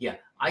 Yeah,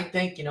 I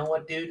think, you know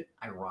what, dude?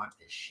 I rock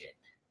this shit.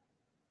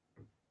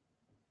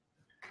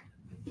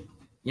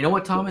 You know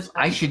what, Thomas?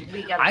 I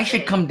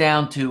should come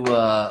down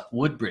to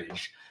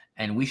Woodbridge,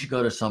 and we should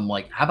go to some,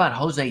 like, how about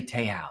Jose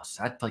Tejas?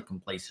 That fucking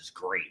place is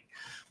great.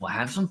 We'll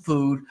have some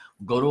food,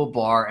 we'll go to a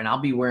bar, and I'll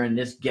be wearing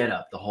this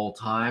getup the whole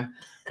time.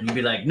 And you'd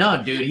be like,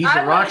 no, dude, he's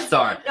a rock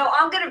star. No,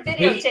 I'm going to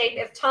videotape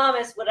if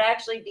Thomas would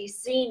actually be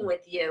seen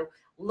with you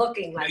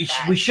looking like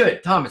that. We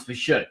should, Thomas, we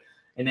should.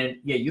 And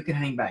then, yeah, you can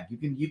hang back. You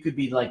could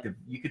be like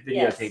you could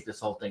videotape Yes. this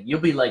whole thing.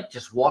 You'll be like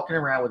just walking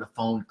around with a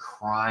phone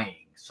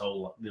crying.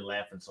 So you're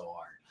laughing so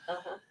hard.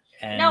 Uh-huh.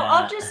 And, No,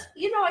 I'll just,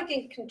 I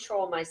can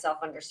control myself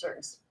under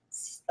certain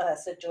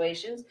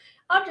situations.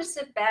 I'll just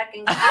sit back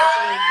and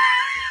casually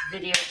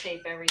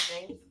videotape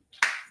everything.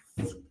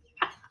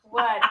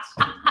 What?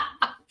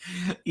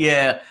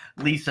 Yeah,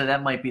 Lisa,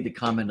 that might be the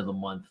comment of the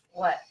month.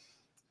 What?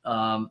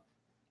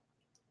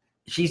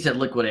 She said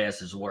liquid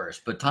ass is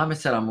worse, but Thomas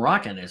said I'm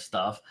rocking this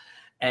stuff,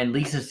 and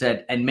Lisa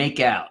said, and make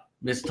out.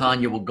 Miss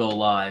Tanya will go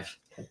live.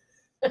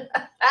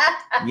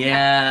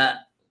 Yeah.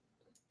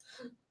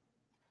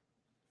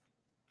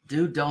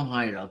 Dude, don't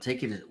hide it. I'll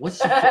take it. What's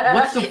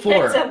the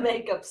for? It's a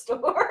makeup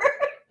store.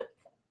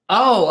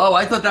 Oh,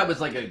 I thought that was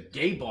like a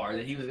gay bar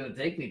that he was going to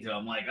take me to.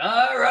 I'm like,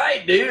 all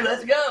right, dude,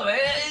 let's go,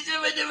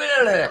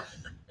 man.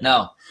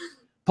 No.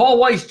 Paul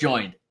Weiss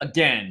joined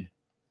again.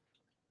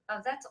 Oh,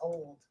 that's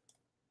old.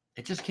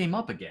 It just came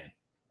up again.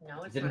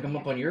 No, It it's didn't not come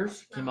yet. up on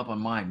yours? It came No. up on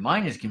mine.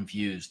 Mine is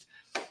confused.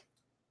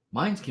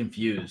 Mine's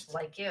confused.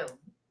 Like you.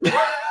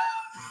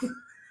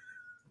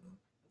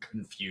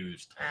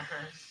 Confused.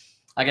 Uh-huh.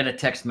 I got to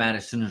text Matt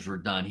as soon as we're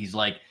done. He's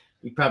like,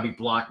 he probably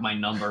blocked my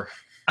number.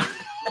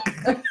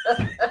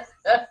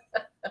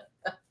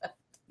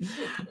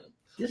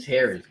 This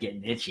hair is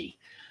getting itchy.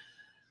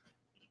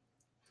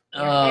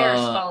 Your hair's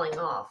falling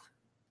off.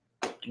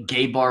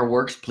 Gay bar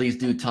works. Please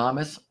do,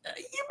 Thomas.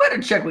 You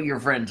better check with your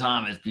friend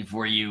Thomas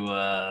before you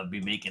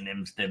be making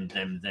them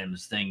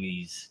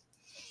thingies.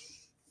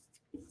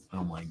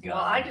 Oh my God.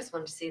 Well, I just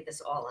want to see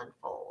this all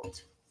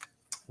unfold.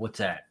 What's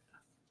that?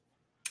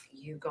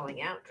 You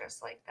going out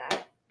dressed like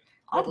that.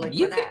 Oh, With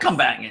you liquid can ass. come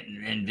back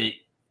and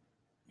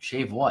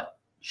shave what?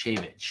 Shave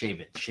it.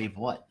 Shave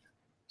what?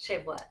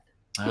 Shave what?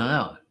 I don't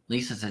know.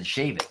 Lisa said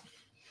shave it.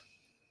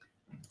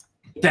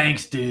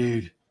 Thanks,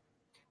 dude.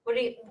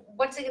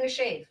 What's he gonna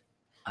shave?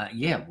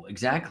 Yeah,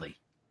 exactly.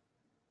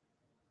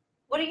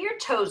 What do your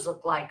toes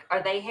look like?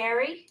 Are they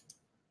hairy?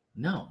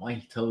 No, my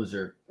toes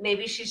are.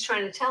 Maybe she's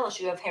trying to tell us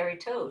you have hairy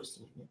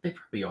toes. They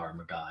probably are,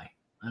 my guy.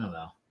 I don't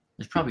know.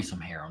 There's probably some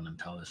hair on them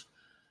toes.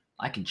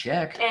 I can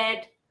check.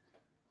 Ed.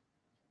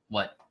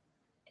 What?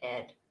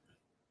 Ed.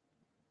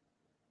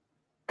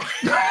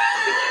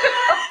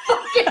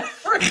 Fucking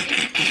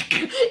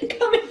freak.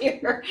 Come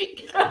here.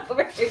 Get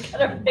over here.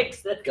 Gotta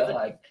fix this.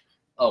 God.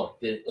 Oh,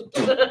 I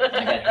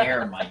got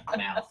hair in my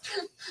mouth.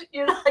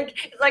 You're like,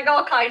 it's like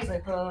all kinds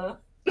of, huh?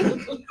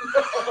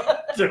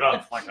 Dude,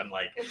 I'm fucking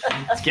like,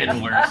 it's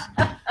getting worse.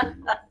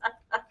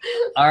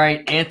 All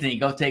right, Anthony,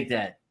 go take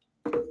that.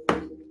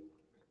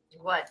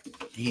 What?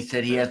 He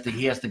said he has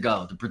to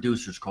go. The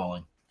producer's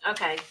calling.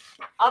 Okay.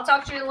 I'll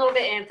talk to you in a little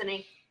bit,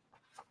 Anthony.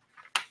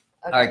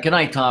 Okay. All right, good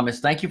night, Thomas.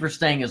 Thank you for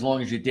staying as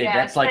long as you did. Yes,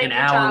 That's like an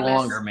thank you, hour Thomas.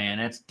 longer, man.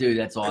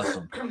 That's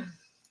awesome.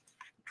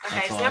 Okay,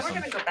 That's so now awesome. we're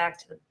going to go back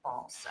to the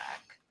ball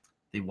sack.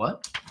 The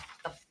what?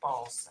 The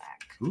ball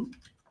sack. Ooh.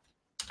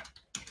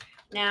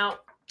 Now,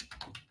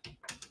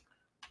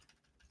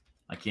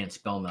 I can't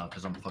spell now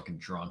because I'm fucking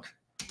drunk.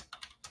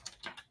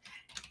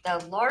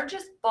 the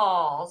largest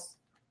balls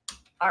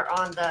are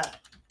on the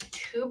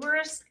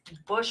tuberous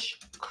bush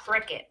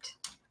cricket,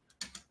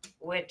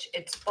 which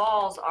its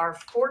balls are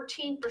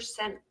 14%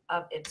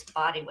 of its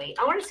body weight.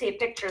 I want to see a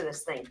picture of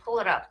this thing. Pull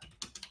it up.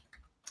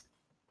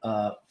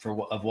 Of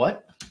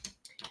what?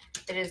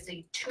 It is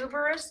the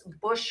tuberous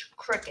bush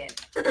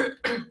cricket.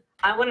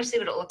 I want to see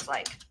what it looks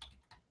like.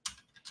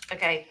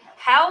 Okay,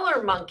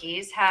 howler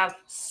monkeys have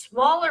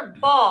smaller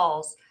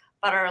balls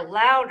but are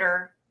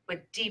louder with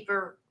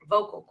deeper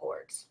vocal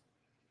cords.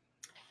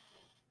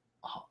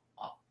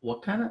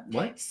 What kind of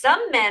what?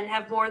 Some men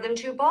have more than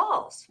 2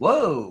 balls.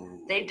 Whoa!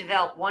 They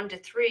develop 1 to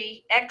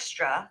 3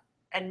 extra,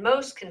 and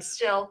most can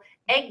still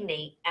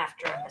egnate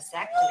after a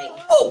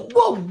vasectomy.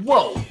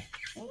 Whoa!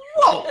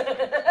 Whoa!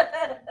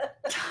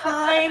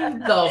 Time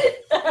the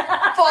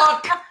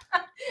fuck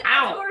Of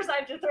out. course, I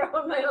have to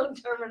throw in my own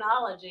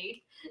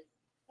terminology.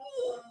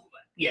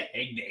 Yeah,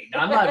 eggnade.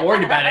 I'm not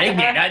worried about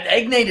eggnade.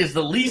 Eggnade is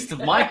the least of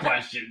my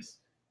questions.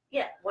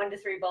 Yeah, 1 to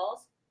 3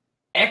 balls.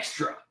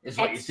 Extra is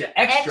what you said.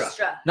 Extra.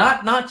 Extra.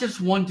 Not just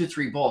 1 to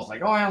 3 balls.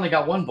 Like, oh, I only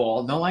got 1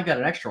 ball. No, I got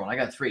an extra one. I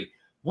got 3.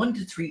 1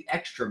 to 3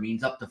 extra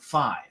means up to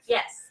 5.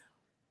 Yes.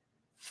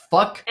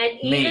 Fuck And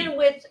me. even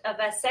with a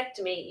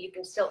vasectomy, you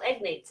can still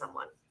eggnate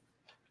someone.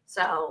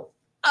 So,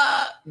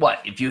 What,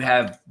 if you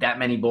have that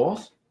many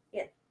balls?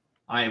 Yeah.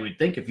 I would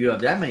think if you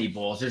have that many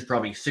balls, there's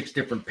probably 6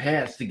 different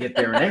paths to get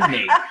there and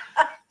eggnade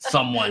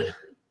someone.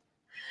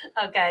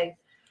 okay.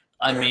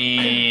 I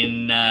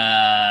mean,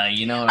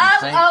 you know what I'm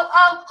saying?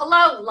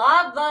 Hello,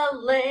 lava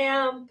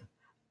lamp.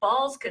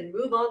 Balls can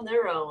move on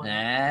their own.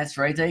 That's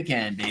right, they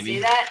can, baby. See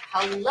that?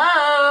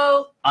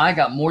 Hello. I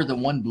got more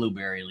than 1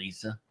 blueberry,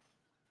 Lisa.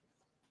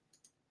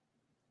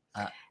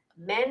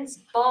 Men's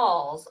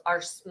balls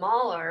are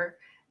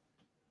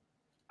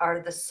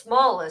the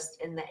smallest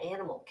in the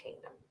animal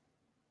kingdom.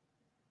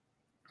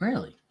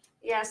 Really?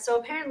 Yeah, so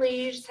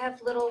apparently you just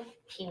have little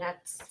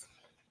peanuts.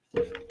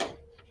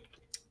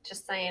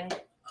 Just saying.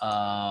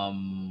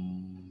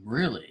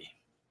 Really?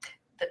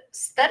 The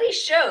study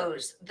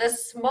shows the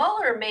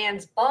smaller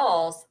man's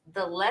balls,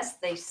 the less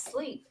they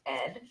sleep,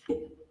 Ed.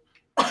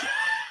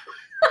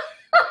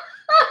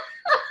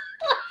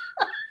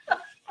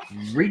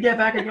 Read that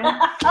back again.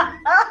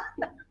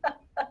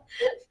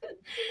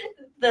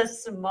 The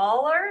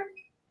smaller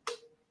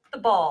the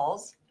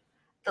balls,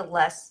 the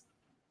less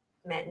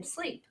men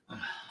sleep.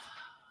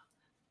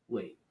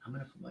 Wait, I'm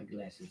gonna put my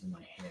glasses in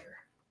my hair.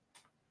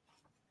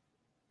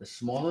 The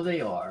smaller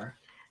they are,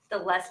 The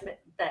less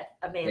that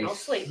a man they will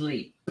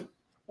sleep.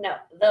 No,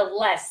 the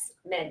less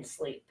men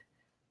sleep.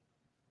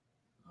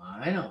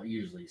 I don't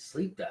usually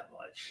sleep that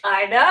much.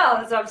 I know.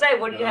 That's what I'm saying.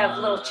 What do you have,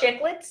 little Uh.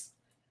 chicklets?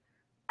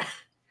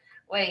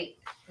 Wait,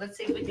 let's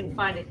see if we can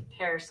find a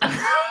comparison.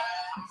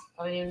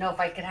 I don't even know if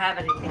I could have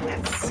anything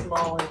that's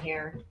small in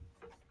here.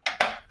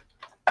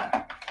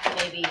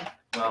 Maybe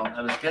Well,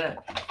 I was gonna.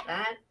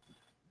 that.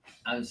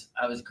 I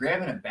was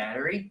grabbing a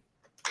battery,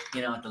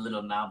 you know, with the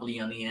little knobbly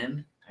on the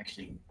end.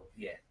 Actually,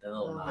 yeah, the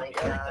little Oh my knobbly.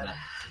 god.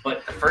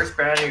 But the first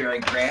battery I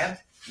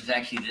grabbed is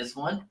actually this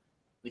one,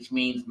 which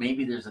means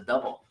maybe there's a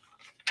double.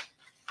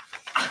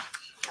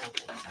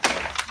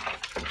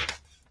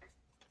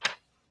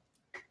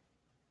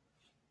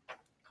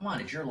 Come on,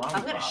 it's your lollipop.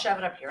 I'm gonna shove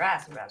it up your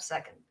ass in about a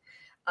second.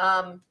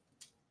 Now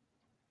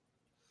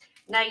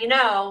you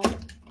know,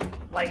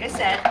 like I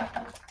said,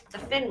 the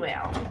fin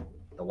whale.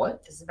 The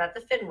what? This is about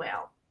the fin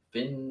whale.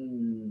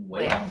 Fin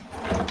whale?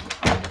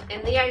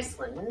 In the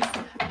Icelands,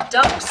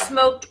 dunk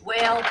smoked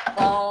whale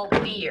ball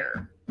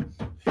beer.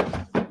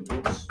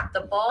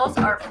 The balls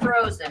are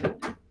frozen,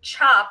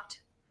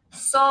 chopped,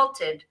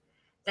 salted,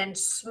 then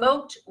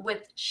smoked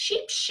with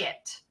sheep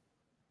shit.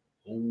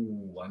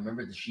 Oh, I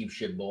remember the sheep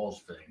shit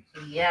balls thing.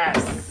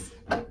 Yes.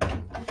 All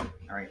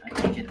right, I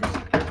can get this.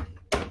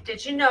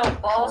 Did you know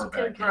balls Pour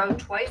can back in. grow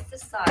twice the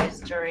size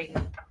during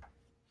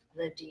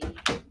the D?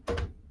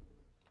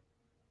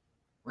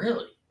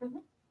 Really?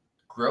 Mhm.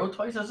 Grow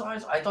twice the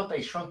size? I thought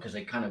they shrunk because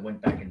they kind of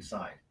went back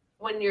inside.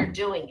 When you're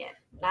doing it,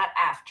 not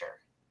after.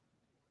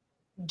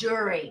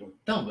 During.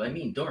 No, I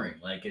mean during.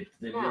 Like it.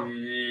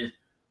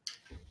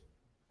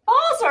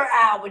 Balls are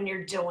out when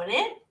you're doing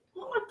it.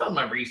 Well, I've done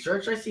my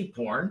research. I see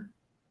porn.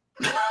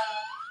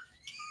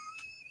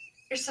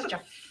 You're such a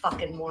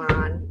fucking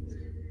moron.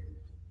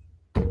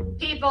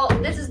 People,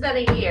 this has been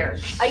a year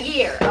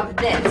of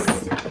this.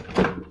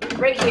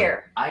 Right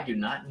here. I do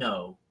not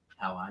know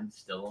how I'm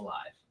still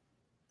alive.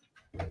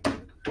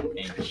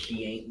 And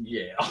she ain't in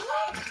jail.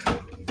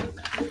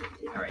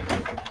 All right.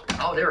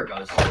 Oh, there it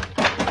goes.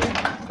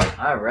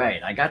 All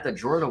right. I got the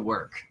drawer to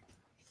work.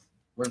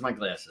 Where's my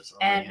glasses? Oh,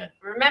 my And head.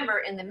 remember,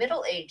 in the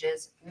Middle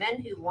Ages,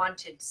 men who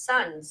wanted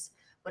sons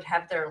would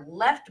have their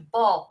left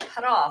ball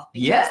cut off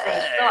because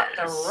they thought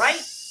the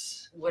right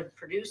would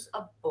produce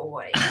a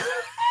boy.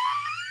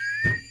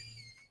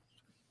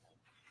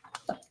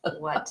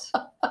 What?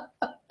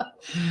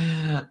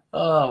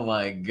 Oh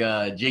my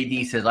God.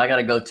 JD says, I got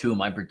to go too.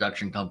 My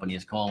production company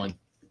is calling.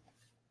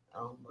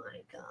 Oh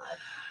my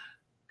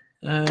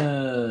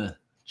God.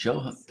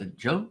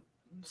 Joe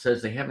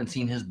says they haven't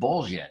seen his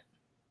balls yet.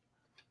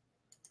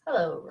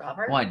 Hello,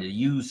 Robert. Why? Do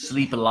you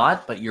sleep a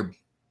lot, but your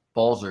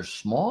balls are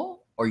small?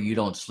 Or you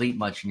don't sleep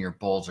much and your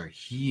balls are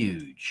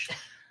huge?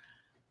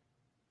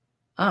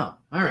 Oh,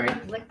 all right.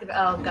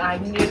 Oh God, I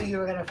knew you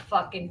were gonna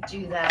fucking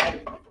do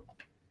that.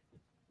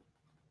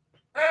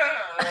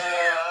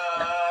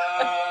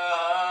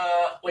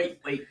 Wait.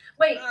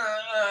 Wait,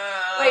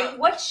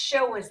 what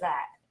show was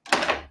that?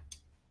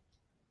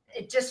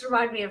 It just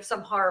reminded me of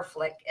some horror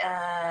flick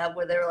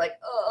where they were like,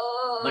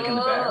 oh. Look in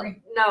the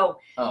battery? No,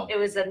 Oh, it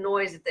was a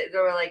noise that they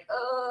were like,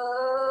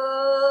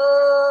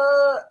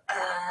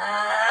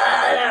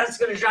 that's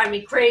gonna drive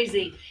me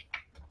crazy.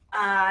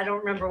 I don't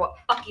remember what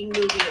fucking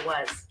movie it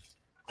was.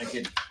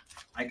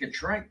 I could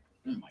try.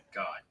 Oh my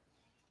God.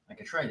 I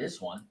could try this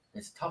one.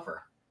 It's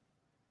tougher.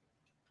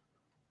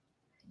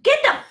 Get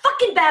the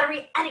fucking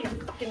battery out of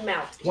your fucking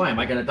mouth. Why? Am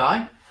I gonna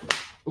die?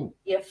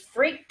 You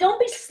freak. Don't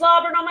be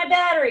slobbering on my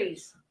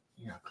batteries.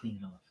 Yeah, I'll clean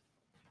it off.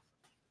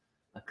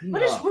 I'll clean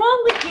What it is off.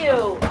 wrong with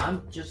you?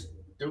 I'm just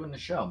doing the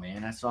show,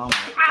 man. That's all.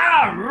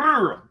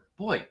 Ah,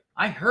 boy,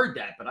 I heard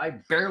that, but I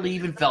barely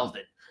even felt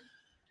it.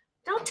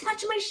 Don't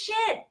touch my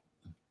shit.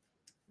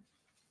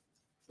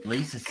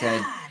 Lisa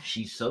said, God.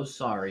 she's so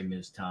sorry,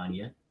 Miss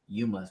Tanya.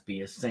 You must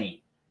be a saint.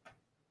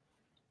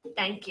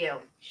 Thank you.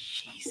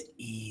 She's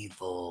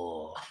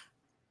evil.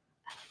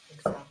 I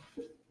think so.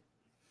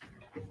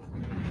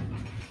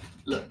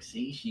 Look,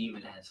 see, she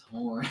even has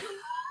horns.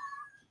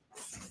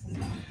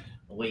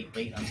 Wait,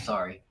 I'm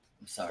sorry.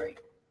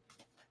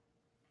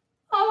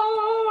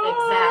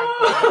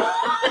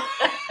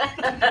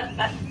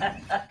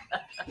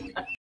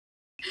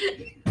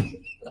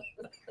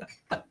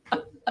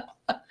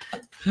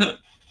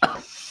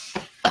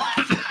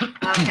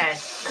 Okay.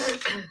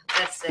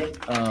 Let's see.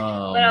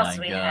 Oh, What else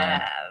my we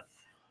God. have?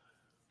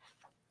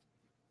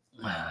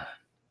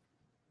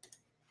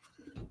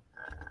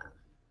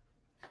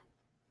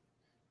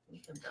 You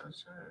can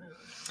bounce around.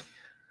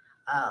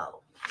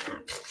 Oh.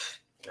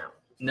 No.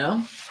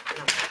 No?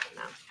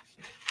 No.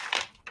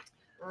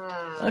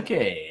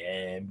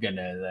 Okay, I'm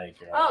gonna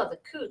Oh, the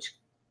cooch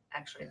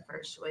actually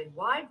refers to a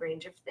wide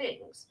range of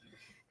things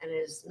and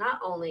is not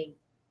only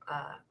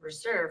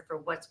reserved for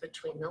what's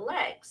between the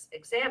legs.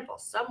 Example,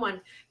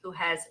 someone who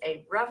has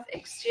a rough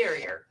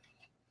exterior.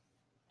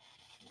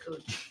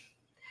 Cooch.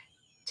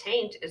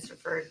 Taint is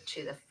referred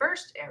to the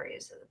first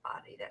areas of the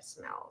body that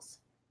smells.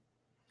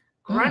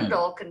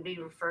 Grundle can be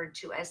referred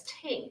to as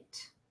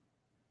taint.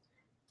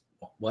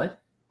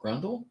 What?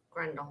 Grundle?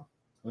 Grundle.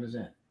 What is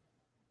that?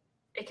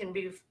 It can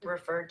be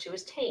referred to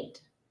as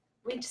taint.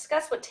 We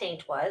discussed what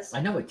taint was.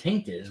 I know what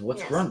taint is. What's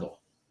Yes. grundle?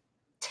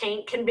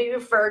 Taint can be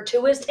referred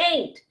to as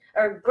taint,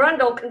 or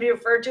grundle can be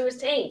referred to as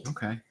taint.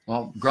 Okay.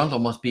 Well, grundle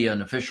must be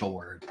an official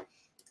word.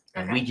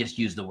 And Okay. we just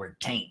use the word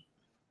taint.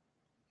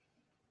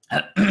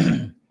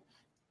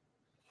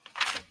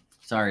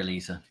 Sorry,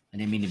 Lisa. I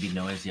didn't mean to be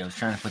noisy. I was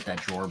trying to put that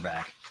drawer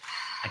back.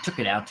 I took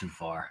it out too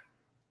far.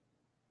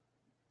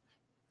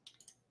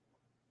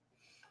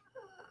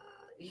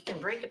 You can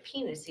break a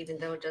penis even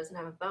though it doesn't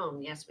have a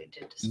bone. Yes, we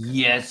did discuss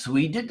Yes,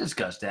 we did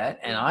discuss that.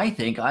 And I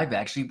think I've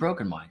actually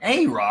broken mine.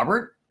 Hey,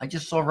 Robert. I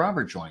just saw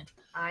Robert join. that.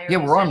 I Yeah,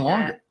 already we're on said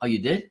longer. that. Oh, you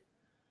did?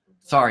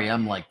 Sorry,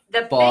 I'm like,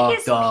 The fucked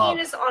biggest up.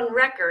 penis on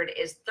record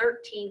is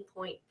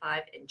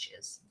 13.5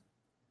 inches.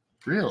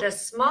 really? The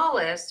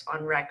smallest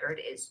on record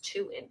is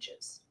 2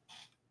 inches.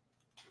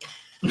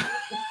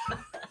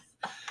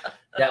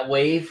 That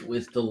wave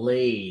was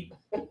delayed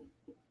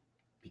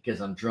because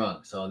I'm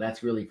drunk. So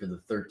that's really for the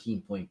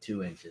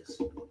 13.2 inches.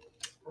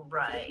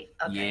 Right.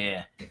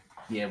 Okay. Yeah.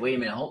 Yeah, wait a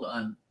minute. Hold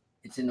on.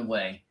 It's in the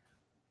way.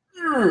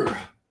 Urgh.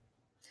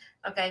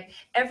 Okay.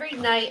 Every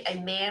night, a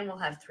man will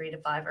have 3 to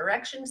 5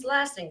 erections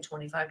lasting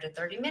 25 to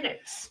 30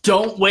 minutes.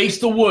 Don't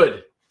waste the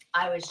wood.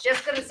 I was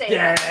just going to say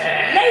Yeah.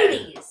 that.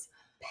 Ladies,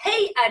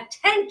 pay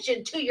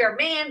attention to your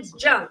man's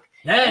junk.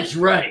 That's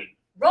right.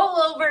 Roll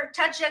over,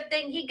 touch that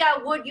thing. He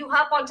got wood. You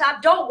hop on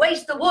top. Don't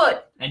waste the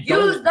wood. And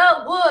Use don't,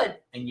 the wood.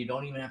 and you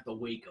don't even have to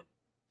wake him.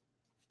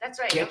 That's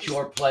right. Get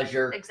your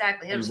pleasure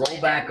Exactly. He'll and just roll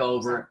lay back down.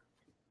 over.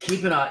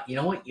 Keep it on. You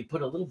know what? You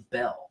put a little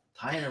bell,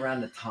 tie it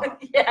around the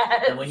top.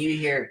 Yes. And when you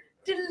hear,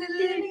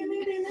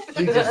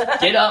 you just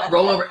get up,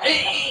 roll over.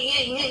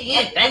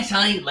 Thanks,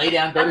 honey. Lay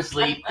down, go to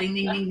sleep. Ding,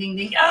 ding, ding,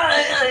 ding,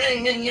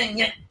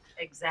 ding.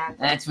 Exactly.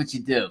 That's what you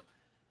do.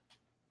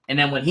 And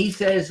then when he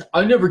says,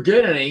 I never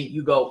get any,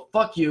 you go,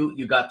 fuck you.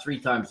 You got 3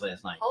 times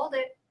last night. Hold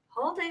it.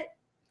 Hold it.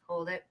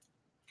 Hold it.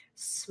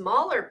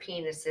 Smaller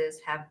penises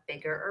have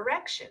bigger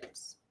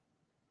erections.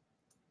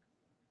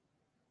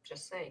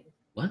 Just saying.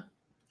 What?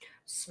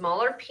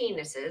 Smaller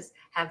penises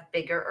have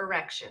bigger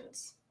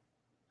erections.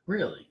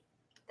 Really?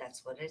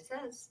 That's what it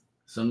says.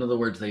 So in other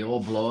words, they all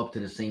blow up to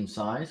the same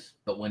size,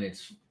 but when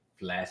it's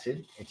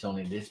flaccid, it's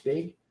only this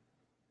big?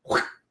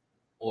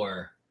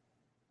 Or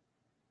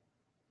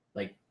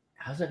like,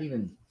 how's that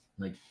even,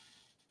 like,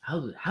 how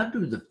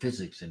do the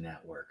physics in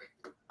that work?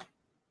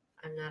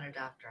 I'm not a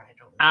doctor. I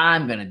don't know.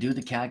 I'm going to do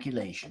the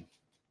calculation.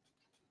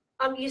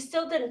 You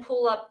still didn't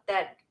pull up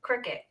that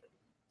cricket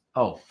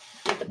Oh.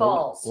 with the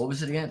balls. What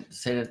was it again?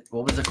 Say that.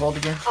 What was it called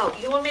again? Oh,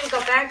 you want me to go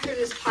back through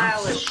this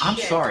pile of shit? I'm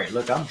sorry.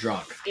 Look, I'm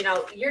drunk. You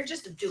know, you're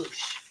just a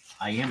douche.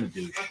 I am a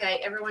douche. Okay,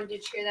 everyone,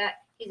 did you hear that?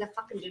 He's a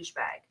fucking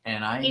douchebag.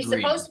 And I He's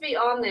agree. supposed to be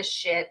on this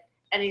shit,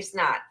 and he's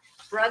not.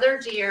 Brother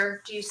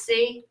dear, do you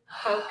see?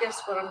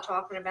 Focus what I'm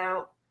talking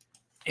about.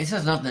 This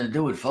has nothing to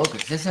do with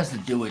focus. This has to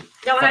do with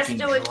No, it has to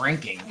fucking do with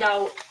drinking.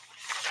 no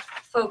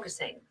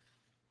focusing.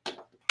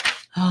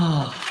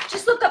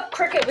 Just look up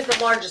cricket with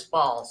the largest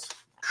balls.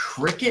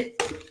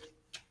 Cricket?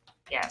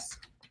 Yes.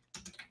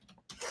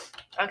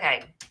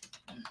 Okay.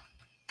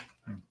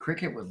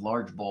 Cricket with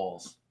large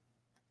balls.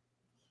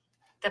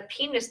 The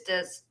penis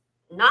does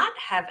not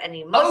have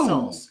any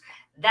muscles.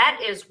 That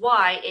is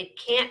why it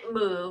can't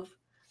move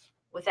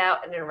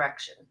without an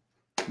erection.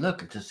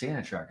 Look, it's a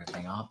Santa tracker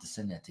thing. I'll have to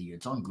send that to you.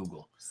 It's on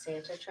Google.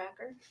 Santa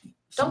tracker? Don't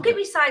Something- get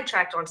me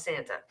sidetracked on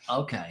Santa,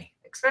 Okay.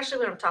 especially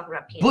when I'm talking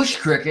about peanuts. Bush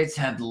crickets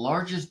have the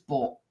largest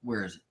ball.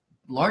 Where is it?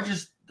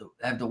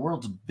 Have the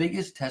world's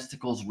biggest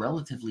testicles,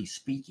 relatively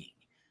speaking.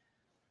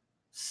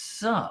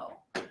 So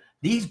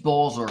these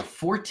balls are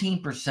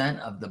 14%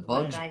 of the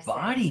What did bug's I say?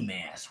 body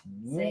mass.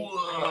 See, I Whoa!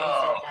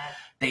 already said that.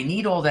 They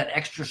need all that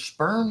extra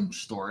sperm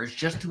storage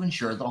just to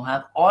ensure they'll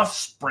have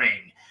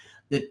offspring.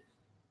 The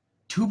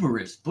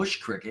tuberous bush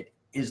cricket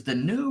is the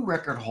new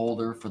record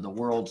holder for the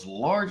world's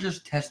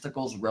largest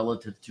testicles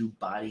relative to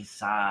body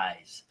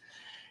size.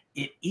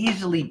 It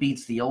easily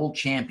beats the old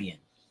champion,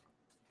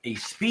 a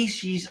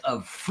species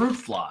of fruit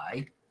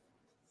fly,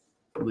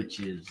 which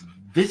is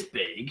this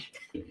big,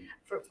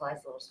 Fruit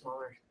fly's a little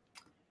smaller.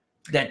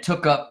 that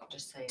took up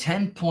Just saying.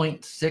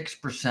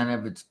 10.6%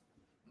 of its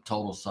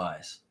total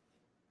size.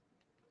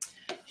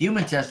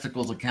 Human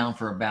testicles account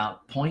for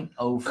about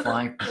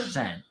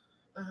 0.05%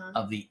 Uh-huh.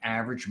 of the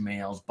average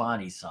male's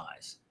body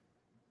size.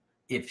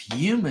 If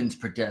humans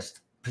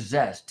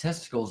possess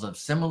testicles of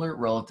similar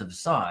relative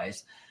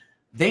size,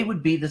 they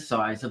would be the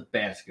size of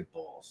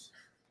basketballs.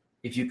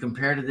 If you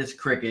compare to this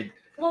cricket,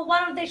 Well,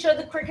 why don't they show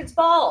the cricket's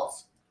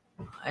balls?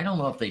 I don't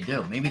know if they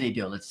do. Maybe they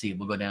do. Let's see.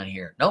 We'll go down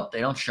here. Nope,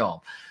 they don't show them.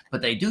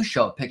 But they do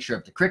show a picture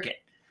of the cricket.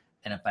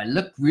 And if I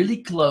look really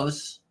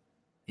close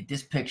at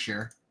this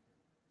picture,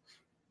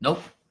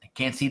 nope, I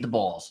can't see the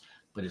balls.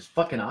 But his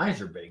fucking eyes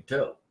are big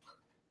too.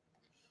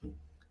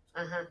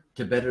 Uh-huh.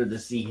 To better to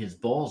see his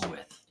balls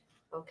with.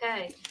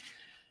 Okay.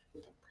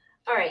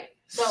 All right.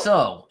 So,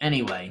 So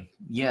anyway,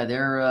 yeah,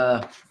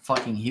 they're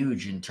fucking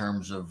huge in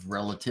terms of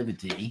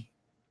relativity.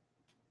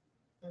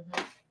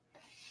 Mhm.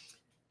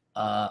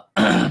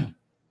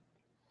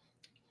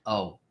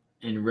 Oh,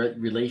 in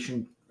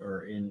relation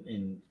or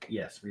in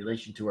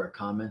relation to our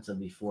comments of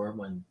before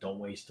when don't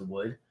waste the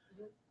wood.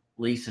 Mhm.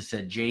 Lisa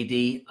said,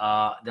 JD,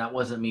 that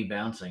wasn't me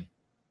bouncing.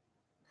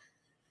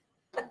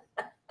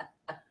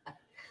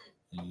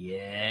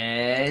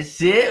 Yes,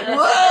 it was.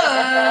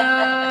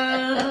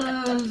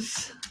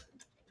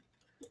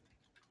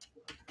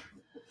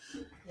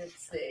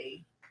 let's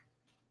see.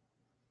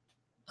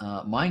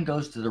 Mine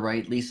goes to the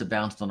right. Lisa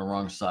bounced on the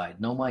wrong side.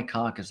 No, my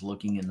cock is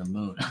looking in the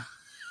moon.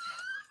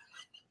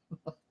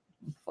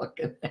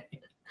 Fucking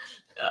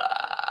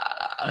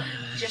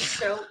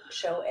Just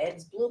show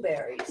Ed's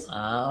blueberries.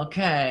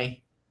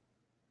 Okay.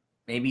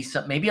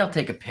 Maybe I'll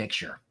take a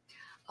picture.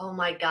 Oh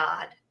my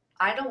God.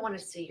 I don't want to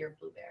see your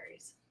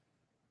blueberries.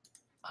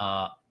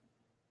 I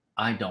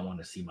don't want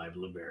to see my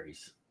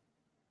blueberries.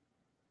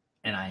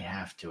 And I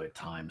have to at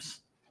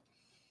times.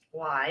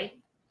 Why?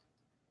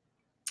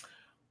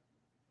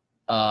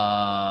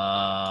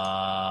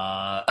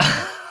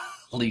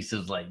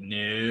 Lisa's like,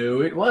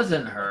 no, it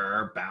wasn't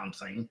her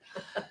bouncing.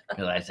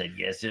 Because I said,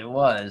 yes, it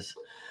was.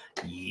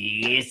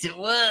 Yes, it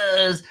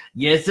was.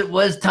 Yes, it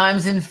was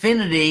times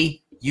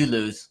infinity. You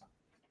lose.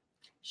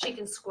 She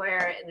can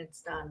square it and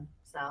it's done.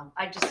 So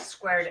I just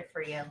squared it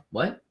for you.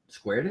 What?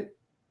 Squared it?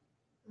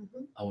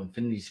 Mhm. Oh,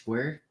 infinity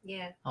squared?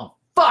 Yeah, Oh,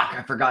 fuck.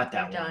 I forgot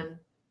that you're one. done.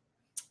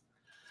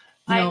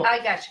 You know,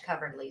 I got you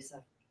covered,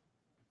 Lisa.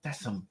 that's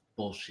some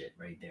bullshit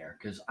right there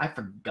because I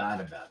forgot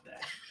about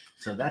that.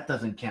 So that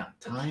doesn't count.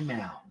 Time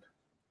out.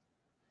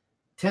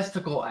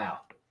 Testicle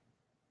out.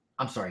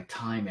 I'm sorry,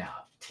 time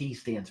out. T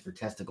stands for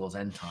testicles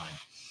and time.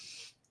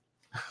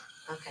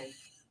 Okay.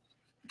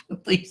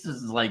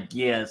 Lisa's like,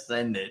 yeah,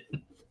 send it.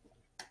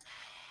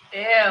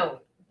 Ew.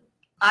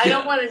 I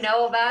don't want to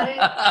know about it.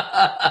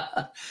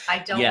 That I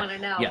don't Yeah, want to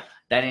know. yeah.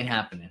 ain't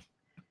happening.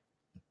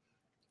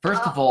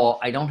 First of all,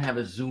 I don't have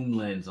a zoom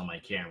lens on my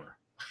camera.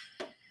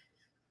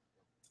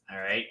 All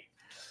right?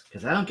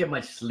 Because I don't get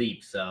much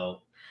sleep,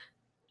 so.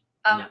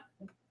 Um,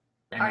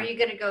 no. Are you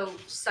gonna go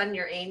sun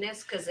your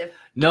anus? Because if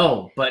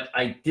No, but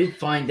I did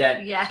find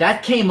that Yeah.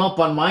 that came up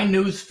on my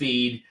news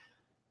feed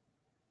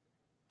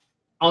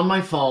on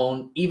my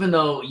phone, even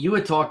though you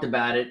had talked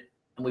about it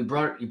and you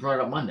brought it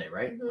up Monday,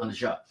 right? Mhm. On the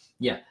show.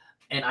 Yeah.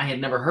 And I had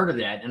never heard of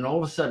that. And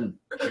all of a sudden,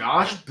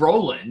 Josh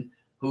Brolin,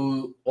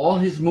 who all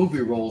his movie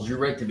roles you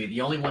read to me,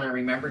 the only one I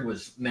remembered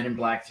was Men in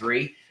Black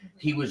 3.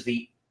 He was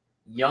the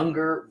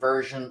younger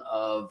version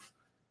of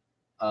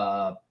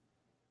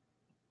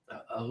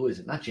who is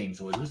it? Not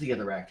James Woods. Who's the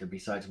other actor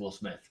besides Will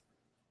Smith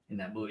in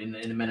that movie, in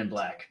the Men in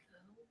Black?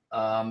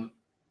 Oh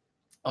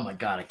my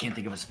God, I can't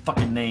think of his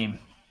fucking name.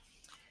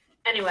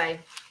 anyway,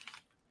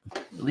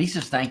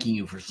 Lisa's thanking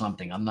you for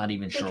something. I'm not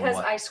even sure because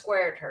what. I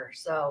squared her,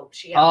 so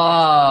she.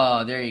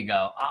 got Oh, there you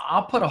go.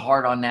 I'll put a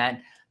heart on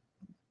that.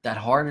 That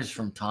heart is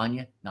from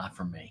Tanya, not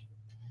from me.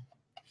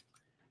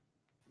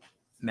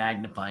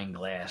 Magnifying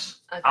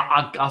glass. Okay.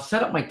 I'll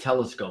set up my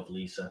telescope,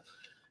 Lisa,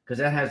 because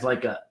that has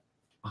like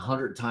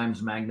 100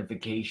 times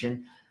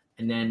magnification.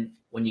 And then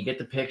when you get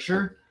the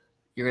picture,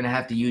 you're going to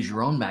have to use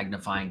your own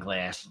magnifying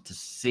glass to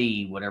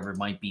see whatever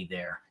might be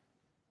there.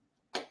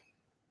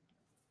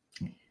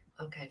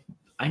 Okay.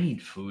 I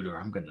need food or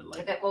I'm going to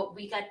like. Okay. Well,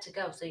 we got to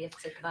go, so you have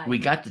to say goodbye. We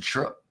got the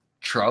tro.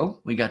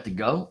 We got to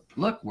go.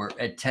 Look, we're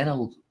at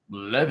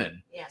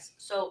 10:11. Yes.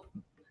 So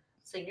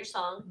Sing your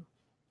song.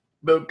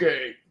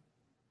 Okay.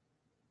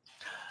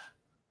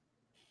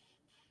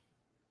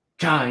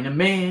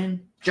 Chinaman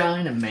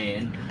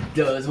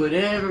does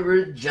whatever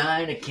a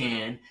China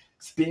can.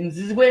 Spins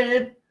his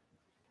web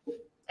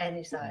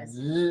Any size.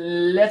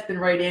 left and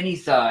right, any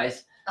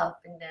size.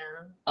 Up and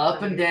down.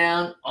 Up and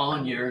down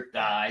on your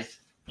thighs.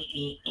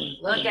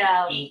 Look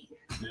out.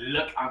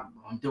 Look,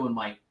 I'm doing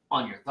my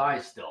on your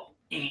thighs still.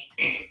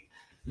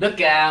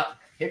 Look out.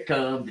 Here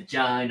comes the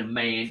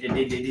Chinaman.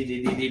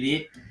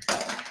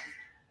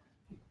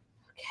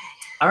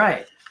 All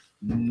right.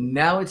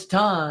 Now it's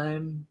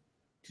time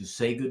to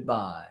say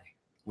goodbye.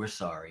 We're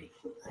sorry.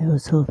 I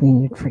was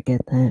hoping you'd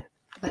forget that.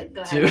 But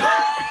go ahead.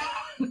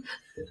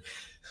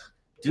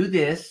 Do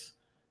this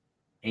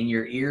and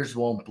your ears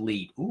won't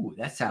bleed. Ooh,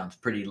 that sounds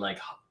pretty like,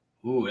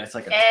 ooh, that's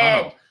like a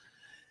tunnel.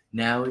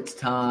 Now it's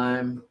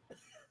time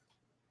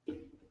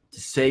to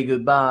say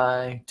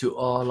goodbye to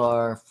all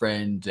our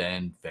friends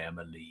and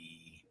family.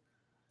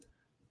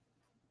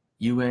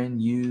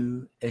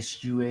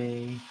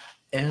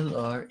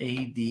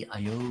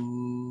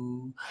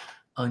 UNUSUALRADIO.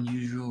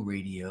 Unusual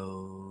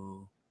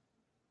Radio.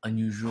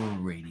 Unusual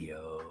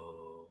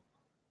Radio.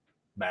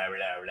 Blah, blah,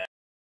 blah,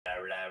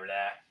 blah,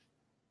 blah,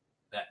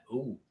 blah.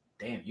 Ooh,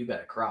 damn, you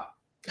got a crop.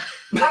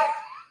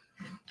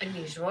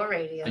 Unusual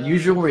Radio.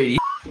 Unusual Radio.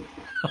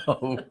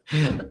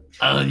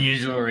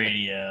 Unusual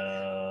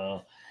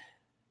Radio.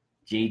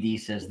 JD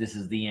says this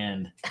is the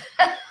end.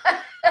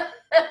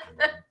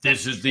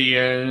 This is the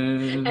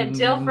end.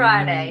 Until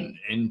Friday.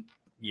 And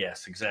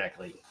yes,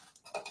 exactly.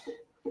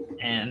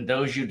 And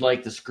those you'd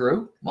like to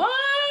screw? What?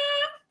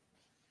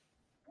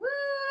 What?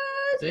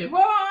 Say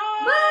what?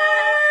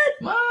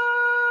 What? What?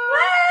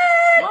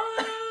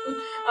 What?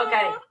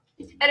 Okay.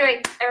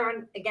 Anyway,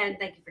 everyone, again,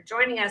 thank you for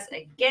joining us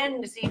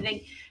again this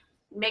evening.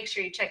 Make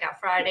sure you check out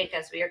Friday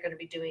because we are going to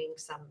be doing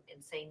some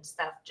insane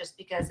stuff just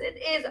because it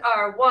is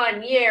our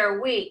 1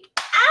 year week.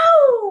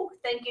 Ow!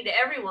 Thank you to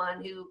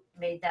everyone who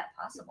made that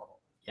possible.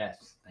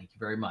 Yes, thank you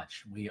very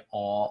much. We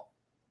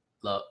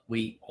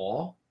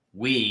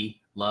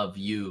love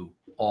you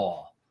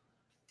all.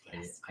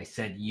 Yes. I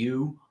said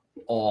you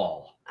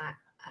all.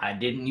 I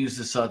didn't use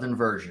the southern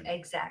version.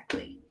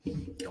 Exactly.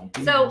 Don't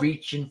be So-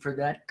 reaching for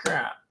that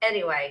crap.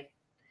 Anyway,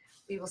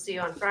 we will see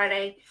you on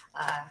Friday.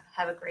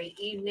 Have a great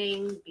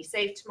evening. Be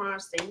safe tomorrow.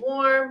 Stay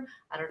warm.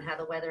 I don't know how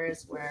the weather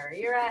is where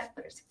you're at,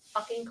 but it's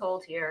fucking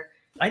cold here.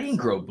 I didn't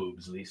grow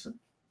boobs, Lisa.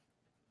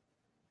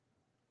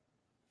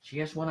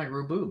 She asked when I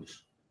grew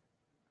boobs.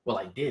 Well,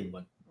 I did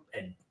when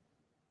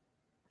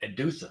at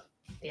Dusa.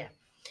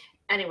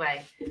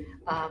 Anyway,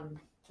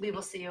 we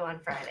will see you on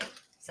Friday.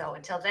 So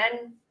until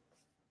then,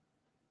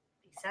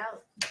 peace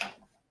out.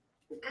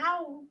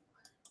 Ow.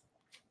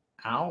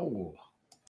 Ow.